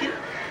awabariki.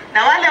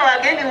 Na wale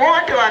wageni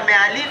wote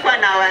wamealikwa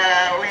na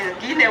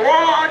wengine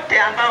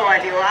wote ambao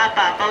walio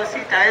hapa ambao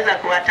sitaweza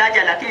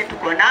kuwataja lakini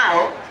tuko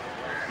nao.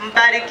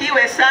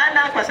 Mbarikiwe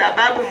sana kwa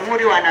sababu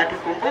Muhuri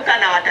wanatukumbuka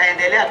na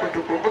wataendelea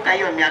kutukumbuka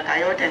hiyo miaka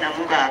yote, na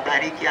Mungu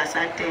awabariki.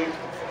 Asanteni.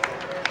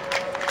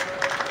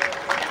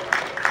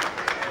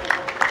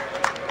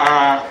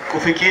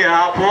 Kufikia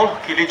hapo,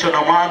 kilicho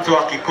na mwanzo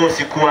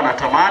hakikosi kuwa na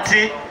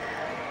tamati.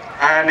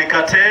 Ni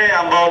Katee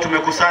ambao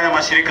tumekusanya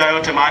mashirika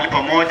yote mahali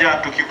pamoja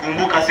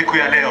tukikumbuka siku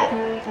ya leo.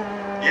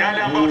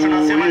 Yale ambao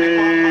tunasema ni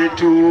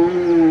kwamba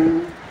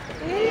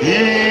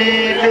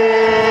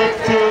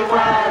ilete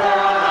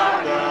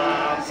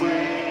baraka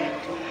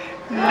zetu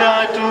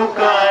na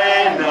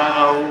tukae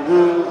na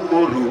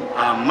uhuru,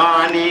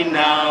 amani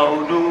na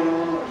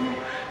udugu,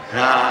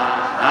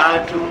 raha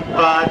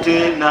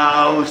tupate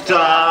na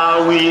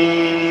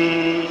ustawi.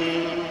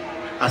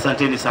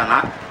 Asanteni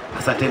sana,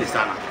 asanteni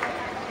sana.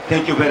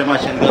 Thank you very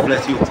much and God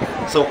bless you.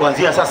 So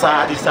kuanzia sasa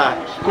hadi saa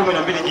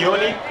 12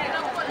 jioni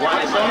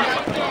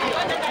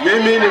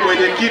mimi ni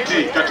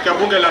mwenyekiti katika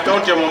bunge la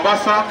kaunti ya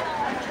Mombasa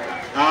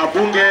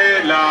bunge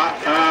la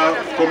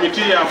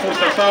komiti ya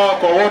fursa sawa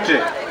kwa wote,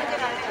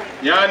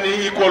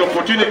 yani equal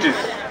opportunities.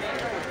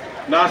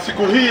 Na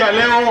siku hii ya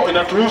leo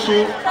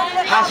inatuhusu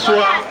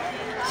haswa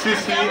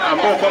sisi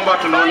ambao kwamba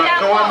tunaona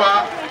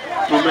kwamba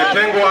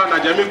tumetengwa na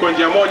jamii kwa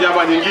njia moja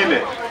ama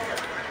nyingine.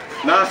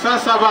 Na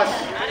sasa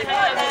basi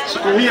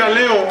siku hii ya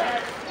leo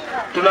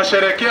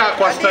tunasherekea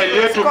kwa style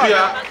yetu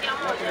pia,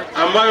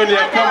 ambayo ni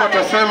ya kwamba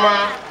tutasema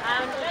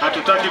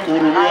hatutaki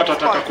kuhurumiwa,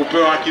 tunataka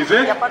kupewa haki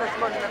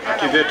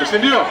zetu, si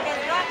ndio?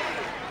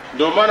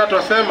 Ndio maana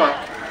tunasema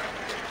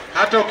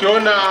hata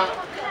ukiona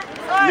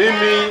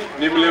mimi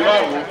ni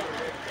mlemavu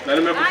na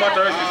nimekupata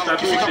wewe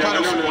statusi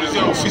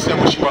ya ofisi ya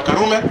Mheshimiwa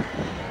Karume,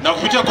 na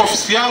kupitia kwa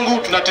ofisi yangu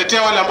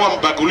tunatetea wale ambao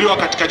wamebaguliwa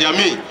katika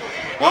jamii,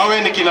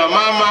 wawe ni kina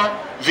mama,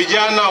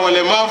 vijana,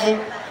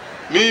 walemavu.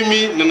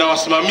 Mimi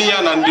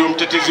ninawasimamia na ndio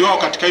mtetezi wao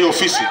katika hiyo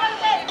ofisi.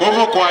 Kwa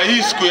hivyo kwa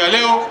hii siku ya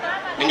leo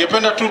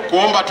ningependa tu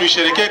kuomba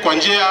tuisherekee kwa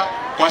njia,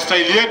 kwa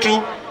staili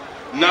yetu,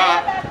 na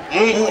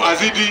Mungu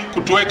azidi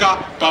kutuweka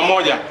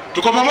pamoja.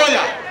 Tuko pamoja?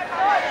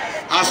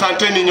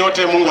 Asanteni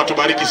nyote, Mungu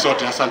atubariki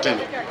sote.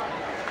 Asanteni.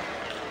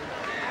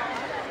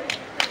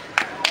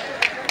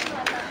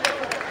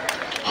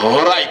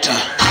 All right.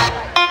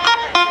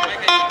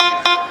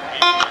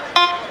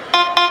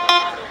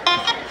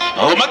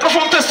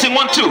 Microphone testing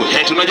 1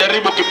 2.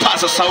 Tunajaribu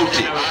kipaza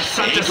sauti.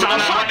 Asante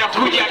sana.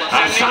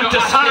 Asante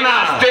sana.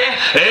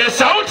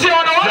 Sauti ya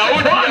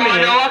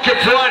wanawake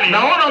pwani.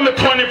 Naona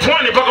wamepwani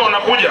mpaka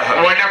wanakuja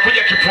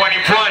kipwani.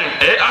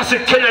 Asi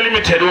Kenya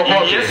Limited wako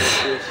wapi?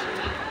 Yes.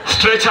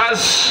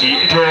 Stretchers.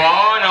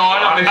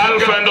 Naona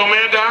Alpha and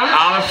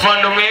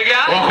Omega.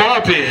 Wako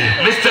wapi?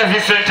 Mr.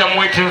 Vincent, I'm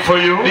waiting for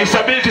you.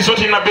 Disability is not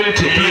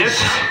inability, please.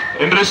 Yes.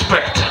 In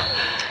respect.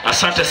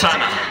 Asante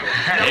sana.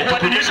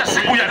 Tukuonyesha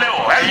siku ya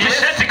leo.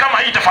 T-shirt kama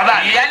hii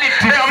tafadhali.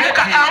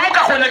 Amka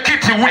kwenye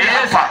kiti uje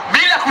hapa.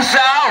 Bila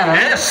kusahau.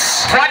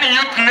 Yes. Pwani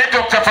Youth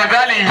Network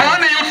tafadhali.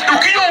 Pwani Youth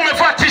ukiwa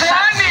umevaa t-shirt.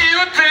 Pwani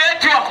Youth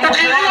Network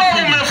ukiwa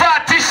umevaa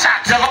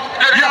t-shirt.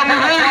 Ya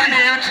Muhuri.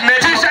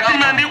 T-shirt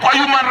imeandikwa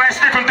Human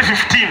Rights Day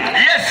 2015.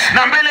 Yes.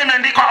 Na mbele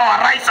imeandikwa our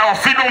rights, our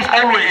freedoms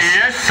always.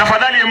 Yes.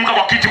 Tafadhali amka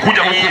kwa kiti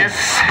kuja huku.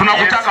 Yes.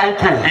 Tunakutaka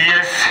huku.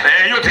 Yes.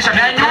 Hiyo t-shirt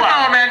imeandikwa.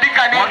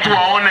 Wameandika nini? Watu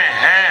waone.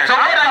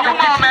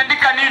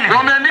 Wameandika nini?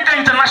 Wameandika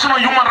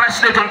International Human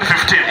Rights Day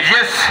 2015.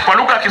 Yes. Kwa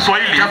lugha ya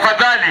Kiswahili.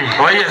 Tafadhali.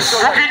 Yes.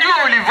 Ukijua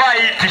ulivaa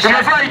hii t-shirt.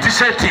 Umevaa hii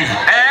t-shirt.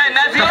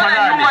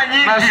 Naziona nyuma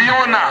nyingi.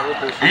 Naziona.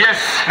 Yes.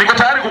 Niko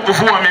tayari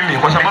kukuvua mimi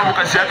kwa sababu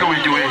kazi yake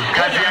uijui.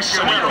 Kazi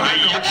yake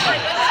uijui.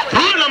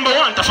 Rule number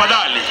 1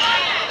 tafadhali.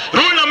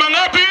 Rule namba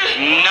ngapi?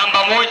 Namba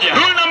 1.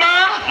 Rule namba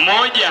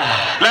 1.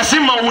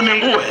 Lazima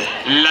unengue.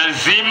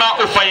 Lazima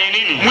ufanye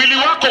nini? Mwili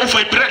wako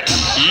uvibrate.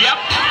 Yep.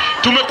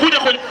 Tumekuja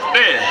kwenye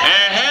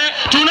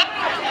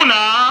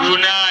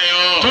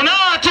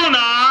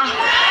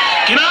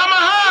Kinama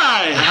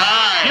hai.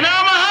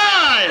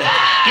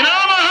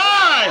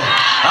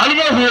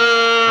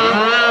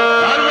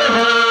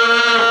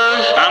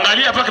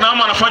 Angalia hapa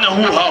kinama anafanya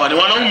hawa ni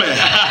wanaume.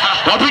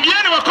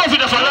 Wapigieni makofi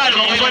tafadhali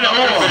kwa kufanya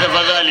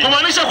tafadhali.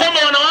 Kumaanisha kwamba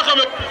wanawake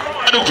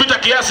wamepita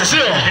kiasi,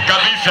 sio?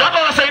 Kabisa. Hata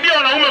wanasaidia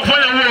wanaume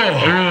kufanya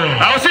huo.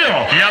 Au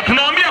sio?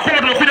 Tunawaambia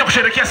kwamba tumekuja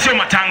kusherehekea sio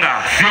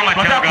matanga.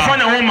 Tunataka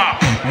kufanya warm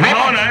up.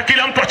 Unaona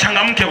kila mtu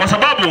achangamke kwa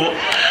sababu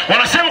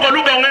wanasema kwa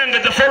lugha ngenge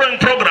the following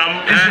program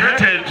is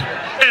rated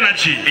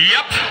energy.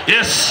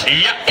 Yes.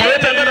 Kwa hiyo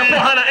ndio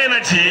hana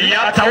energy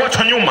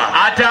atawachwa nyuma.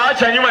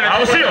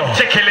 Na sio?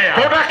 Chekelea.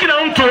 Kwa hiyo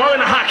kila mtu awe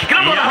na haki.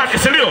 Kila mtu ana haki,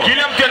 si ndio?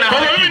 Kila mtu ana haki.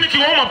 Kwa hiyo mimi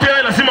nikiomba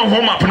pia lazima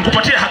warm up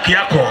nikupatie haki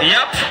yako.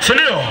 Si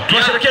ndio?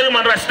 Tunasherehekea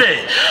Human Rights Day.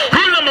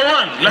 Rule number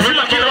 1,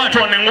 lazima kila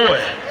mtu anengue.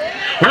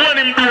 Huo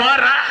ni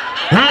mduara,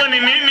 huo ni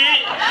nini?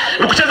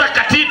 Ukicheza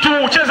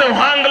katitu, ucheze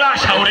uhangla,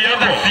 shauri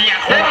yako.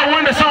 Bora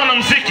uende sawa na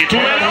muziki.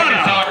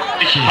 Tumeelewana?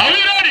 Are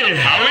we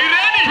ready?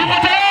 Tuko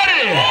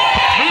tayari?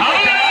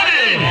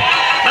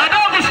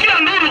 Nataka kusikia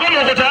nduru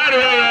kama uko tayari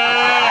wewe.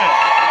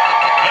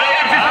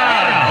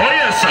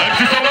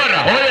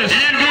 Yes.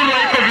 Hii nduru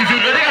haiko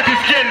vizuri. Nataka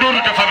tusikie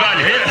nduru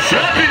tafadhali. Yes.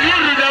 Wapi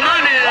nduru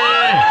jamani?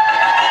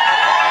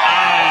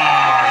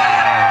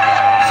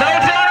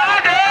 Sauti ya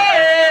wanawake.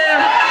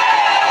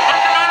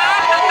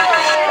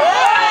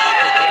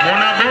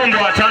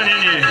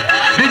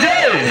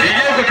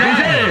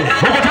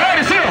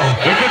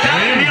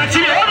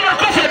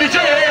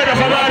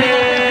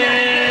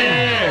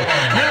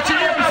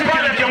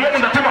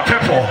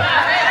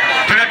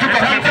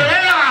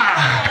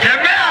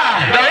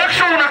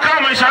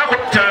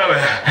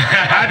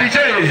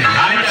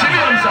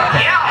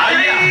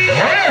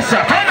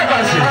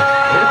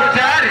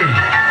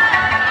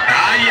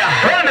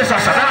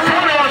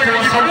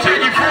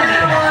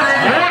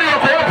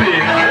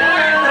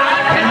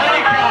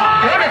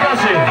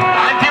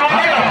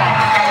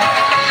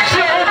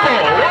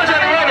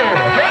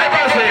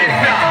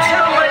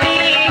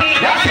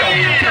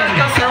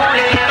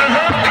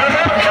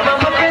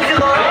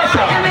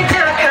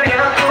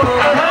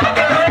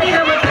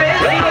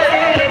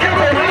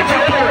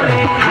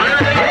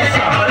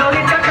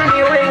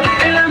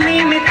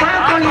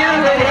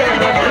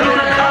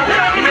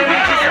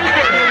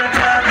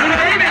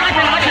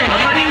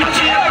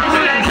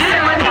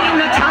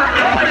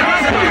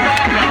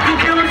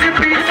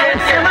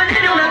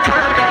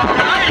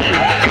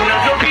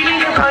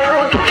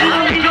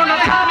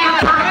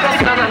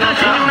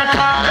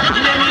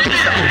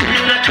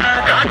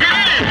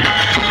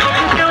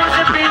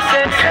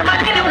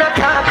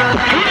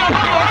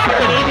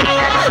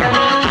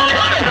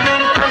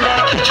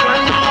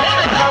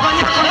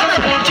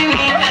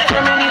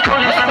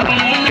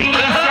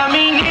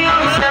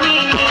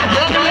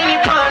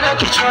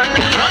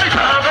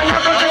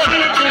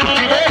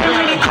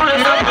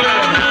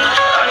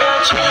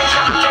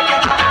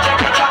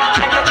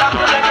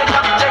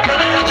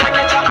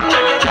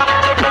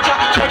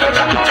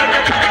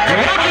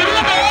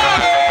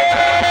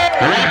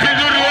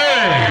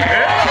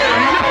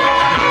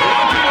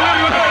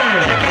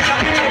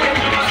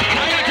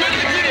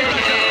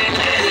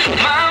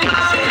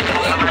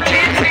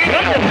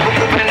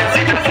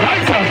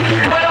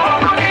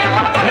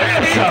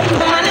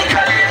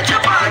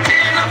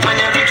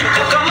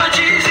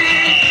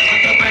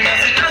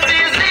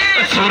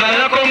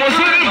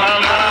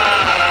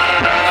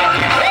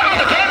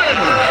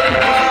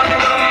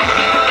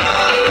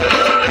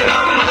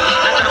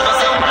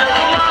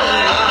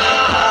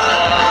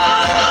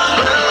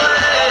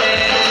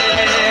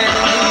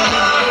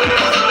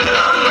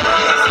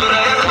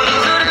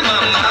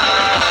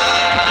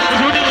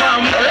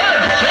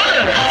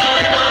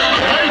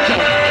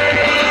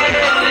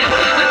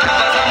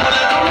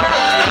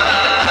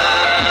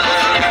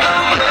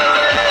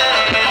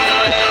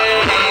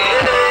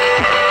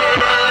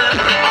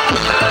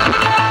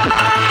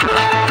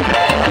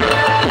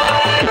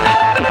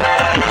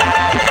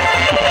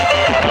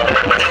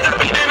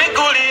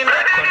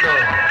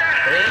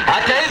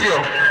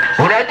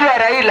 Unajua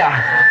Raila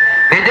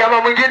ni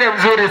jamaa mwingine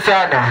mzuri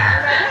sana,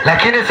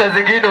 lakini saa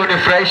zingine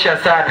unifurahisha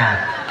sana.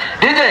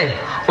 DJ,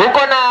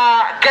 uko na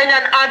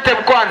Kenyan anthem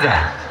kwanza?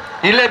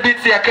 Ile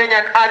beats ya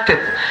Kenyan anthem.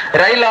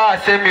 Raila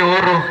asemi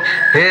Uhuru.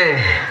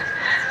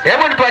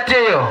 Hebu nipatie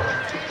hiyo.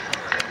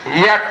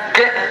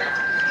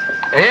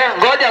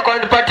 Ngoja kwa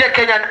nipatie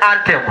Kenyan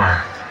anthem.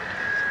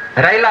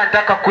 Raila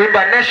anataka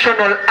kuimba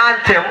national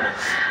anthem.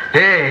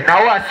 Na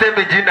huwa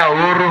asemi jina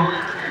Uhuru.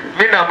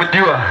 Mimi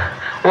namjua.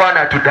 Huwa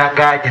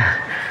anatudanganya.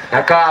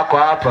 Nakaa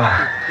kwa hapa.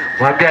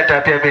 Mwambie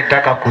hata pia mimi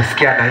nataka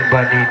kusikia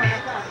naimba nini.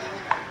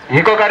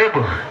 Yuko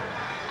karibu?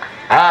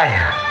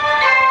 Haya.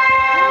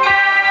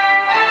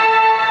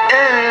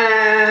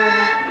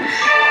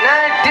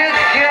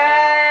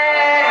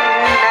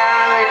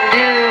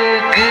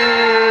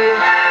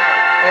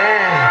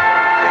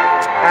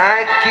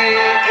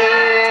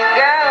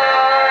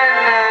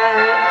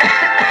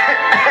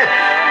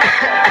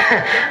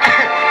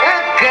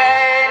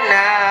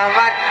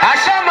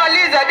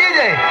 Ashamaliza DJ,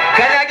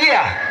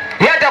 kanyagia.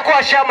 Yeye atakuwa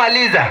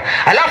ashamaliza.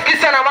 Alafu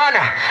kisa na maana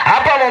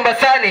hapa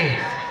Mombasani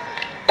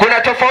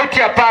kuna tofauti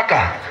ya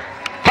paka.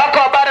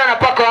 Paka wa bara na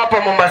paka hapa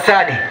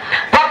Mombasani.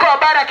 Paka wa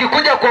bara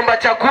akikuja kuomba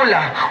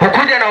chakula,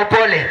 hukuja na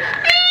upole.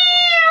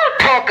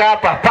 Toka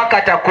hapa, paka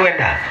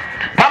atakwenda.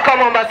 Paka wa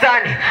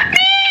Mombasani.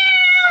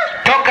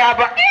 Toka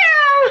hapa.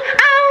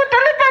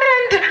 Tulipa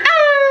rent.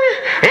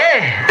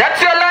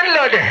 That's your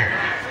landlord.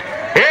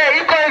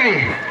 Iko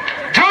hivi.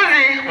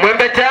 Juzi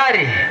Mwembe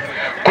tayari.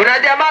 Kuna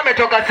jamaa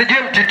ametoka sijui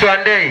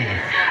Mtitwandei.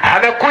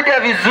 Amekuja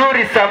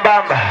vizuri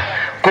sambamba.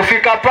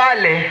 Kufika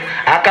pale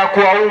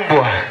akakuwa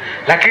umbwa,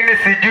 lakini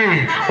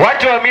sijui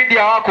watu wa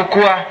media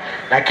hawakukuwa,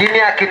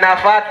 lakini akina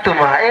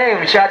Fatuma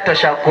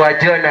mshatosha kuwa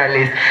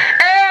journalist.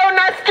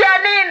 Unasikia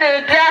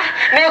nini?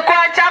 Ni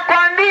kuacha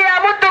kwambia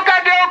mtu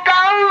kageuka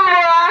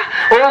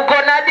umbwa. Uko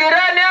na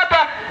jirani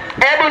hapa.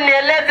 Hebu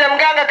nieleze,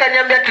 mganga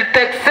kaniambia tu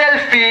take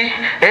selfie,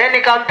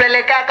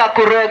 nikampeleka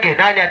akakuroge.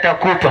 Nani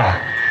atakupa?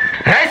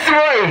 Rais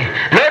Moi,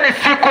 leo ni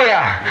siku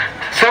ya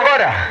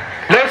Songora.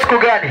 Leo siku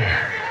gani?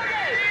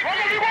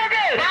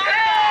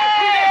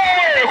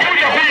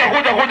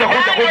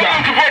 Kuja.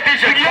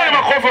 Pigieni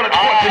makofi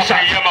unachukua t-shirt.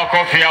 Pigia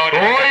makofi yao.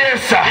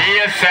 Yes sir.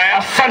 Yes sir.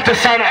 Asante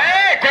sana.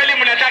 Kweli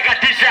mnataka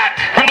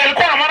t-shirt.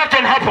 Kungelikuwa na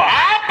marathon hapa.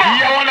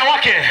 Ya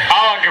wanawake.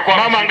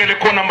 Mama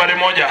angelikuwa nambari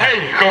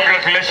 1.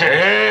 Congratulations.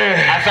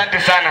 Asante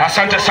sana.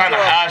 Asante sana.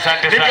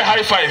 Asante sana. Nipe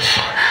high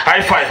five.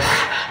 High five.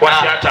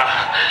 Wasiata.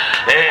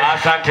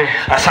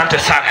 Asante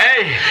sana.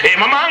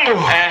 Mama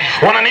yangu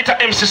wananiita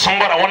MC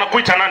Songora.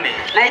 Wanakuita nani?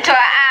 Naitwa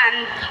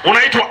Ann.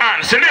 Unaitwa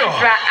Ann, si ndio?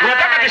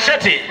 Unataka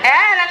t-shirt?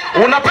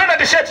 Unapenda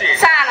t-shirt?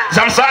 Sana.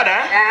 Za msaada?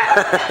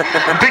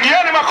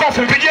 Mpigieni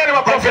makofi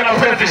na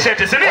unapenda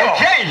t-shirt, si ndio?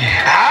 Okay.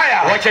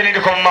 Haya, wacha niende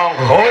kwa mama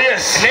wangu. Oh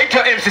yes.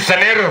 Naitwa MC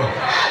Sanero.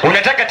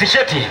 Unataka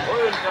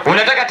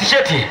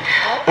t-shirt?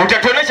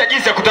 Utatuonesha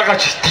jinsi ya kutaka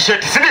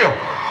t-shirt, si ndio?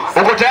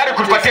 Uko tayari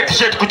kutupatia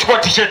t-shirt, kuchukua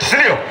t-shirt, si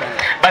ndio?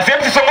 Basi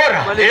MC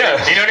Songora.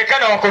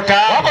 Inaonekana wako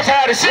tayari. Wako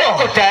tayari, sio?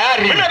 Wako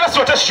tayari. Mimi hata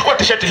siwataka kuchukua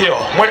t-shirt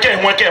hiyo. Mweke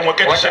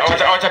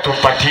t-shirt. Wacha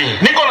tumpatie.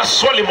 Niko na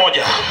swali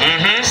moja.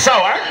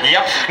 Sawa?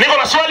 Yep. Niko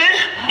na swali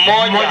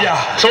moja.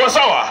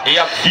 Sawa?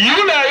 Yep.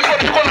 Yule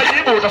yuko na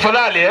jibu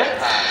tafadhali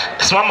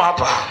Simama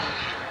hapa.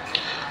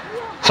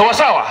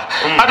 Sawa?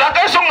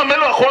 Atakayesonga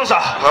mbele wa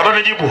kwanza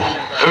atanijibu.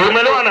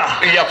 Umeelewana?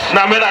 Yep.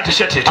 Na amela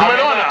t-shirt.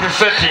 Tumeelewana?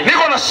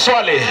 Niko na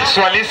swali.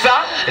 Swalisa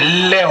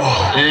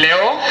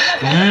leo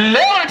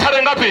ni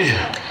tarehe ngapi?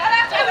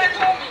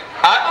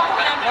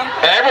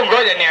 Hebu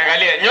ngoja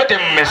niangalie. Nyote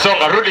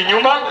mmesonga, rudi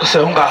nyuma.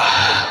 Songa.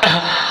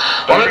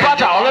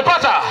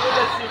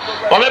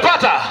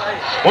 Wamepata?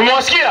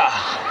 Umewasikia?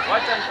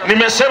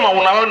 Nimesema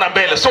unaona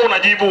mbele, so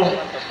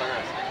unajibu.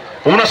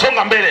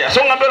 Unasonga mbele.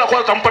 Songa mbele kwa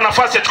utampa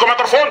nafasi achukue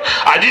microphone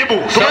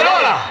ajibu.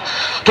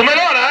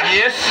 Tumeelewana?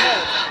 Yes.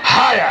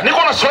 Haya,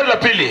 niko na swali la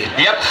pili.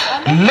 Yep.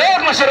 Leo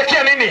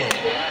tunasherehekea nini?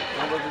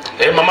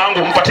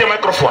 Mamangu mpatie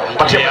microphone.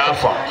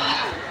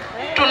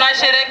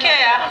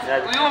 Tunasherehekea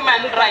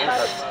Human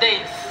Rights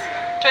Days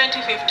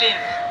 2015.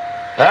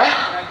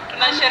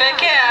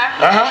 Tunasherehekea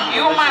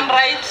Human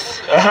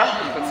Rights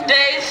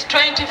Days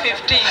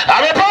 2015.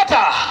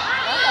 Amepata.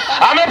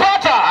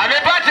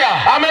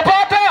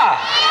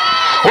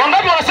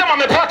 Wangapi wanasema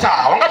amepata?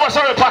 Wangapi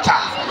wanasema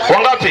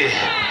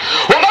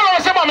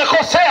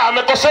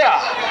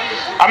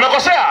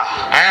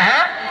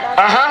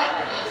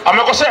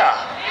amekosea?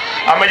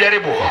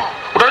 Amejaribu.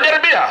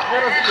 Utajaribia?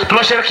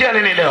 Tunasherehekea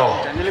nini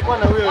leo?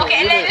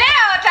 Okay, leo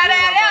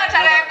tarehe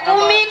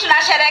 10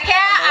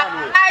 tunasherehekea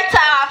rights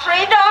our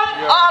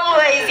freedom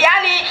always.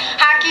 Yani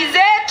haki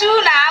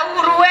zetu na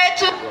uhuru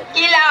wetu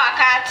kila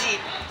wakati.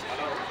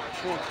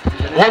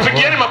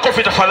 Wapigieni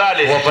makofi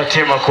tafadhali.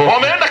 Wapatie makofi.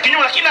 Wameenda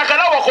kinyume lakini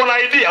angalau wako na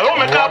idea. Wewe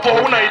umekaa hapo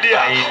huna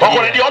idea.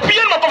 Wako na idea.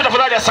 Wapigieni makofi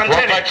tafadhali.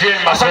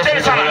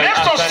 Asanteni sana.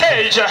 Next on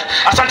stage.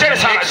 Asanteni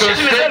sana.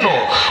 T-shirt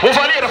zenu.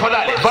 Uvalie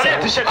tafadhali. Valia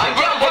t-shirt.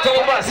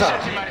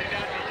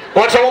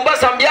 Watu wa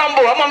Mombasa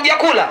mjambo ama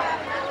mjakula?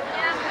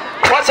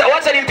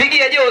 Wacha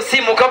nimpigie Joe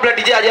simu kabla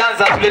DJ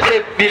hajaanza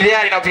tuletee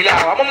biriani na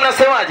pilau. Ama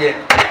mnasemaje?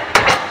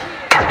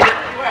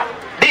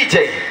 DJ.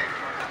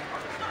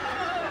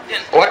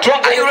 Watu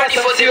wangu, are you ready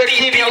for the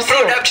PP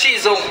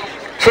production?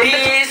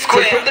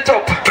 From the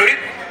top.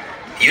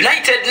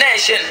 United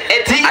Nation.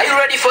 Are you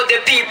ready for the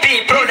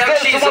PP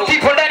production? P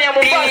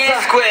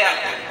Square.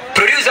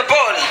 Producer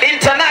Paul.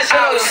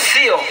 International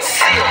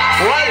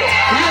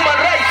Human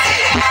Rights.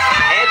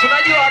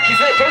 Tunajua haki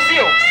zetu,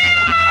 sio?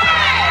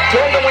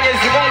 Tuombe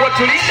Mwenyezi Mungu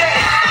atulinde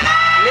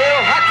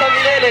leo hata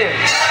milele.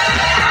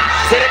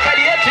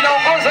 Serikali yetu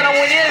inaongozwa na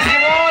Mwenyezi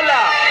Mola,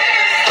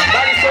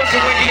 bali sio mtu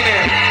mwingine.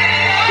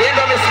 Yeye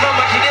ndo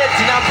amesimama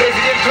kidete na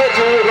president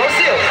wetu Uhuru,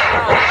 sio?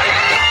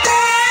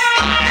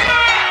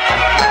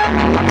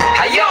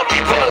 Yo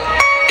people,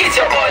 it's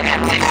your boy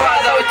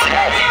Father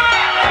Hotel.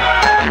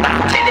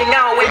 Chilling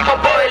out with my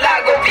boy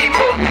Lago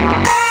people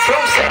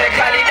from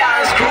Serikali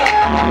Dance Crew.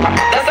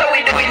 That's how we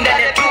do in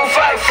that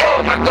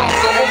 254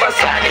 Magongo,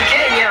 Mombasa,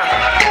 Kenya.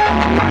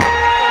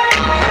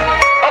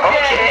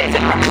 Okay.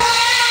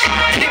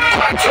 Keep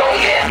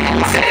controlling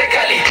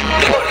Serikali,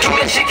 ndio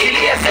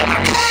tumeshikilia sema.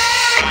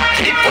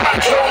 Keep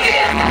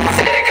controlling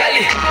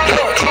Serikali,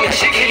 ndio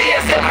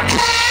tumeshikilia sema.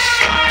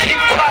 Keep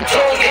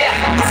controlling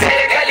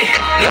Serikali,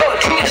 ndio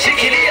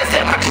tumeshikilia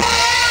sema.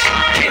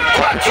 Keep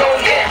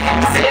controlling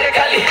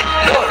Serikali,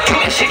 ndio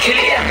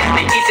tumeshikilia.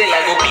 Niite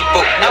Lago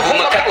people,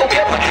 navuma kako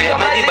pepo juu ya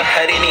maji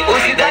baharini.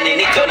 Usidhani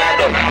ni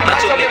tornado,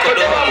 macho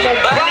mikodoa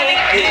mbani.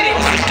 Nini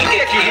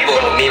usituke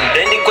kibo, mi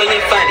mbendi kwenye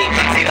fani.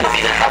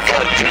 Sina hafo,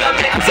 tuna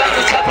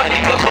mezangu chapa.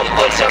 Niko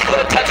kompo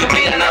chako, tatu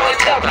bila na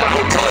watapa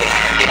mutoi.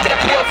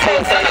 Itakuwa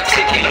forza na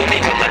kushikilumi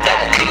kwa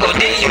madada. Digo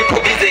day yupo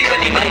bize iwa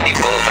ni mind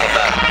for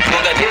baba.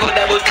 Munga digo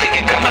double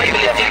stick kama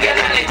yule figa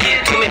nane.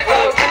 Tume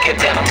all pocket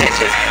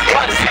temptations.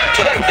 Once,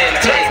 twice, then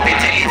twice,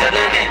 pitiliza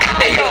nane.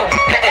 Eyo,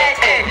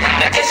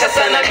 na kesha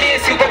sana mie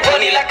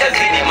siupoponi la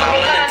kazini.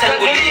 Maula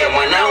natangulia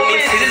mwanao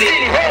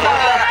msizini.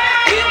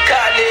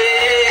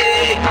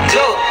 Wikale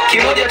jo,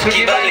 kimoja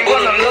tukibani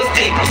bono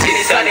losti.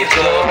 Sinisani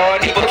jo,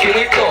 nipo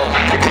kimwiko.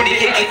 Kikundi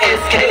hiki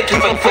SK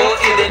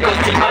 254 in the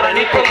coast. Mara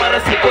nipo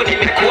mara sipo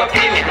nimekuwa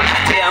pime.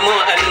 Teamo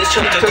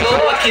alinisho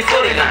mtoto wa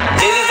kiforina.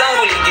 Nili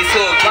zangu lingiso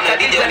kina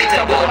DJ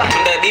walitaboa.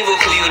 Tunda bivu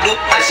kuyudu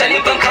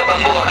ashanipa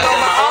nkabamboa.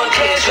 Agama on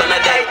kesho na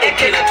dai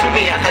eke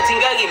natumia.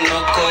 Hatingagi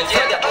mnoko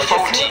jaga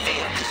tofauti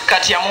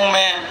kati ya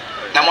mume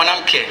na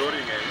mwanamke.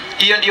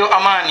 Hiyo ndio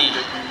amani.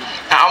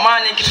 Na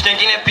amani kitu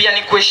kingine pia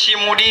ni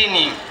kuheshimu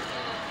dini.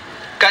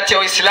 Kati ya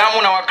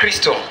Waislamu na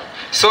Wakristo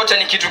sote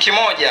ni kitu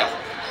kimoja.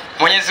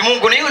 Mwenyezi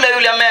Mungu ni yule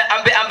yule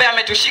ambaye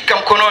ametushika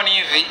mkononi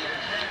hivi,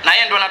 na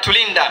yeye ndo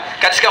anatulinda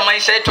katika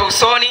maisha yetu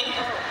usoni,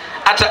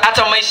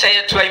 hata maisha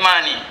yetu ya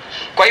imani.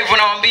 Kwa hivyo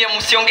nawaambia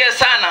msiongee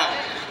sana,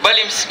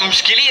 bali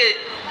mshikilie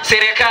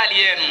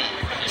serikali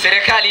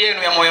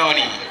yenu ya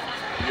moyoni.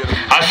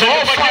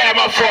 Asante ya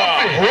mafua.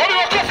 Wale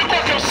wakofi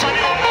kwa usani.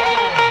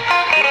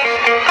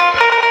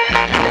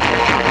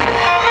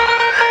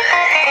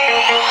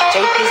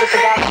 JP's a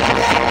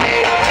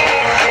production.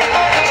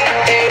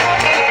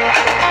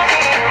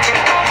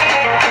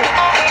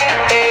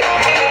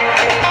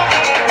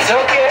 It's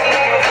okay.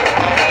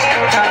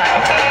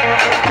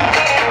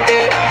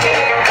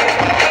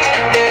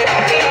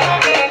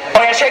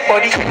 Oh yeah, shake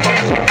body.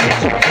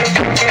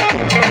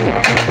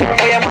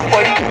 Oh yeah, move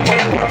body.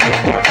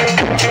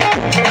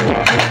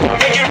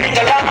 Did you ring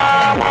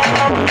alarm?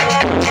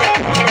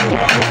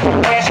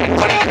 Oh yeah, shake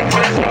body.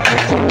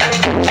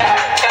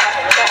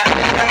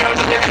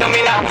 Feel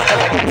me now, I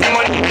got the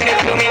money, they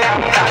feel me now.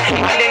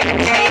 And they give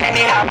me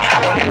anyhow. I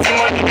don't get the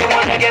money, they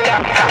wanna get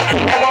down. I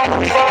want to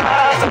go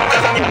house,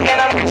 because I'm young and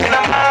I'm rich and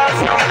I'm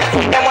awesome.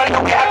 They want to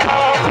know where I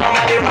come from,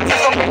 and they want to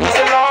some people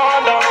in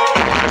London. All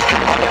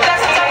the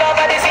blessings I love,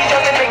 they see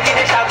just they make me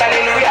they shout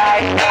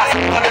hallelujah.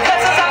 All the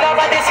blessings I love,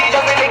 they see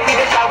just they make me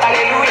they shout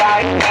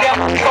hallelujah. They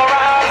want to go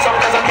ransom,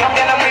 because I'm young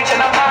and I'm rich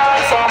and I'm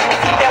awesome.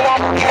 They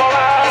want to go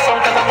ransom,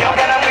 because I'm young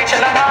and I'm rich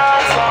and I'm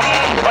awesome.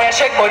 Oh yeah,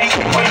 shake body.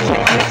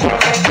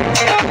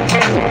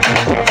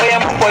 Oh yeah,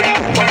 move body.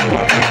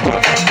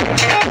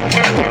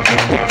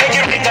 Make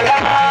you ring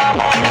alarm.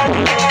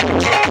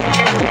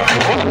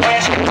 Oh yeah,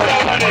 shake body.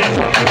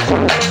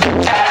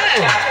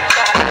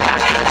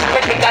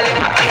 Make me call it.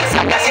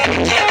 Sakasi.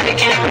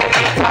 Make it.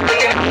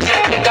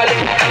 Shake body.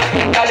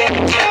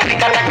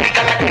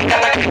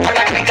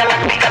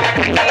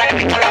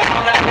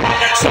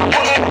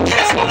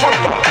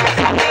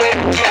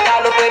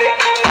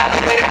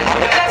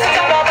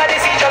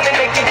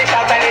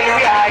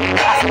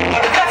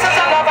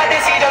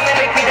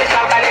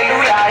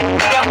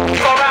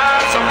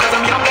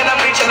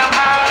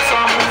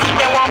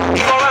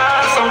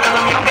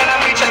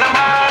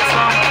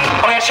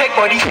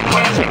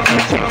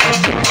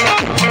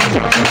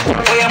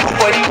 Oh yeah, move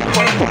body.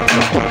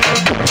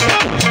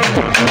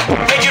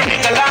 Make you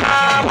ring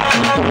alarm.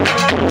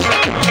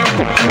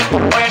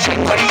 Oh yeah,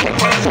 shake body.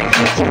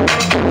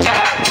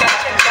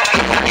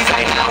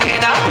 Design now, we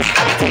now.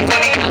 I'm the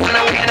money, I'm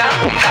the winner.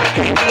 I'm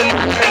the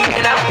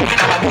money now.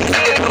 I'm a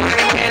music to the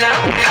now.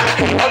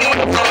 All you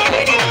know,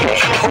 lady.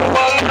 Oh,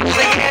 all you know,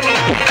 lady.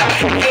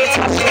 Can't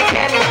touch me,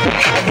 can't you?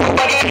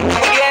 Nobody can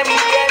hear me.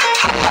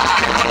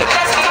 The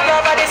best of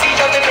love, I see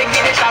you.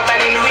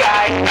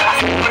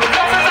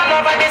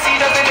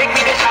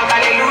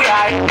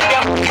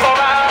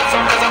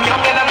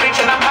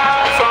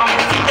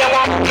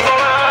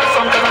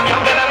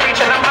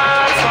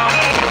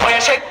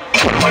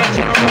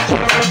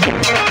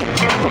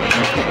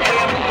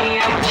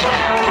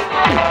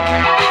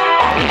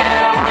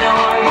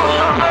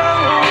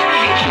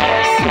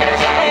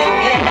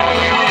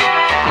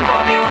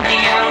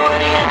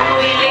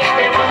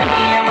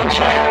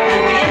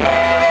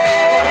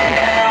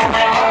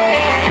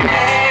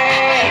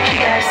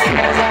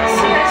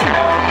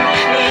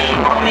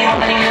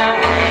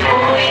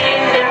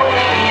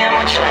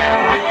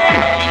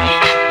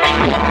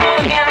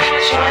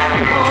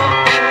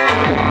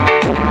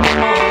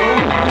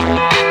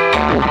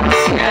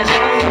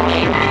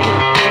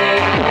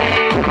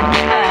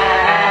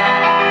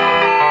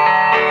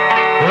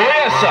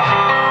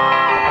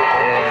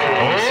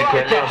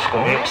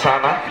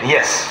 sana.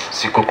 Yes.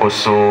 Siku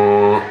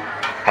kuhusu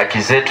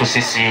haki zetu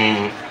sisi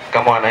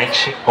kama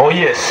wananchi. Oh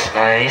yes.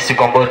 Na hii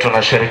siku ambayo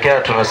tunasherehekea,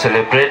 tuna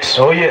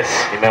celebrate. Oh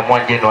yes. Nimeamua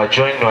nje ni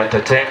join ni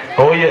entertain.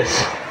 Oh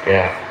yes.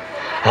 Yeah.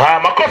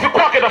 Makofi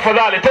kwake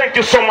tafadhali. Thank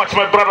you so much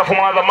my brother from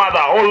another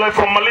mother all the way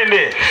from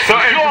Malindi. So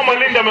ikiwa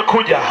Malindi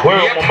amekuja,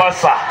 wewe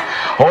Mombasa.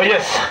 Oh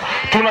yes.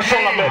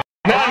 Tunasonga mbele.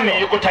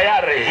 Nani yuko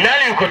tayari?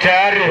 Nani yuko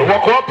tayari?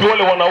 Wako wapi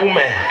wale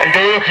wanaume?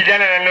 Ndio huyo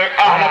kijana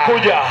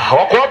anakuja.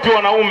 Wako wapi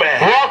wanaume?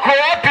 Wako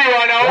wapi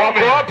wanaume?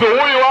 Wako wapi?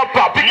 Huyu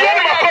hapa. Pigeni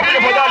makofi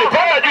tafadhali.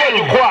 Panda juu ya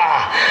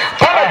jukwaa.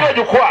 Panda juu ya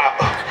jukwaa.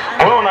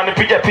 Wewe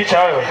unanipiga picha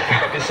wewe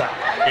kabisa.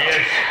 Yes.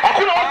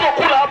 Hakuna watu wa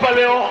kula hapa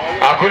leo.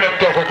 Hakuna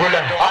mtu wa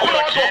kukula. Hakuna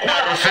watu wa kula.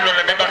 Rusino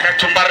wamebeba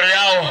kachumbari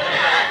yao.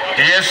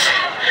 Yes.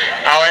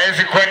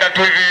 Hawezi kwenda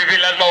tu hivi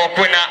lazima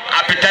wakuwe na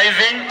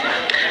appetizing.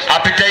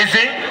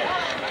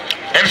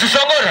 MC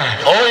Songora.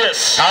 Oh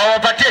yes.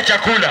 Hawapatie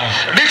chakula.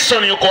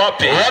 Dickson yuko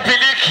wapi? Wapi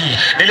Diki?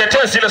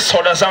 Niletee zile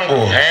soda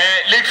zangu.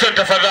 Dickson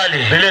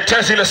tafadhali.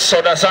 Niletee zile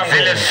soda zangu.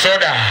 Zile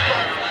soda.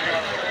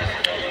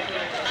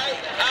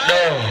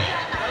 No.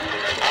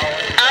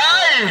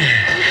 Ai.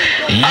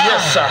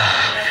 Yes sir.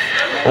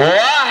 Wow.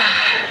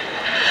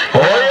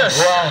 Oh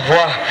yes.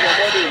 Wow.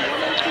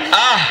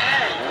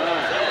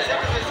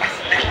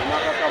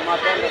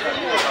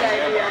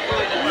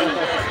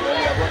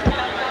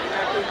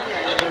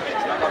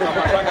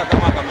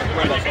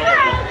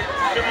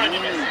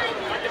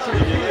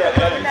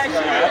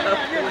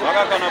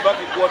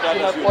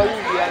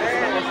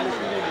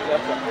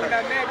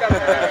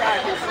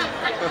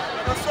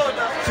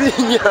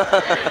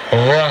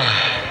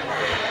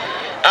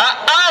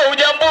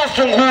 Ujambo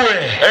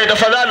ufungue.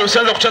 Tafadhali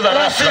usianze kucheza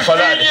rap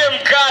tafadhali.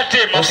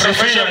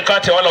 Usifinye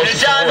mkate wala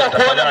usifungue. Nishaanza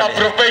kuona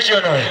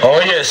ma-professional.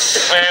 Oh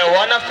yes.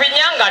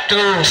 Wanafinyanga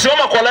tu.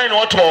 Simama kwa line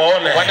watu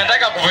waone.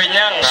 Wanataka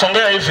kufinyanga.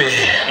 Songea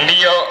hivi.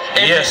 Ndio.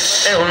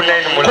 Yes.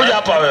 Kuja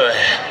hapa wewe.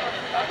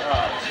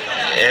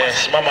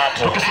 Yes, mama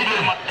hapo.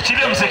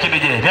 Achilie muziki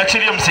DJ.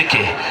 Niachilie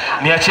muziki.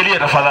 Niachilie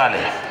tafadhali.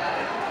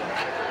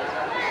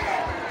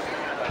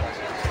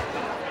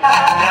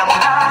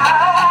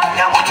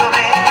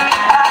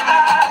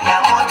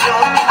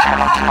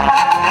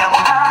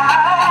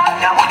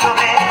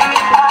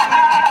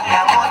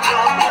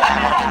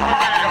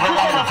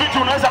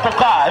 Unaweza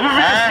kukaa. Hivi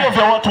vitu sio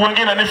vya watu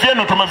wengine, ni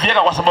vyenu,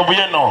 tumeviweka kwa sababu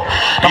yenu.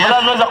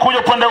 Tafadhali unaweza kuja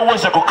upande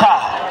uweze kukaa.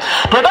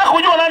 Tunataka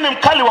kujua nani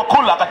mkali wa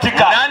kula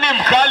katika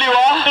mkali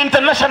wa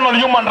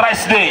International Human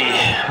Rights Day.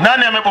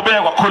 Nani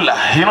amebobea kwa kula?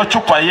 Hilo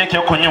chupa iweke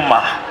huko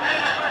nyuma.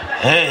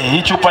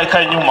 Hii chupa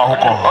ikae nyuma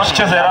huko.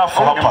 Usicheze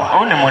rafu hapa.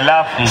 Huyu ni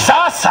mulafi.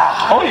 Sasa,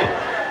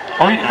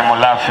 huyu ni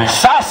mulafi.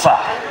 Sasa,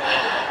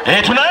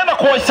 tunaenda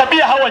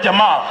kuwahesabia hawa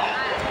jamaa.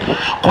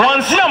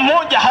 Kuanzia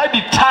 1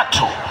 hadi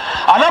 3.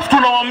 Alafu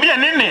tunawaambia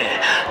nini?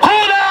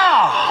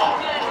 Kula!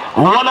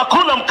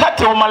 Wanakula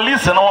mkate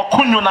wamalize na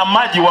wakunywe na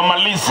maji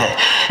wamalize.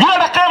 Yule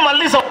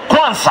atakayemaliza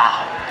kwanza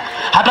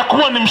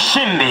atakuwa ni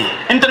mshindi.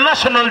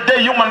 International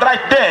Day Human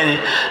Rights Day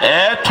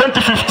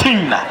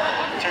 2015.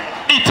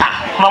 Ita,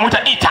 tunamuita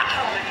Ita.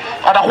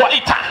 Atakuwa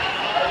Ita.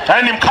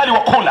 Ni mkali wa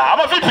kula.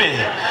 Ama vipi?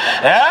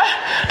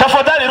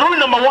 Tafadhali rule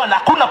number 1,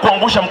 hakuna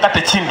kuangusha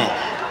mkate chini.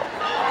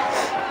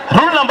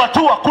 Rule number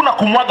 2, hakuna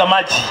kumwaga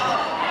maji.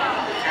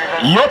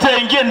 Yote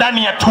yaingie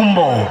ndani ya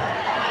tumbo.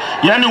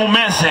 Yaani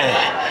umeze.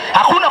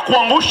 Hakuna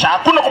kuangusha,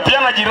 hakuna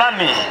kupiana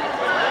jirani.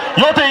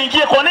 Yote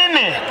ingie kwa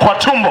nini? Kwa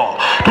tumbo.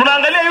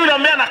 Tunaangalia yule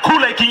ambaye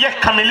anakula ikiingia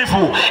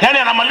kikamilifu. Yaani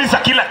anamaliza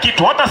kila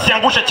kitu. Hata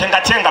siangushe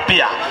chenga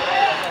pia.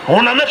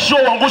 Una make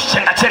sure uangushe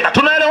chenga.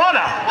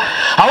 Tunaelewana?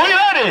 Are we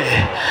ready?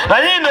 Na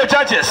hii ndio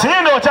judges.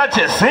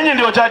 Nyinyi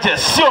ndio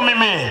judges. Sio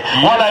mimi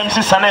wala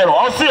MC Sanero.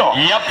 Au sio?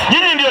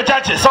 Nyinyi ndio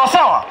judges. Sawa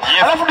sawa?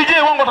 Alafu DJ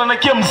wangu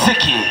atanakia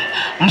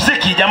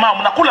muziki jamaa,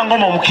 mnakula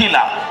ngoma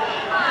mkila.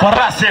 Kwa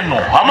raha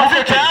zenu. Ama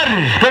vipi?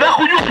 Tayari. Tunataka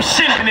kujua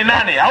mshindi ni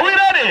nani. Are we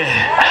ready?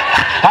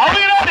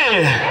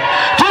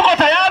 Tuko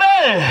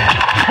tayari?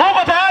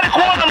 Muko tayari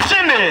kuona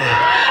mshindi?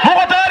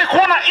 Muko tayari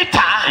kuona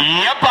Ita?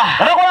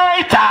 Unakuona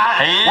Ita?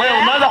 Wewe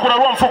unaanza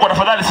kurarua mfuko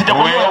tafadhali,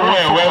 sijakuelewa.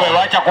 Wewe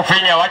wacha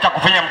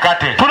kufinya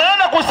mkate.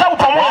 Tunaenda kuhesabu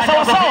pamoja,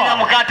 sawa sawa?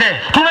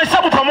 Mkate.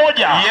 Tunahesabu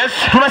pamoja. Yes.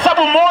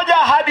 Tunahesabu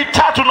 1 hadi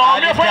 3 na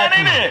waambia fanya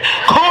nini?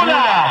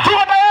 Kula.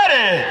 Tuko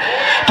tayari?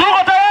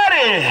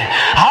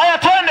 Haya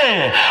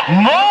twende. 1, 2,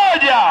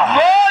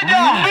 3.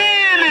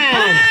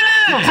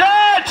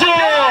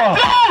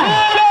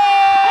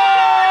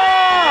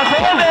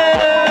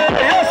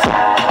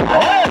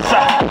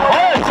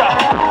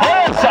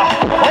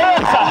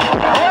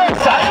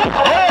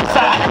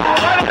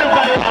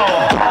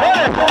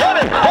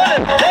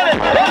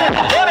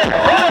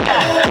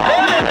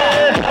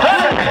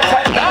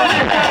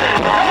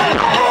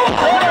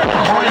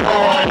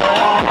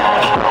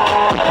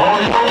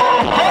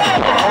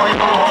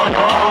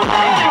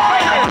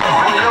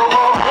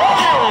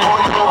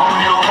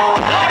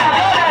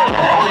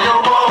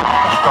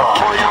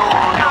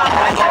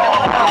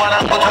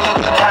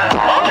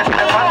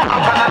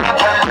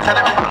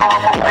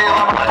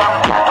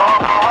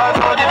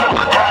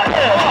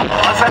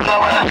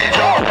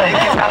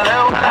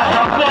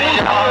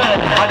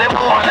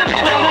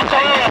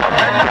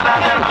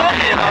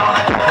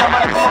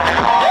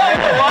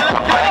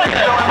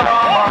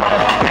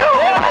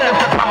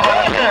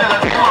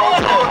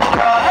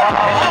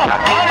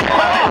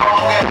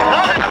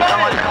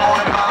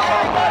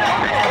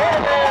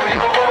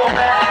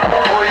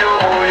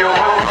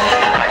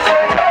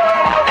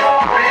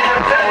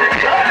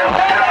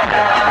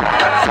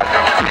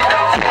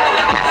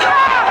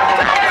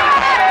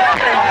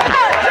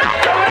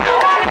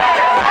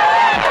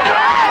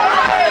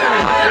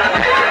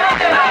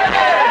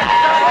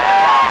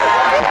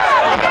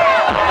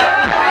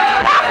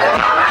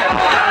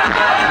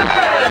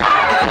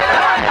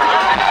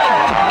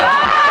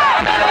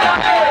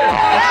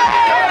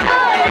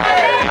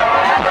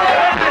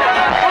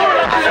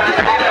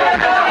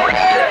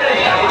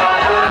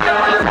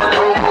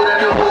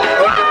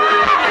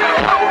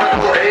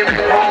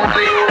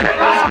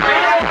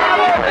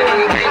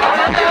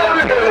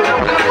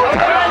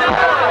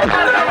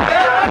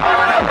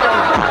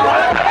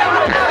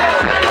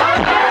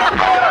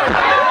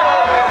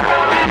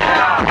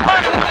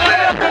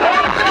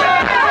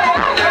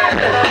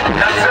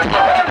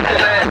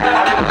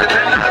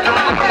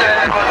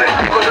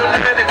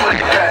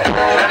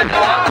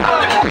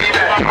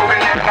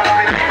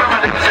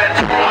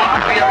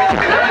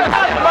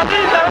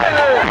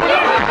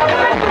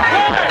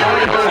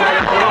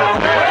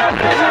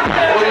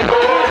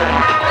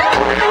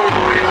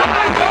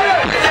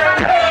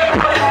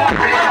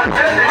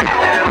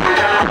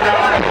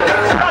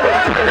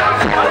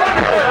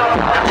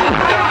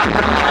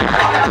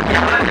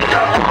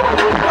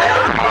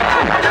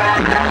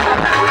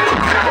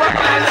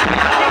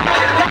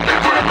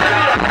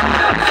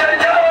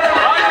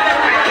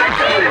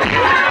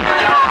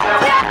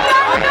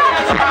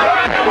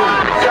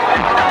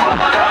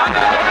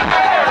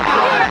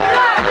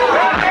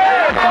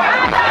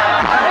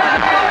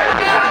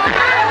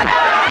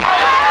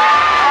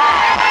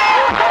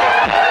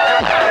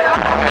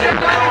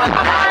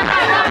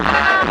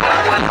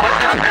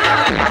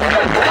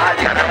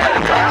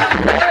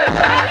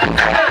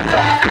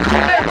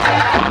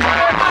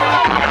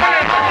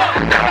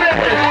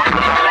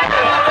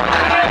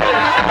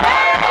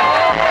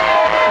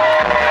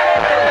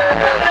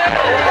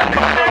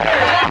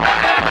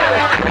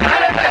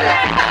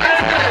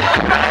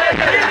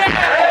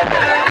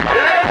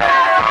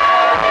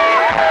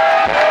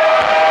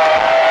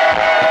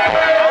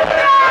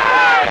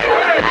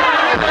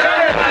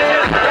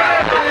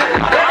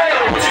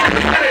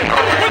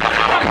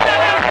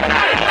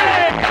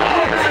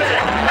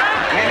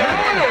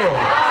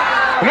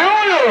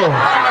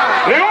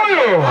 Ni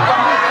huyu.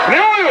 Ni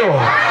huyu.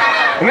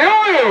 Ni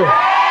huyu.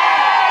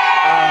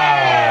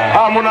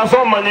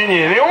 Mnasoma nyinyi.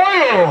 Ni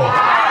huyu.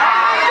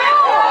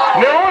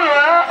 Ni huyu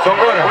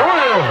Songora.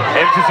 Huyu.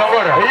 MC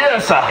Songora.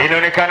 Yes sir.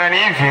 Inaonekana ni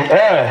hivi.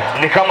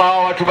 Ni kama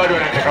hao watu bado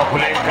wanataka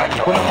kulenga.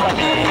 Kuna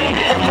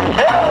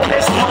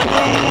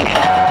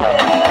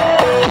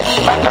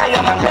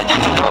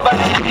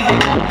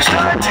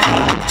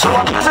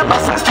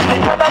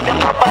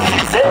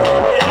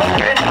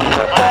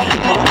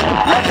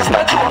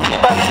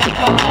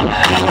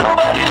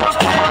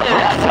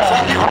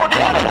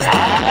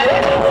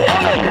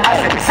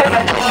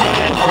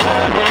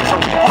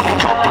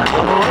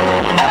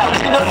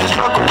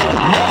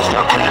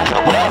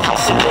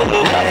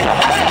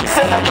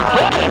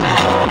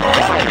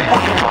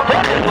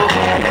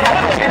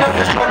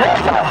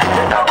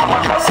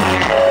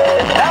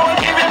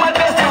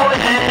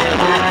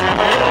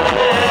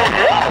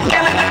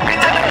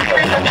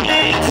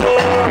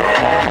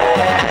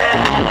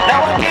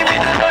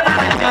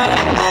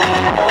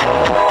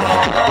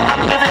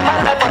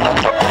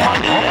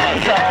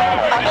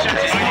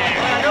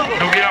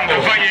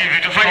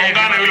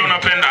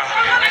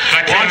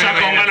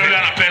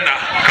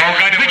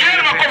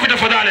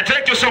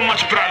thank you so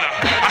much, brother.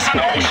 Asante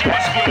kwa kushima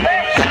siku.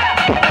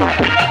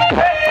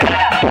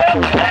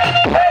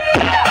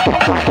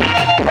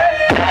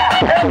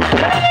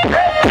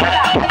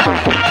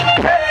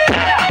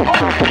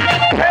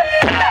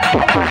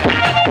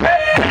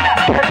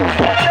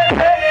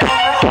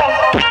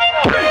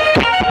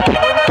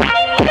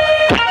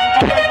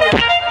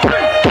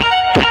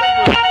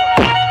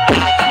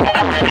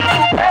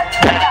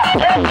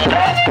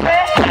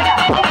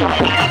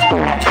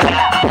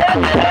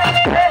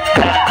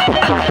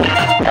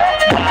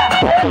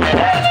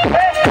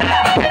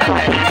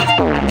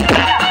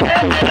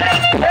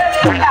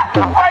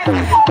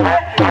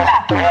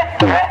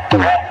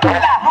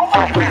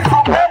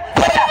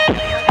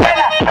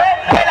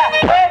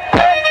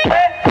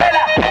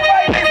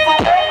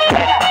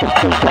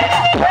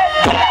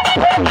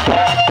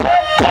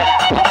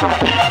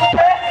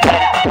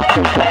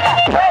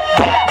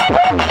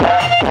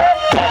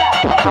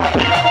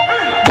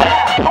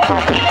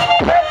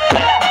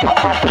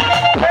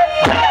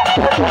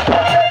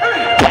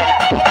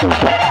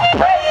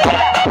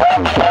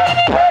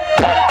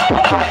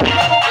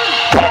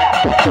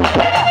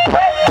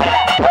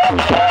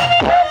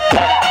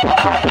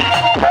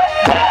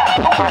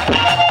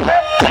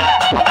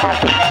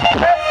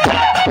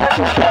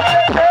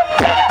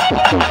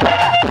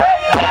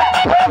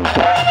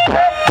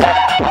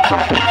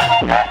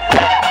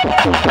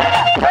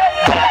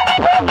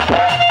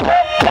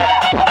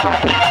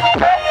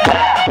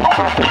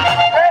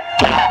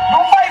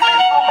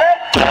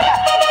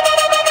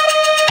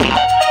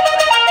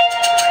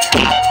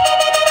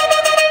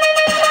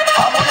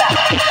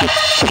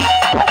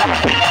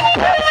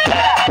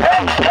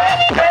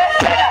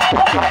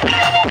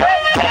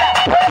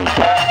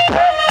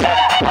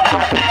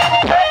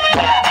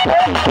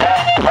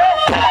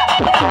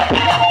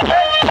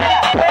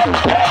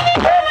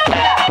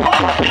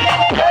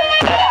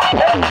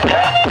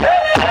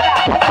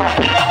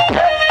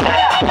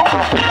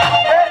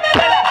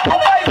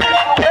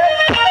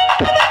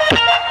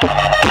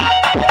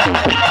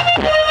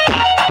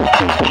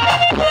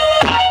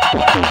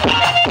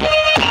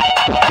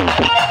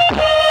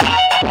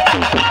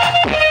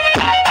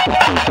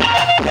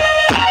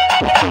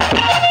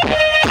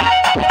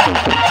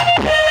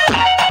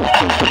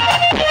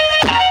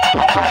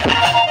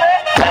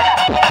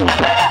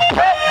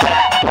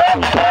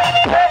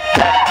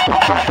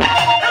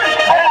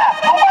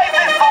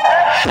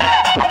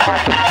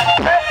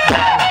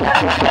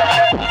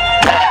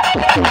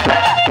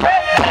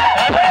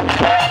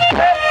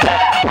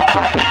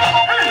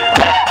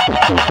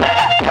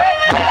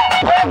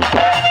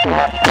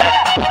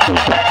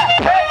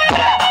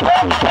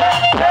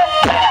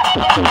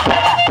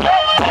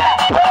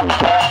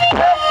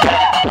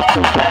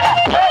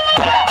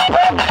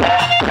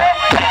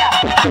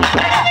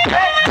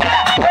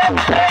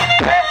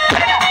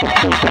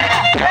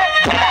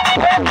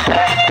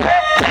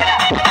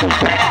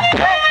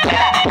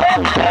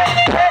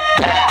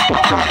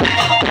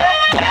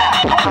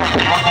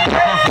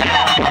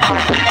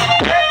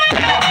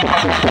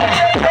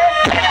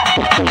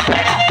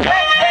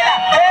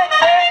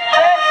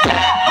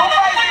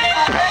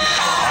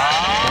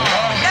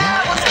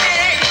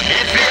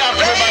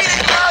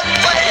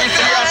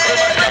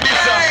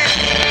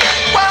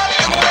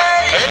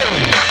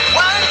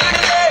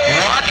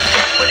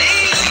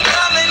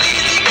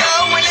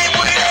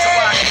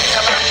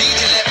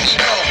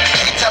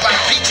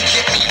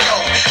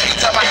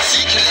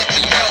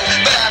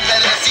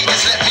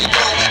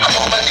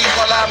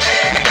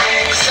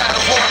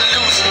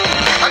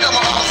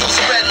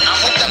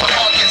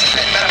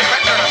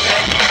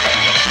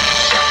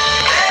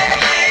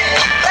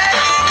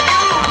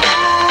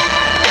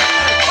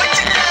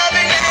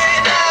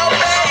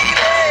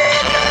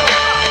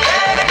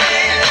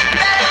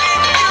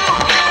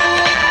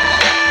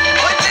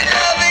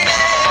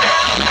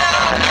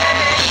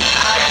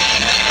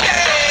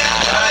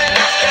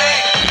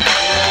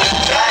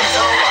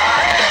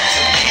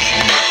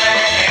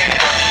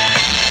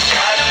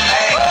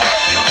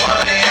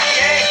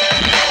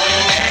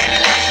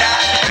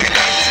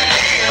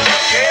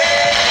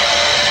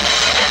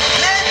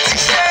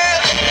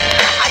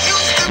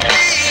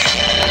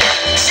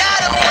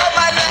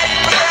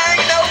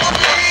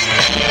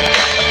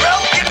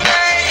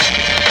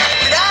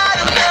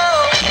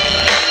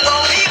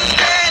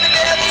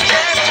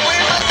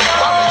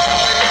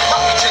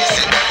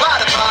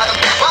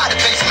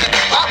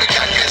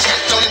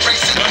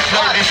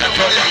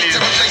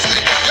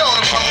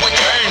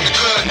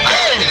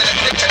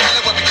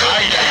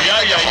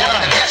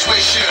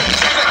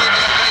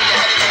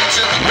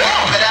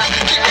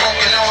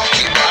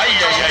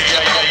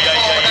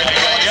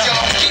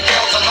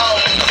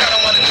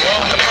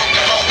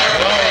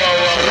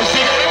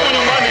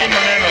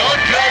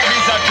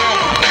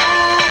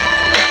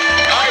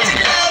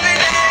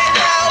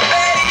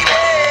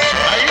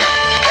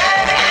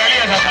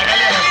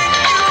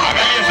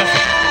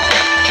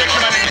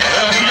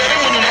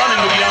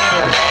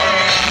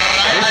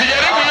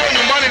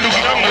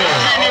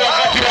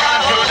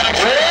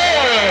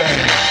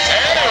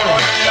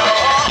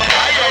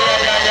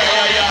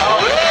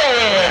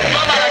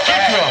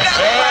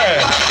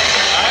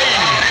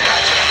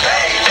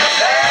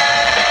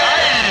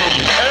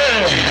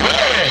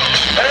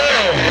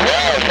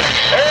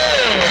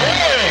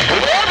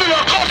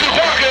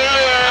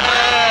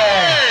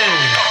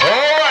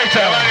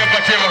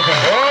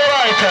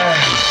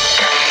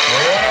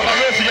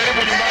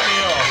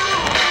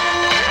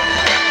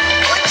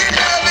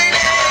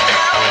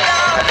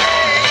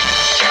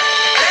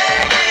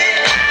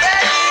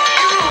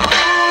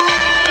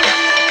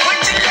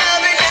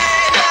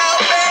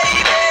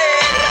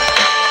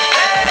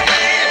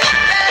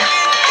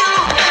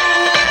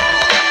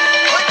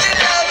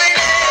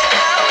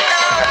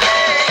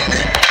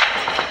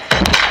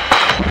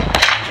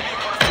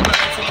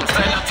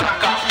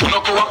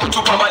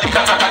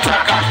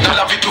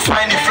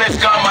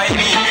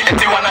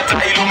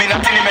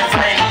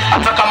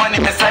 hata kama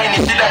nimesaini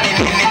shida ni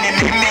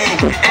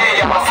mimi.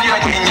 Wasio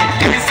nyinyi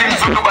hizi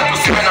mzuluba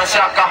tusiwe na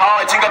shaka,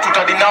 hawa jinga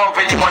tutadinao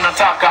venye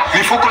wanataka.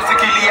 Mifuko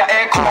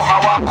zikilia eko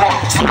hawako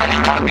sura ni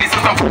ugly,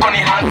 sasa mfuko ni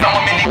handsome.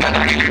 Wameniganda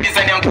ile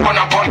design ya nguo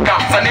na bonka.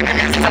 Sasa nini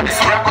mistari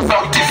sura yako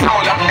sauti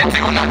sola,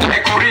 eti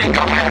unataka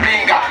kuringa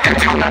weringa,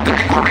 eti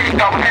unataka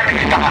kuringa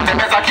weringa.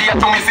 Tembeza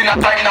kiatu mimi sina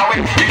time na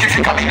wewe,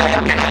 ikifika mida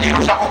yake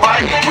najirusha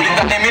kubali.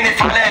 Ulidhani mimi ni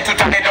fale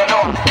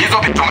tutanidonoa, hizo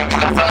vitu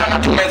tumekula sana na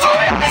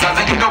tumezoea.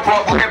 Sasa ndio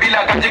kwa bure bila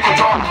kaji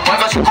kutoa.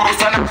 Kwanza shukuru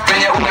sana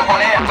venye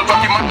umeponea. Mtoto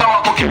kimanda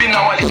wako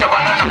kibina walisha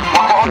banana,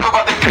 wako all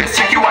over the place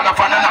cheki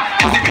wanafanana.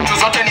 Hizi vitu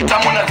zote ni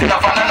tamu na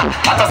zinafanana,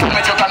 hata sasa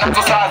nimechoka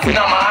nazo saa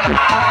zina maana.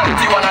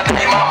 Eti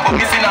wanadai mambo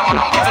mimi sina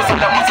mambo, hizo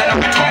salamu zenu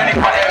nitumeni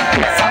kwa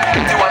M-Pesa.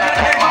 Eti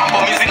wanadai mambo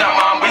mimi sina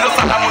mambo, hizo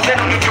salamu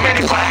zenu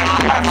nitumeni kwa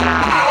M-Pesa.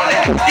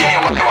 Ini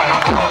wale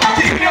wanako,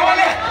 ini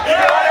wale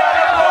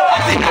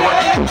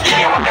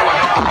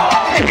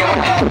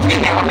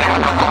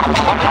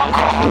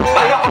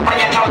Bayoko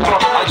kwenye ndoto,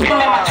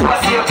 ujime machua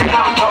sio tena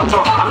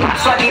mtoto.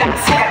 Swali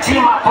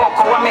sikatima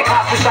poko, wamekaa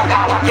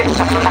kushangaa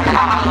wakisha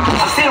tunakaa.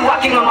 I'm still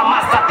working on my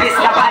masterpiece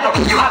na bado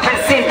you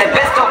haven't seen the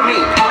best of me.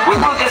 We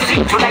do the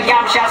street,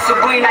 tunayamsha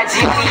asubuhi na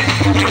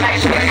jioni.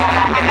 Tunaishi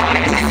karanga na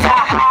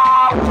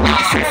msahau.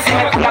 Sisi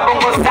kuna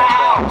bongo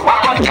sao,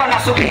 wako mchona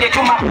subiri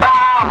tu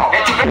mabao.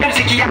 Eti pepe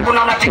mziki yako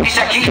na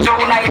unatikisha kichwa,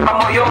 unaipa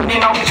moyoni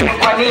na ujui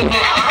kwa nini.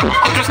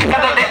 Kutusikiza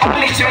the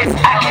only choice,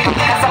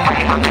 akikika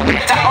safari kwa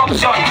better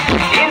option.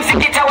 Hii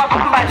mziki tawa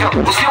pambajo,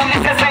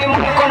 usiulize saimu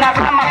uko na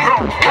rama bro.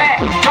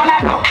 We,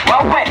 Tonado,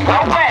 wawe.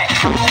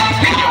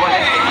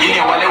 Ini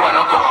wale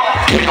wanako,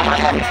 ini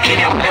wale wanako,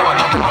 ini wale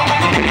wanako,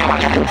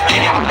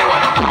 ini wale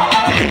wanako,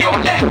 ini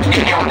wale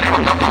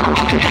wanako,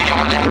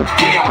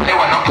 ini wale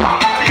wanako,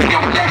 ini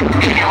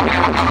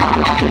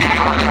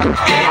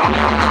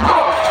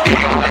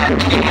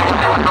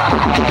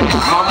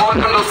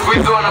Mamondo ndo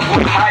squeeze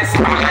wanakuwa high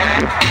school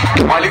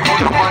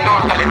walikuja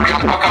kuondoa kalipia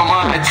mpaka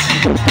maji.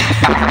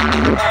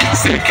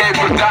 CK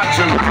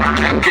Production,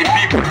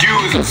 MKP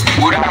Producers,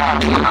 what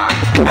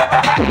up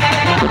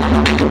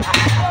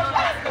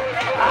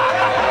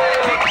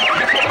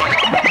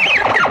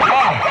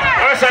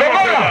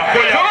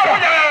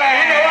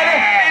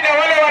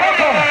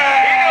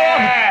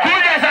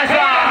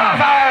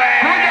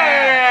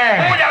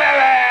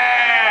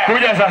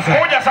Kuja sasa.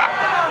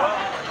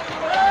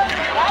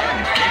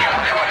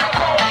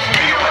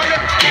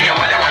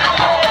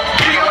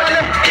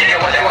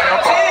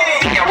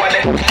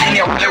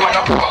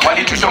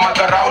 Walitusha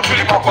madharau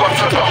tulipokuwa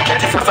mtoto.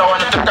 Eti sasa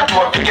wanataka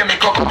tuwapige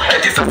mikoko.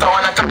 Eti sasa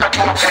wanataka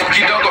tuwapige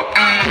kidogo.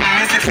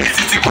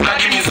 Sisi kuna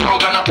gini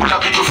zoga na kula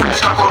vitu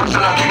fresh na korosho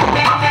na kibo.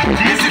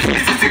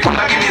 Sisi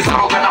kuna gini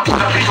zoga na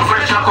kula vitu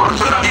fresh na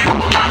korosho na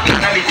kibo.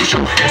 Nani kusho?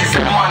 Eti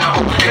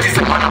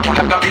sema na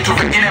kula vitu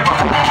vingine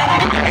baba.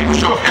 Nani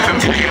kusho?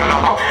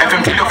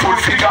 FM Tilo full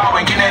figure,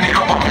 wengine ni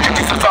robo.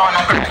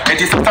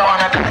 Eti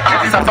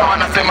sasa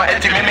wanasema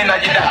eti mimi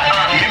najidai.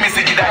 Mimi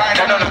sijidai,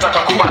 ndio nataka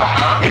kubara.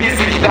 Mimi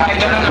sijidai,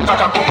 ndio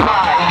nataka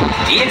kubara.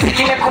 Hii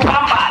mziki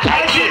imekubamba,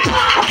 like it.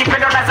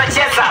 Ukipenda unaweza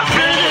cheza.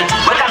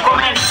 Weka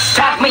comment,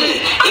 tag me.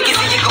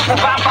 Ikizidi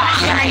kukubamba,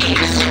 shine.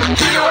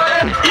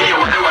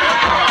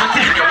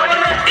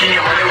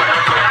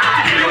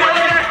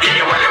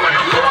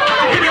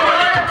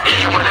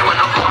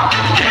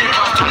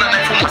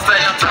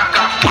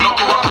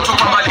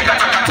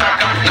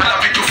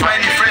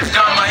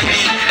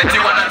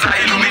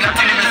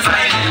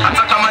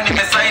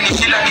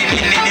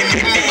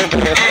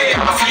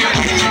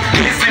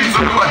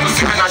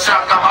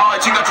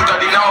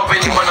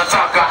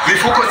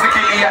 Mifuko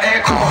zikilia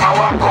eko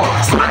hawako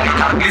sura ni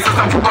ugly,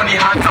 sasa mfuko ni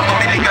handsome.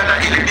 Wameniganda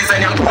ile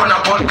design ya nguo na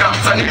bonka.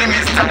 Sasa nini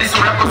mistari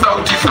sura yako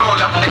sauti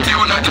sola, eti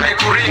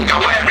unataka kuringa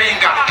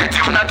weringa,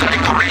 eti unataka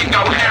kuringa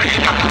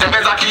weringa.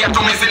 Tembeza kiatu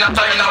mimi sina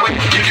time na wewe,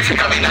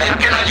 ikifika mida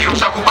yake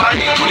najirusha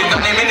kubali.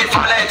 Ulidhani mimi ni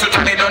fala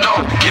tutanidonoa,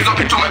 hizo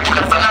vitu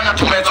tumekula sana na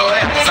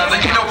tumezoea. Sasa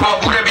zingine upo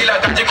bure bila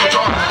kaji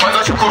kutoa.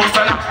 Kwanza shukuru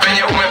sana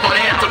venye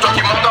umeponea. Mtoto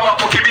kimanga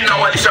wako kibina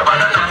walisha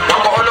banana,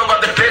 wako all over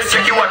the place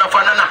cheki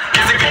wanafanana.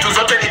 Hizi vitu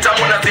zote ni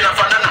tamu na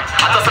zinafanana,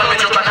 hata sasa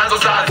nimechoka nazo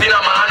saa zina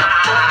maana.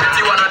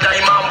 Eti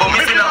wanadai mambo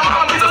mimi sina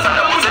mambo, hizo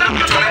salamu zenu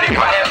nitumeni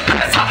kwa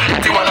M-Pesa.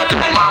 Eti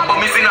wanadai mambo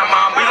mimi sina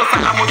mambo, hizo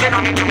salamu zenu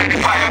nitumeni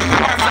kwa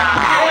M-Pesa.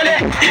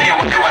 Ini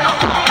wale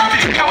wanako,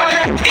 ini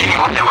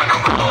wale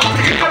wanako,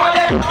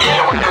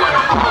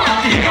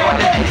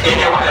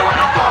 ini wale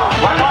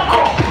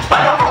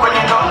wanako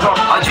kwenye ndoto.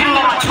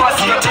 Ujime machua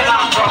sio tena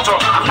mtoto.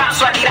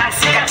 Amnaswa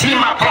dirasi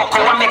katima poko,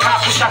 wamekaa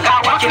kushangaa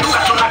wakiruka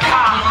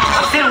tunakaa.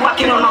 I'm still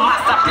working on my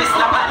masterpiece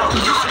na bado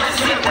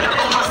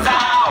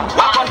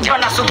wako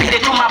mkiona subiri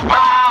tu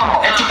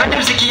mabao. Eti pepe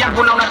mziki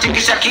yangu na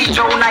unatingisha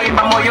kichwa,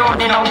 unaimba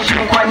moyoni na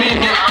ujui kwa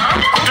nini.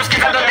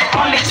 Kutusikiza ndo the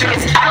only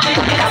choice,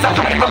 akikika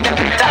safari kwa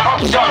better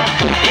option.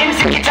 Hii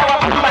mziki tawa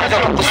pambazo,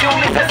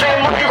 usiulize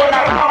sehemu uko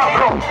na rama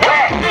bro.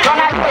 We,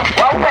 Tonado,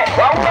 wawe.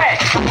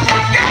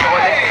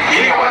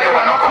 Ini wale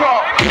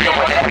wanako, ini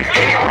wale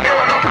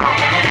wanako,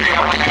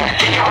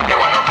 ini wale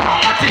wanako.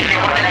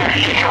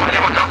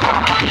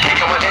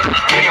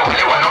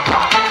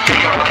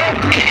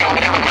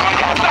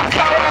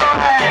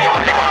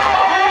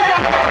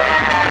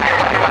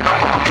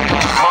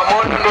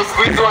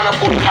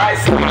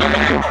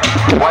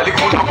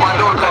 Walikuna kwa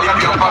ndoo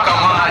kalipia mpaka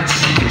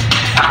maji.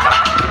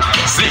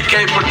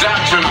 CK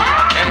Production,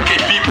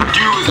 MKP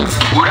Producers,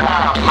 what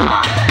up,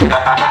 man?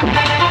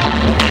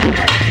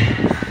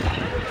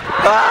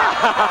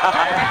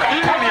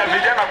 Hii ni ya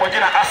vijana kwa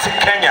jina Asi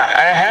Kenya.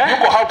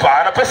 Yuko hapa,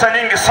 ana pesa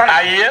nyingi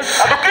sana.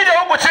 Yes. Atukija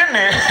huko chini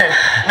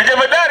ni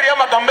jemedari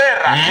ama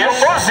gambera.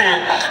 Kiongozi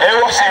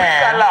wa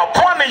shirika la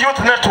Pwani Youth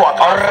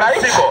Network.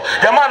 Alright.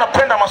 Jamaa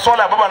anapenda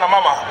masuala ya baba na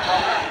mama.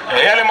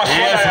 Yale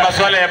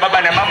masuala ya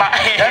baba na mama.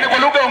 Yaani kwa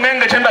lugha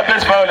ungenge gender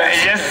based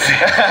violence. Yes.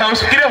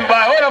 Usifikirie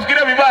mbaya. Wewe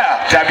unafikiria vibaya.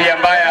 Tabia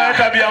mbaya.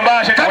 Tabia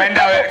mbaya.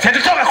 Kwenda wewe.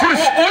 Sitachoka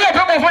kurusi. Huyo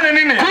pepo ufanye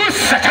nini?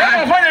 Kurusi.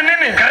 Pepo ufanye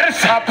nini?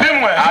 Karisa.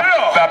 Apimwe.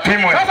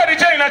 Apimwe. Sasa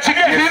DJ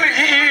inachilia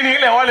hii ni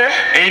ile wale.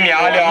 Hii ni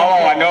wale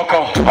hao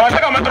wanoko.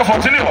 Wanataka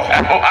microphone ndio.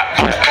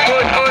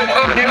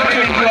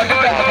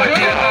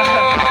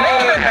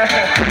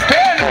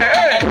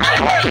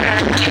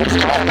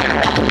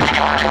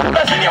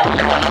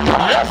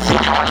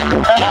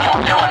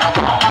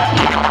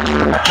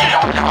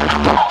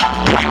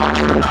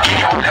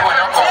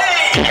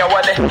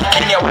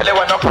 Kenya wale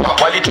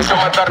wanoko walitusha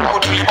madharau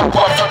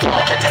tulipokuwa watoto.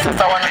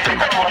 Sasa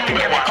wanataka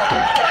tuwapige makofi.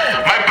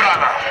 My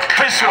brother,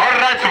 please,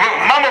 alright,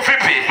 mambo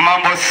vipi?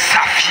 Mambo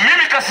safi.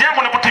 Mimi kazi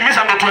yangu ni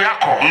kutimiza ndoto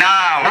yako.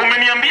 Naam.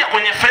 Umeniambia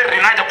kwenye ferry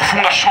naja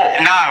kufunga show.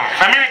 Naam.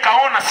 Na mimi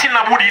nikaona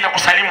sina budi ila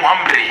kusalimu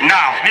amri.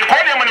 Naam. Ni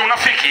kweli ama ni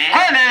unafiki?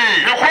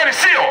 Kweli. Ni kweli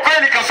sio?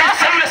 Kweli kabisa.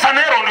 Sasa yule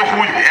Sanero ndio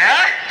huyu.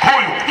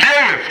 Huyu.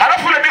 Ndio.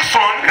 Alafu yule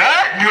Dickson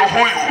ndio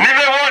huyu.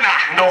 Nimeona.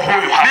 Ndio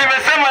huyu.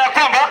 Nimesema ya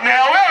kwamba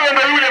na wewe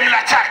ndio yule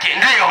Mlachake.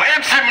 Ndio,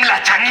 MC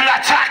Mlachake.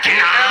 Mlachake.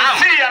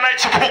 MC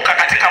anayechipuka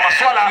katika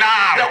masuala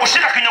ya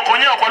kushika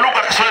kinyokonyeo kwa lugha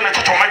ya Kiswahili na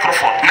chocho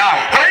microphone. Naam.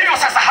 Kwa hivyo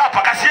sasa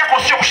hapa kazi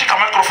yako sio kushika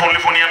microphone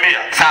ulivyoniambia.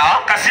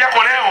 Sawa. Kazi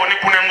yako leo ni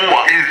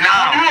kunengua.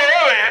 Unajua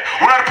wewe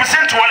una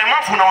represent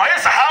walemavu na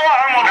waweza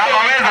hawa ama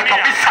unaweza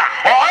kabisa.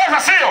 Waweza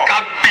sio?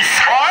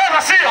 Kabisa.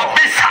 Waweza sio?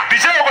 Kabisa.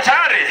 DJ uko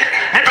tayari?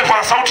 Nipe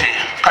kwa sauti.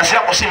 Kazi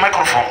yako si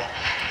microphone.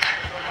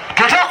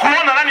 Tunataka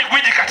kuona nani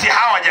gwiji kati ya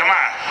hawa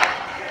jamaa.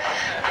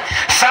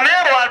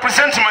 Sanero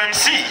represent my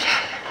MC.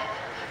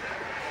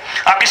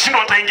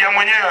 Akishindwa ataingia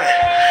mwenyewe.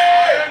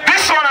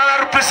 This one ana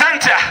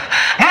represent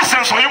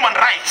Muslims for Human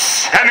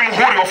Rights. Yani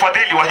muhuri wa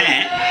fadhili wa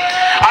hii.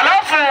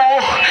 Alafu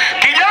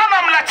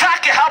kijana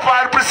Mlachake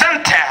hapa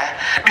represent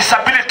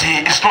disability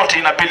is not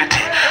inability.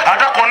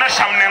 Anataka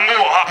kuonesha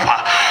mnenguo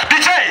hapa.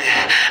 DJ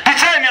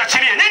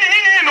niachilie.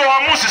 Nyinyi ndio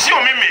waamuzi sio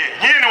mimi.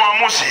 Nyinyi ni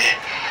waamuzi.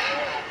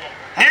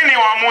 Nyinyi ni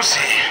waamuzi.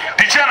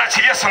 DJ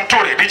anaachilia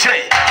santuri. DJ.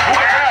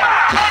 Uko tayari?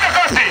 Twende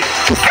kasi.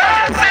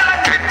 Kasi la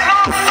techno.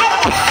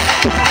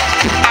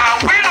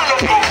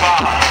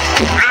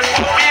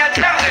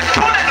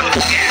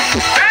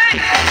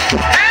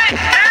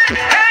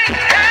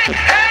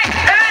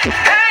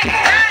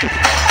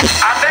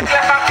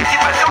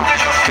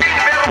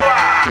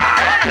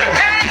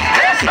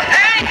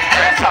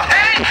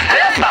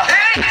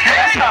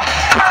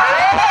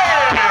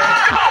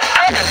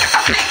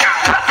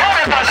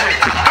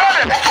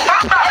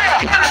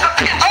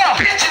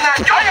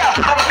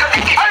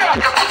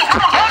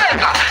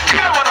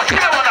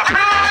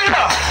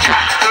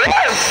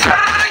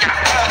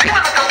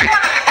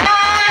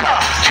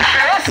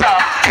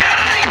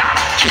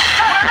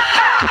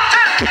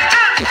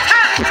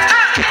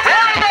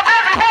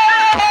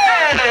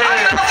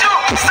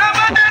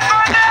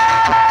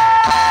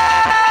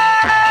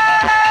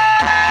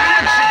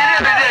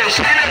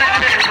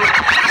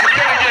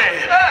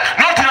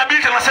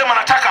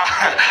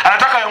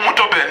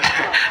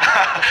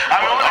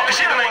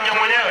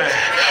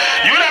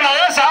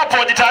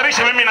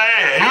 Ajitayarishe mimi na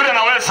yeye. Yule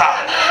anaweza.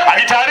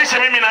 Ajitayarishe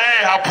mimi na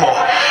yeye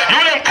hapo.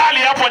 Yule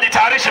mkali hapo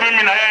ajitayarishe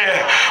mimi na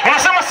yeye.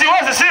 Unasema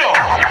siwezi sio?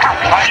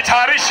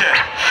 Ajitayarishe.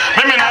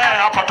 Mimi na yeye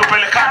hapa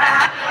tupelekane.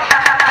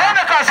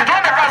 Tuende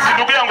kazi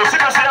ndugu yangu. Si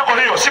kazi yako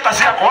hiyo. Si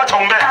kazi yako. Acha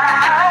umbea.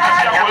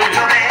 Kazi yako hiyo.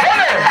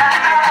 Tuende.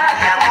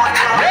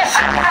 Yes.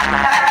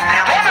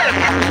 Tuende.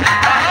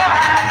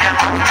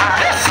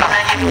 Yes.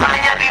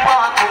 Unajipima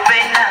wa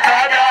kupenda.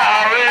 Dada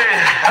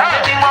wewe.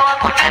 Unajipima wa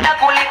kutenda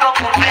kuliko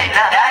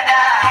kupenda.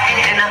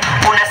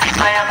 Una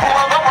sifa ya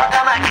kuogopa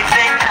kama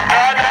kifenda.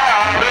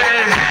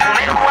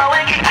 Umekuwa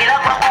wengi kila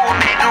kwa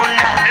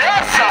umedunda.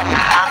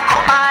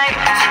 Akomai,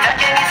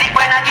 sitake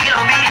nizikwe na kilo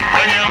mbili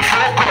kwenye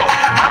mfuko.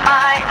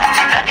 Mamai,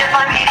 sitake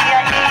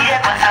familia iye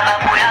kwa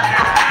sababu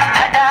yako.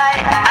 Dadae,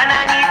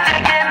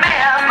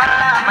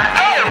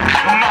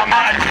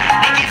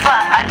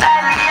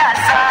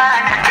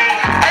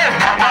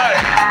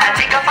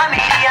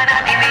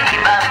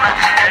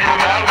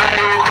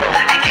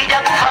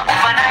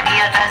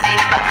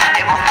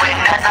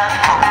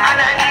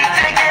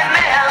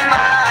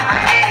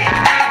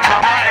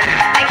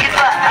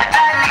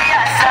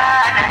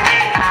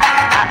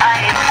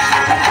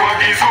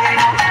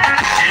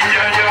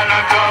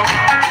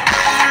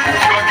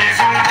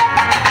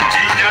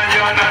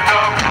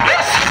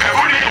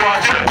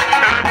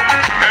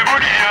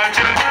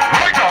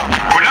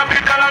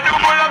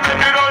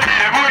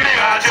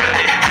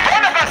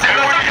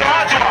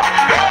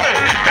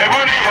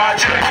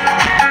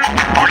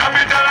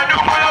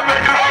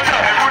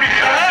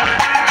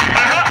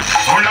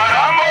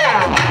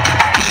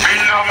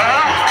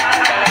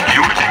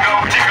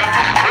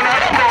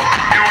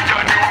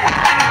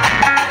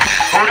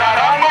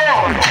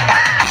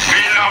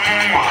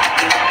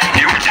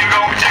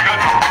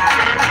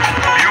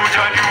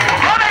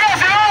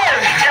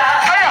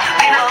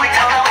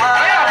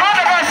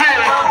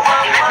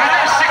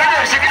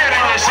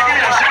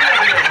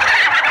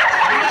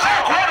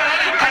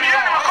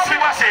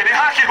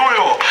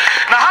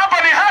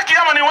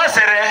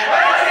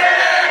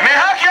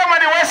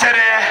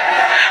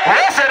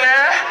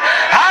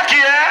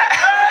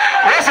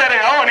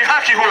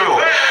 haki huyu.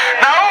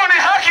 Na huyu ni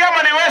haki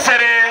ama ni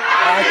wesere?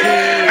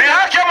 Ni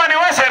haki ama ni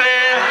wesere?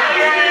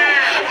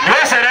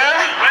 Wesere?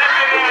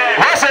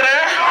 Wesere?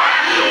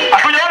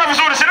 Hatujaona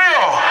vizuri, si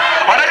ndio?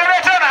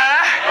 Wanaendelea tena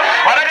eh?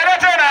 Wanaendelea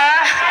tena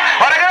eh?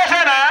 Wanaendelea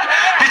tena.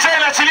 Picha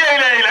inachilia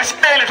ile.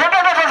 Twende.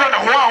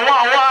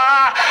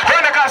 Wa.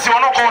 Twende kasi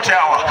wanoko wote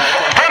hawa.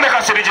 Twende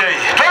kasi DJ.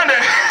 Twende.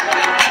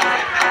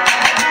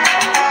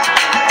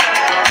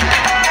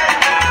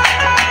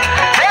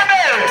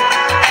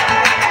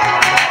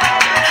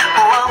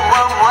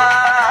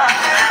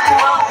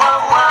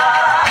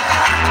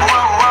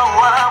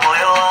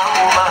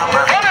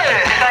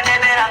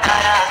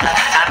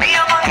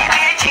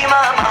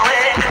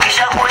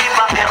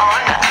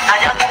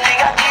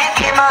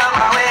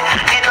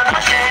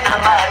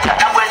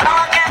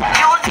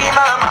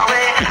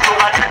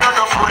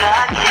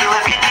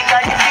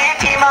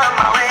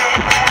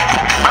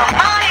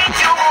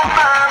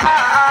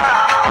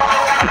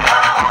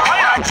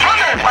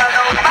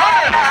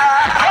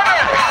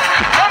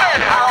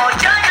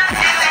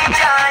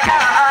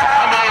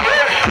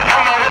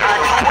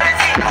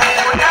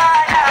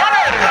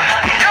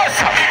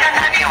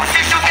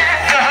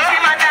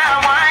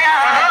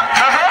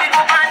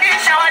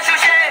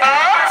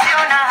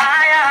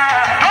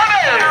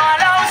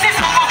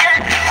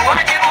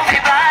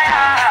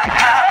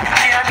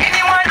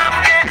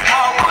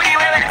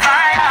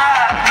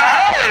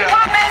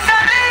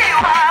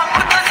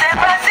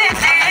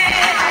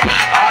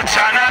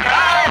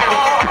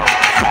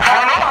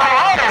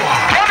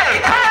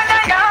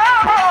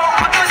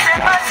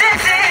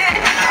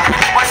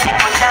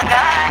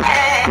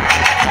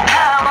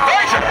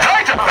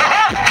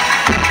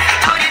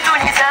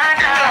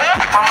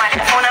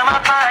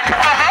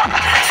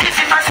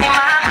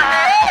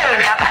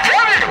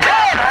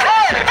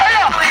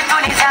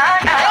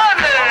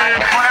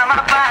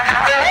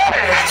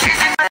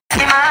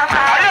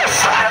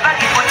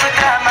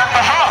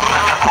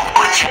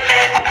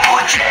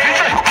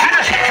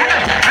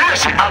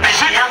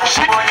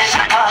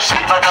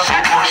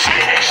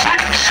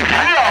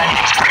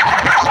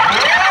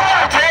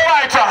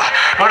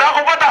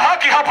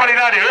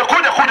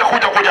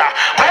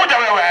 Kuja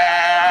wewe.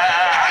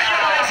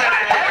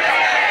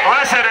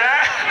 Wesere.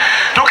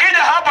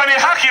 Tukija hapa ni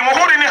haki.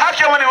 Muhuri ni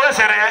haki ama ni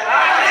wesere?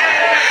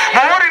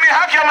 Muhuri ni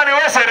haki ama ni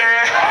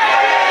wesere?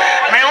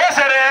 Ni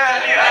wesere.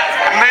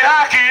 Ni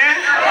haki.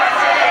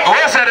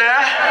 Wesere.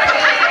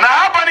 Na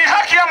hapa ni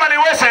haki ama ni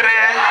wesere?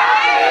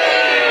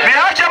 Ni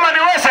haki ama ni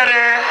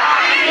wesere?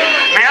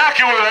 Ni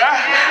haki wewe.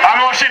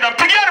 Amewashinda.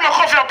 Mpigieni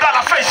makofi ya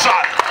Abdalla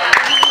Faisal.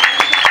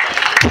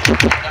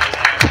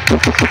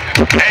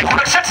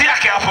 Kuna shati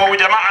yake hapo, huyu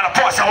jamaa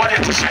anapoa zawadi ya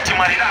t-shirt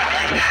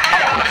maridadi.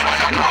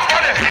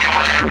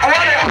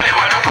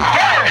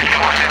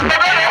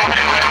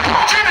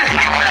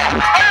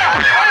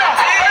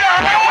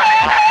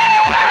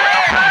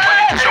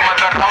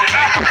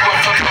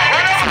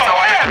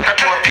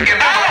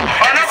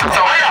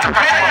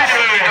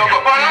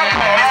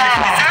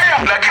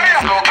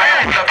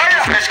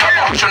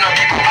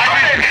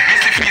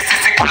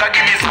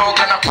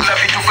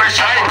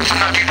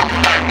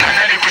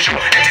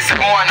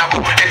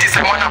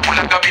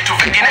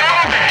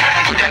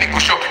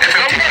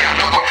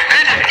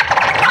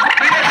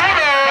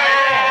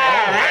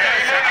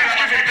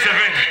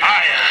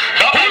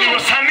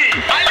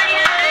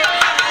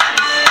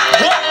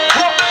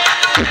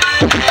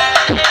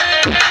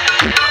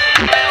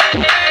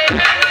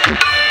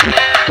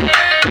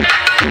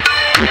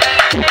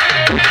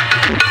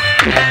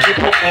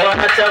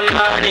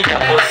 Natamani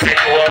japo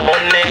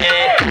sikuwaone,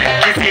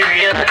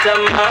 kisiria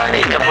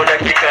natamani japo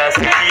dakika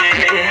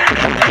sikie,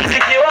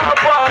 mziki wa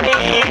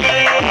pwani,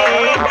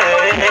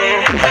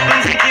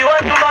 mziki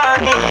wa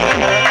nyumbani,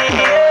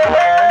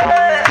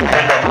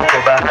 kwenda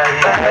huko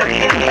bahari,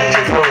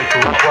 mchezo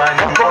wetu wa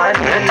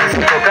pwani,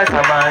 tusitoka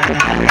zamani,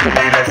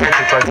 bila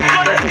sisi kwa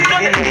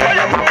zili,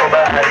 kwenda huko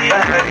bahari,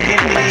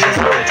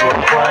 mchezo wetu wa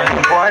pwani,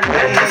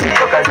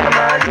 tusitoka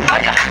zamani,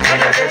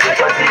 bila sisi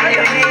kwa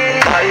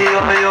zili.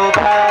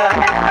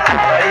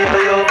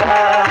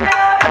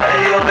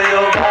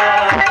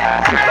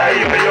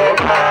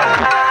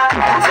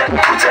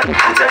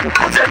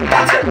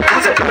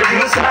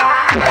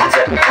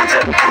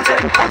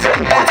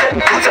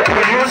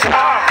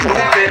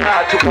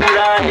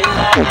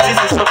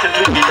 Sisi sote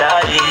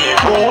tujidai,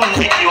 huu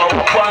mziki wa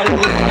pwani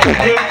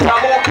ni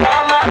mtamu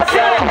kama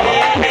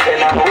asali.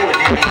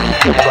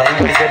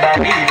 Twaingize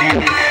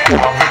baridi,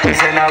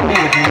 twafukize na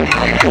rudi,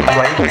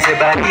 twaingize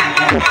baridi.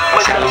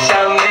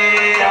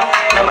 Mashamshamia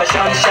na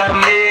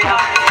mashamshamia,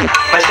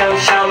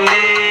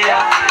 mashamshamia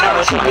na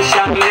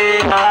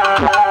mashamshamia.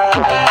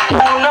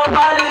 Una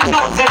bali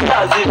tuzi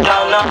kazi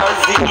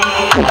janazi,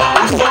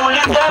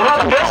 usiulize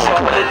mabesha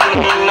wetu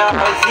ni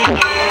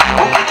nazi.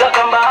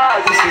 Ukitaka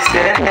mbaazi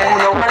siseme,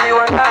 una wali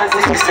wa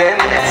nazi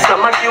siseme,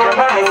 samaki wa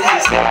nazi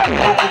siseme,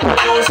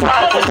 ukupati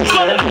usata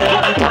siseme.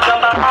 Ukitaka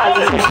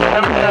mbaazi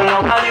siseme,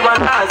 una wali wa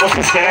nazi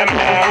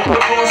siseme,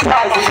 ukupati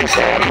usata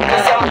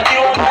siseme, samaki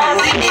wa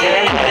nazi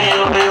siseme.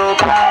 Ayo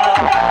yoba,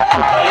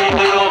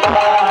 ayo yoba,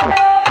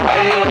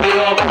 ayo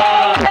yoba.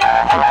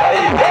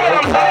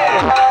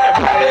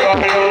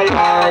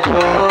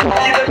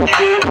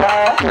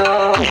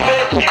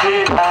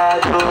 Shamshamia,